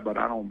have, but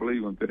I don't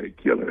believe until they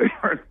kill it.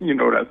 You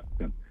know,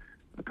 that's,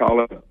 I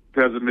call it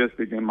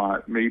pessimistic in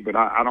me, but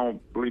I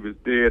don't believe it's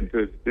dead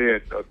until it's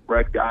dead.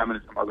 Brett Guyman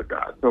and some other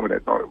guys told me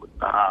they thought it was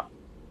die.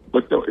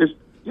 But it's,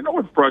 you know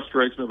what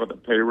frustrates me about the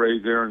pay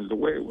raise, Aaron, is the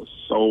way it was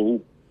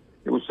sold.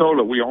 It was sold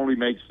that we only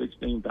make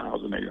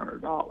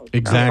 $16,800.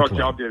 Exactly. I thought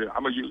y'all did it.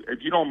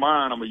 If you don't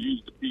mind, I'm gonna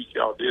use the piece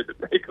y'all did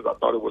today because I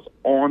thought it was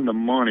on the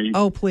money.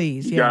 Oh,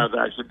 please, you guys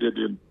actually did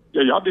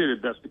y'all did an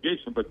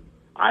investigation, but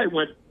I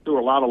went through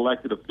a lot of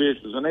elected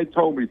officials, and they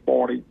told me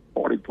 40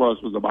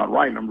 plus was about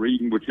right. And I'm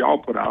reading what y'all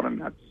put out,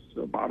 and that's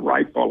about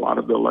right for a lot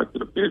of the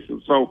elected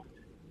officials. So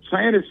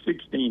saying it's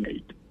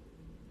 16.8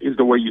 is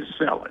the way you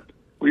sell it.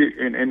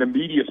 And the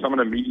media, some of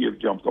the media have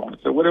jumped on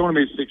it. So what they want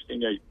to make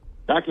 16.8.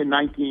 Back in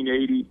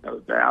 1980,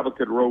 the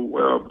Advocate wrote,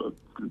 well,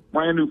 a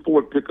brand new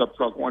Ford pickup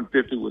truck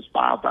 150 was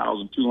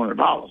 $5,200.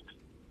 Well,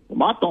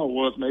 my thought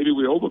was maybe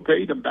we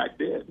overpaid them back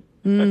then.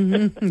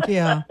 Mm-hmm.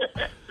 Yeah.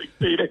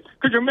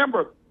 Because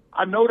remember,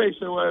 I know they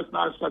say, well, it's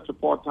not such a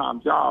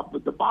part-time job,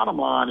 but the bottom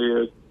line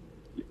is,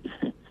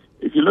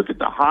 if you look at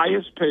the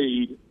highest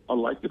paid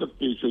elected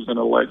officials in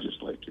the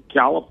legislature,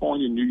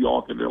 California, New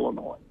York, and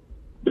Illinois,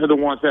 they're the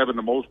ones having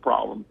the most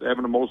problems. They're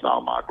having the most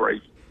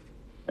out-migration,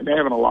 and they're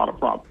having a lot of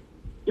problems.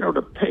 You know,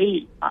 the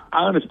pay,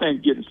 I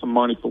understand getting some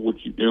money for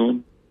what you're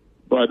doing,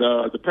 but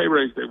the pay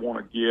raise they want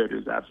to get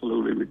is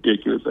absolutely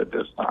ridiculous at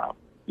this time.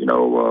 You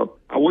know,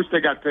 I wish they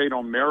got paid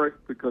on merit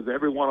because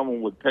every one of them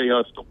would pay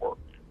us to work.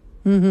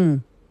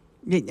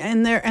 Mm-hmm.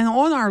 And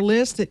on our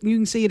list, that you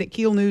can see it at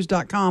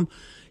keelnews.com,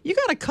 you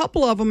got a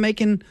couple of them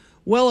making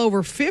well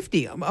over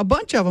 50, a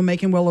bunch of them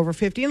making well over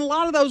 50, and a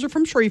lot of those are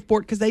from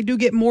Shreveport because they do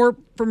get more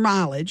for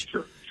mileage.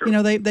 Sure. You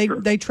know,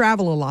 they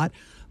travel a lot.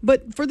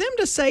 But for them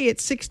to say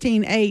it's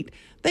 16.8,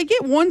 they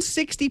get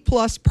 160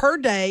 plus per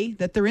day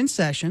that they're in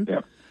session.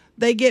 Yep.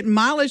 They get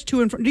mileage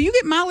to and from. Do you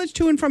get mileage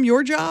to and from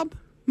your job,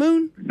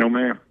 Moon? No,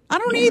 ma'am. I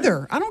don't either.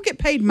 Ma'am. I don't get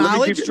paid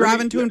mileage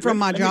driving to and from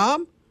my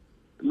job.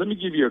 Let me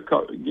give you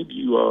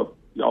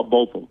y'all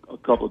both a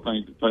couple of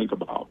things to think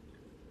about.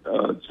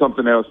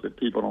 Something else that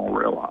people don't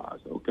realize.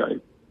 Okay,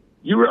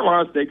 you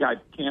realize they got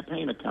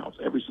campaign accounts,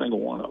 every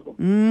single one of them.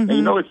 Mm-hmm. And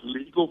you know it's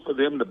legal for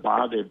them to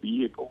buy their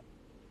vehicle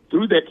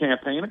through their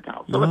campaign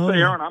account. So let's say,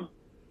 Aaron,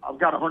 I've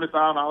got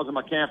 $100,000 in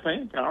my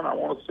campaign account. I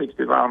want a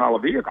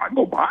 $60,000 vehicle. I can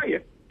go buy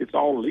it. It's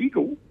all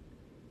legal.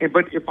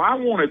 But if I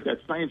wanted that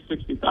same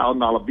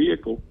 $60,000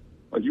 vehicle,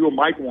 or you or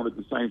Mike wanted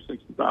the same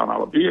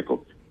 $60,000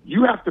 vehicle,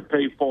 you have to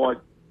pay for it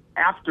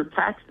after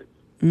taxes.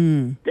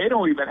 They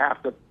don't even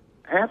have to,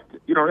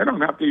 they don't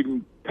have to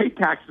even pay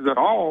taxes at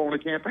all on a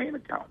campaign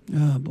account.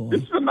 Oh, boy.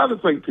 This is another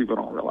thing people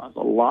don't realize.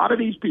 A lot of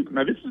these people,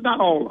 now this is not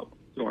all of them.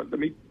 So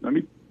let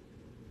me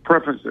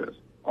preference this.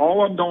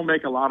 All of them don't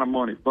make a lot of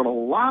money, but a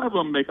lot of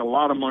them make a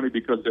lot of money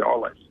because they are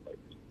legislators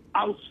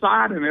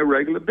outside in their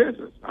regular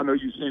business. I know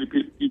you've seen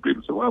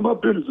people say, well, my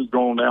business is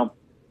going down.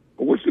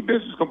 But what's your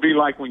business going to be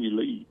like when you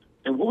leave?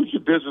 And what was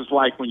your business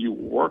like when you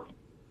were working?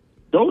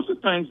 Those are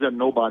things that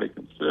nobody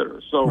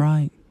considers. So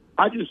right.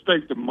 I just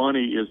think the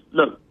money is,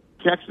 look,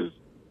 Texas,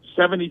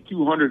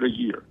 $7,200 a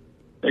year.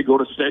 They go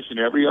to session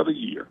every other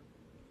year,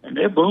 and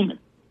they're booming.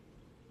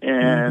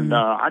 And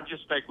I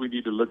just think we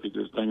need to look at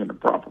this thing in the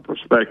proper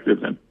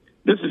perspective. And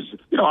this is,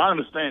 I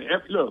understand.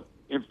 Look,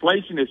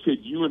 inflation has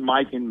hit you and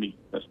Mike and me.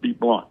 Let's be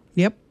blunt.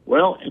 Yep.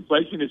 Well,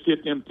 inflation has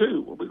hit them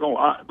too. Well, we're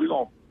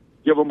gonna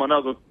give them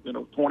another,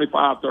 $25,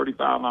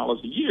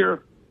 $35 a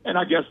year, and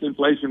I guess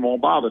inflation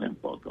won't bother them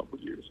for a couple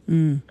of years.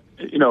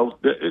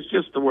 It's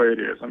just the way it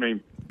is. I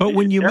mean, but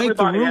when you make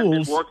the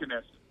rules,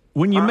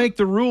 make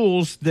the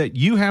rules that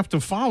you have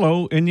to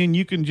follow, and then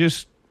you can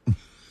just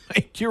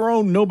make your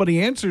own.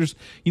 Nobody answers.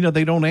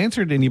 They don't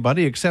answer to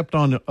anybody except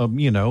on,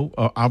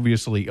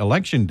 obviously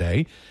election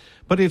day.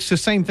 But it's the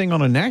same thing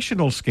on a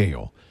national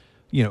scale.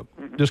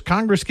 Does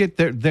Congress get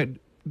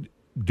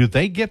do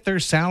they get their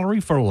salary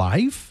for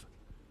life?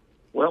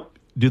 Well,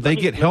 do they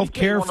get health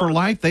care for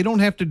life? They don't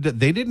have to.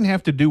 They didn't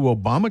have to do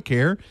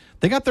Obamacare.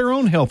 They got their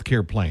own health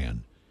care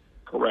plan.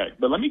 Correct.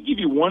 But let me give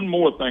you one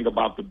more thing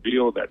about the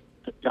bill that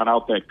got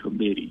out that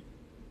committee.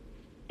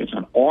 It's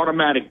an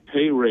automatic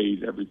pay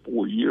raise every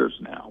 4 years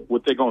now.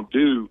 What they're going to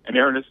do, and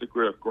Aaron, this is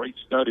a great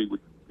study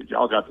because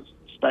y'all got the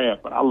staff,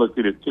 but I looked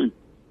at it too.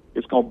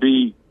 It's going to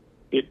be,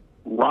 it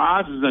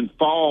rises and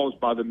falls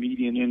by the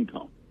median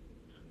income.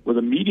 Well,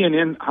 the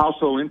median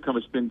household income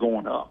has been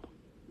going up.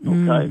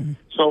 Okay?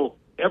 So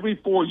every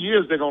 4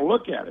 years they're going to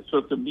look at it. So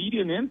if the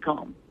median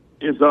income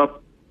is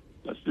up,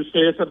 let's just say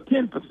it's up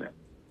 10%.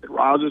 It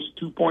rises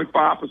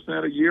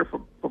 2.5% a year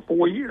for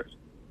 4 years.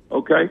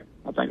 Okay?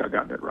 I think I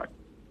got that right.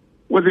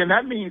 Well, then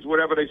that means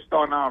whatever they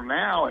start out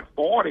now at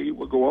 40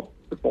 will go up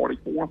to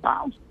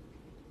 44,000.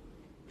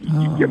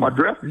 You get my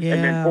drift? Yeah.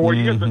 And then 4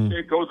 years,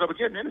 it goes up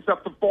again. Then it's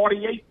up to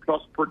 48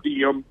 plus per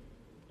diem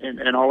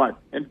and all that.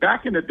 And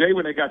back in the day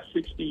when they got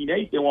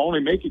 16.8, they were only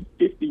making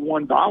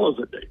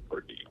 $51 a day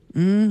per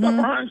diem. That's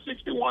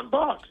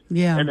 $161.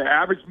 Yeah. And the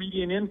average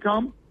median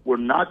income will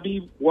not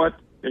be what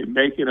they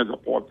make it as a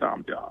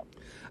part-time job.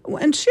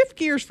 And shift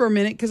gears for a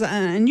minute, because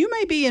and you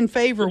may be in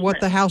favor of what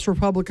the House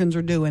Republicans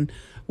are doing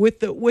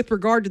with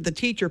regard to the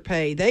teacher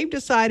pay. They've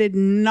decided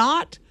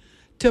not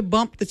to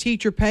bump the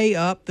teacher pay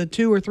up the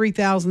 $2,000 or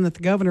 $3,000 that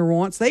the governor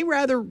wants. They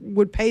rather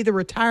would pay the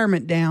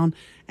retirement down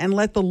and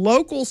let the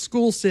local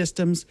school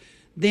systems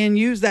then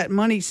use that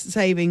money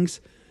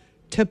savings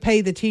to pay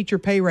the teacher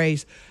pay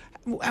raise.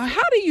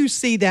 How do you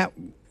see that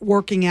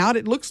working out?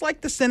 It looks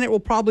like the Senate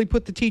will probably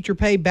put the teacher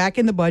pay back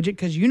in the budget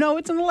because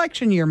it's an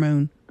election year,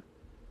 Moon.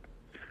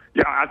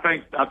 Yeah, I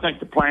think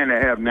the plan they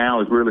have now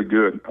is really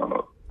good,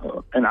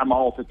 and I'm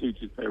all for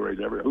teachers' pay raise.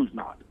 Who's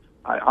not?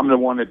 I'm the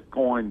one that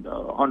coined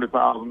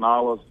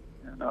 $100,000,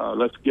 and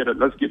let's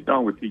get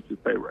done with teachers'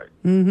 pay raise.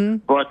 Mm-hmm.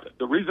 But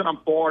the reason I'm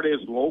for it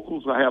is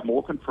locals will have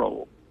more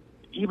control.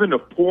 Even the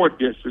poor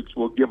districts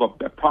will give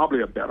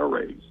probably a better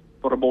raise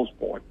for the most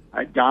part. I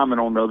had Guyman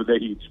on the other day.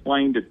 He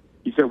explained it.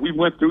 He said we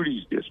went through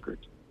these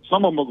districts.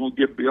 Some of them are going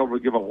to be able to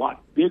give a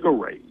lot bigger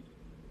raise.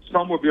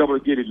 Some will be able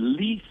to get at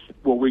least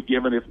what we're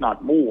giving, if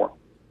not more.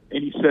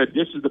 And he said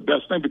this is the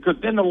best thing because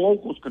then the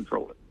locals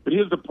control it. But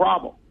here's the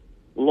problem.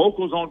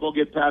 Locals aren't going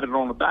to get patted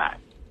on the back.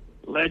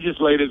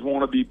 Legislators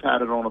want to be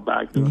patted on the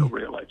back during the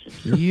re-election.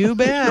 You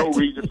bet.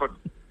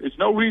 There's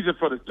no reason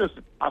for this.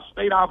 Listen, our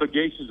state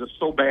obligations are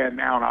so bad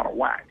now and out of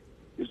whack.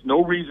 There's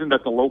no reason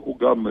that the local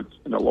governments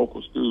and the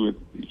local schools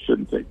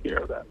shouldn't take care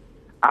of that.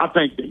 I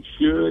think they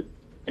should,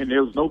 and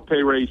there's no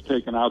pay raise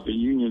taken out. The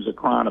unions are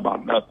crying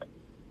about nothing.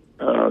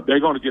 They're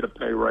going to get a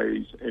pay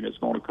raise, and it's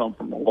going to come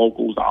from the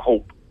locals, I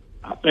hope.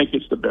 I think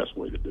it's the best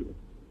way to do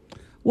it.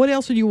 What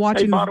else are you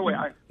watching? Hey, by the way,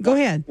 go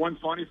ahead. One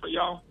funny for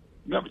y'all.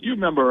 You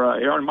remember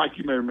Aaron, Mike,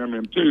 you may remember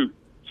him too.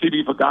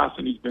 C.B.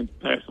 Ferguson, he's been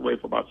passed away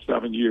for about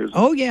 7 years.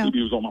 Oh, yeah.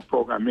 C.B. was on my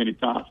program many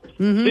times.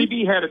 Mm-hmm.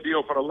 C.B. had a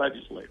deal for the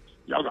legislators.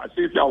 Y'all got to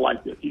see if y'all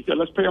like this. He said,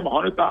 let's pay them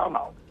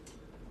 $100,000.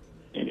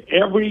 And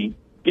every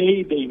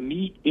day they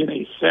meet in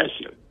a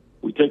session,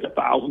 we take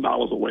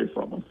 $1,000 away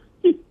from them.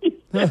 He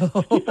said,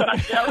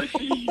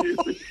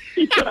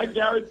 I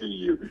guarantee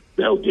you,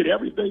 they'll get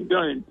everything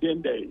done in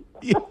 10 days.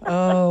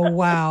 Oh,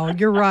 wow.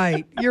 You're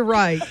right.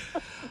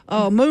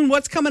 Moon,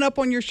 what's coming up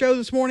on your show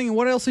this morning, and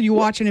what else are you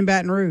watching in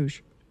Baton Rouge?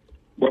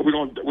 Well, we're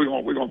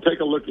gonna take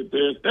a look at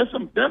this. There's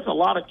a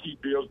lot of key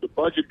bills. The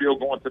budget bill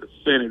going to the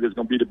Senate is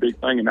going to be the big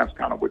thing, and that's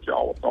kind of what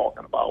y'all were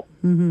talking about.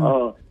 Mm-hmm.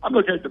 I'm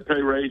looking at the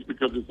pay raise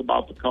because it's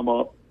about to come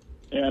up,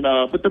 and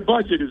but the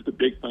budget is the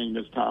big thing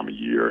this time of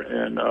year,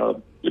 and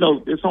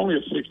it's only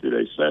a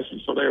 60-day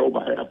session, so they're over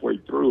halfway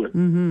through it.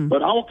 Mm-hmm.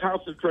 But I will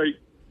concentrate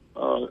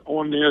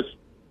on this,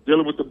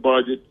 dealing with the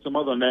budget, some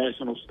other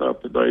national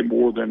stuff today,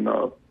 more than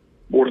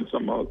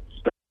some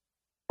stuff.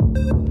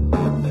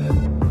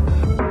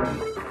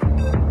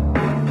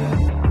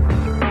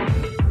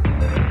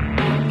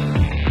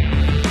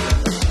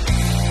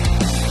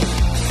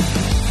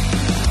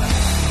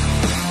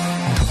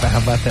 How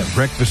about that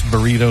breakfast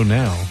burrito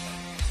now?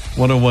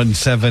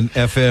 101.7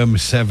 FM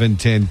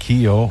 710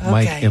 Keel, okay.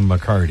 Mike and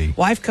McCarty.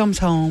 Wife comes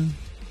home.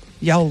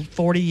 Y'all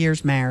 40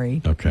 years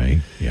married.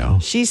 Okay, yeah.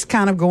 She's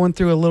kind of going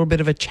through a little bit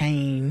of a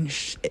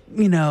change,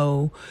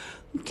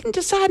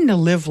 deciding to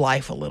live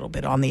life a little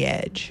bit on the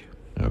edge.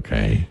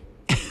 Okay.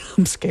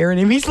 I'm scaring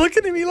him. He's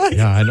looking at me like,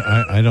 I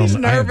don't. He's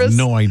nervous. I have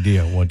no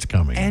idea what's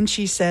coming. And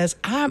she says,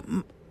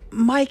 I'm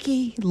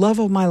Mikey, love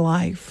of my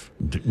life.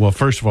 Well,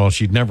 first of all,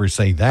 she'd never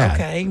say that.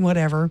 Okay,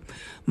 whatever.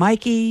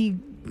 Mikey,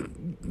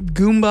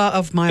 Goomba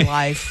of my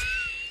life.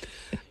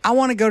 I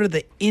want to go to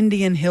the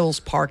Indian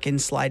Hills Park in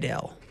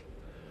Slidell.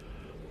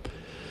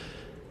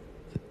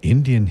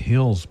 Indian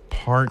Hills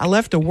Park? I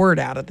left a word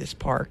out of this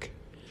park.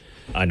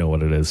 I know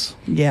what it is.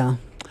 Yeah,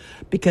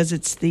 because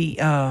it's the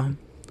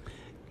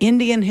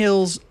Indian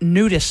Hills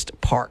Nudist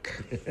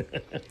Park.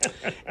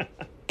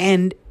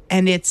 and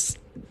it's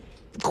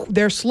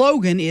their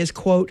slogan is,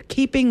 quote,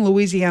 keeping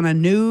Louisiana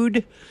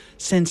nude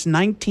since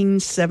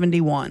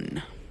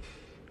 1971.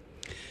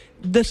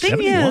 The thing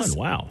 71? is,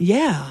 wow.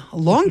 Yeah, a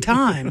long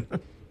time.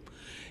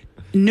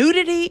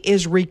 Nudity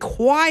is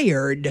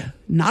required,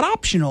 not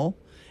optional,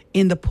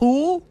 in the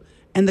pool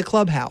and the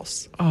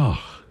clubhouse. Oh.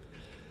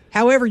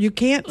 However, you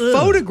can't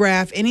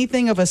photograph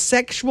anything of a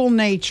sexual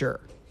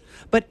nature.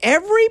 But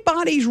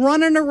everybody's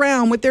running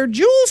around with their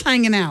jewels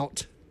hanging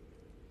out.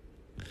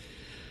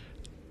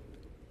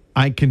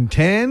 I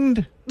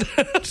contend,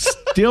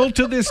 still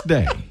to this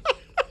day,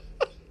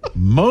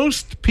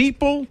 most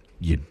people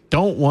you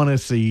don't want to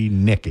see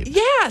naked.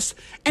 Yes.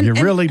 You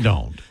really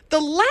don't. The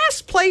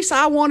last place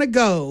I want to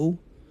go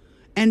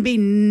and be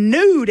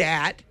nude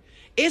at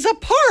is a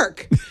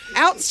park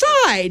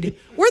outside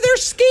where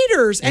there's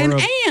skeeters and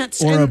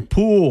ants. Or a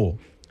pool.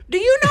 Do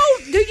you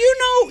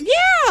know? Yeah.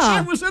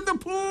 I was in the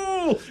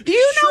pool. Do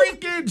you know?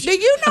 Shrinkage. Do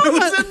you know? I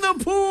was in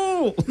the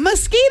pool.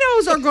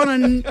 Mosquitoes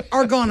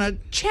are gonna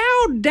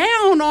chow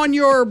down on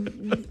your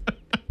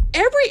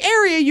every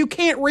area you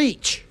can't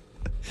reach.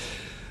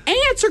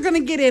 Ants are going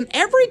to get in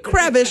every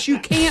crevice you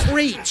can't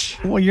reach.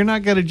 Well, you're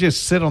not going to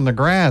just sit on the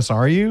grass,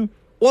 are you?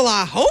 Well,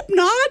 I hope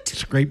not.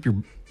 Scrape your...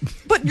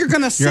 But you're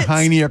going to sit... Your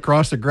hiney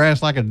across the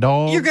grass like a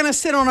dog? You're going to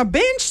sit on a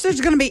bench? There's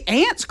going to be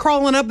ants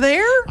crawling up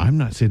there? I'm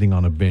not sitting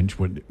on a bench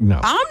with... No.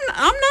 I'm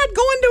not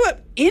going to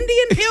an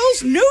Indian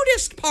Hills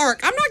nudist park.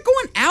 I'm not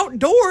going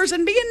outdoors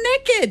and being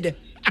naked.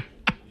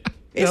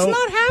 It's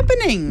not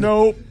happening.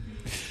 Nope.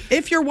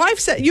 If your wife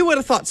said, you would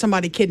have thought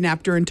somebody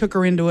kidnapped her and took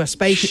her into a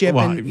spaceship.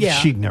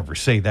 She'd never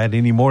say that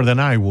any more than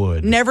I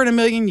would. Never in a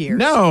million years.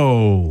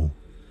 No.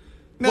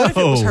 What if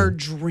it was her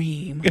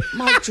dream?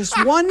 Mike, just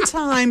one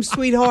time,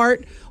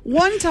 sweetheart.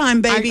 One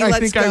time, baby, let's go. I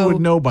think I would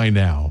know by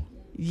now.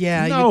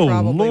 Yeah, you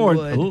probably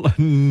would.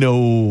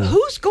 No.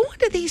 Who's going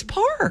to these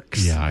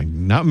parks? Yeah,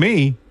 not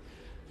me.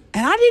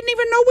 And I didn't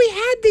even know we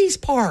had these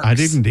parks. I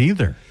didn't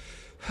either.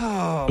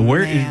 Oh,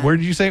 man. Where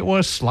did you say it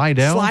was?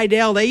 Slidell?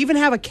 Slidell. They even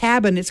have a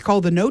cabin. It's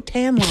called the No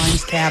Tan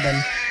Lines Cabin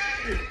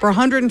for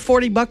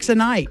 $140 a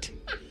night.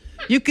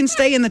 You can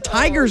stay in the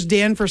Tiger's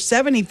Den for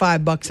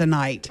 $75 a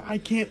night. I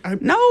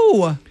can't.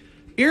 No.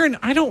 Aaron,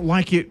 I don't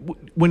like it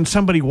when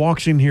somebody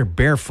walks in here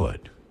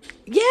barefoot.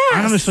 Yes.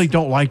 I honestly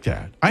don't like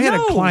that. I had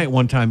a client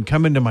one time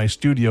come into my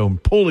studio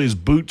and pull his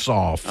boots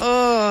off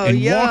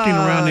and walking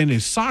around in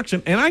his socks.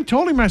 And I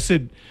told him, I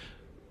said,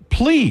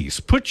 please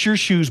put your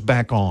shoes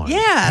back on.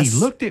 Yes. He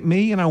looked at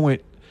me and I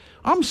went,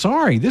 I'm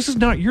sorry. This is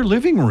not your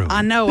living room.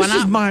 I know. This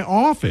is my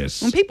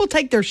office. When people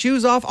take their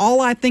shoes off,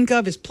 all I think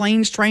of is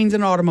planes, trains,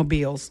 and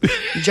automobiles.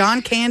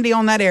 John Candy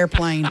on that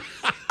airplane.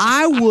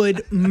 I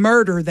would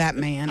murder that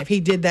man if he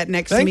did that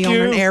next to me on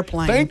an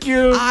airplane. Thank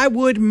you. I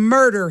would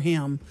murder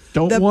him.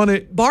 Don't want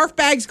it. Barf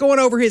bag's going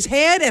over his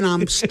head, and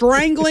I'm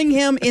strangling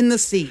him in the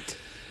seat.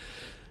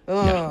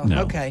 Oh,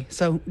 no. Okay.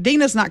 So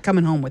Dina's not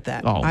coming home with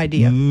that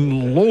idea.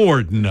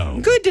 Lord, no.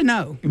 Good to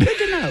know. Good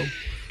to know.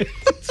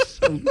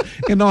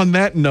 And on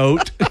that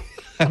note,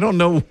 I don't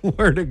know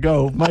where to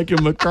go. Mike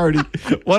and McCarty.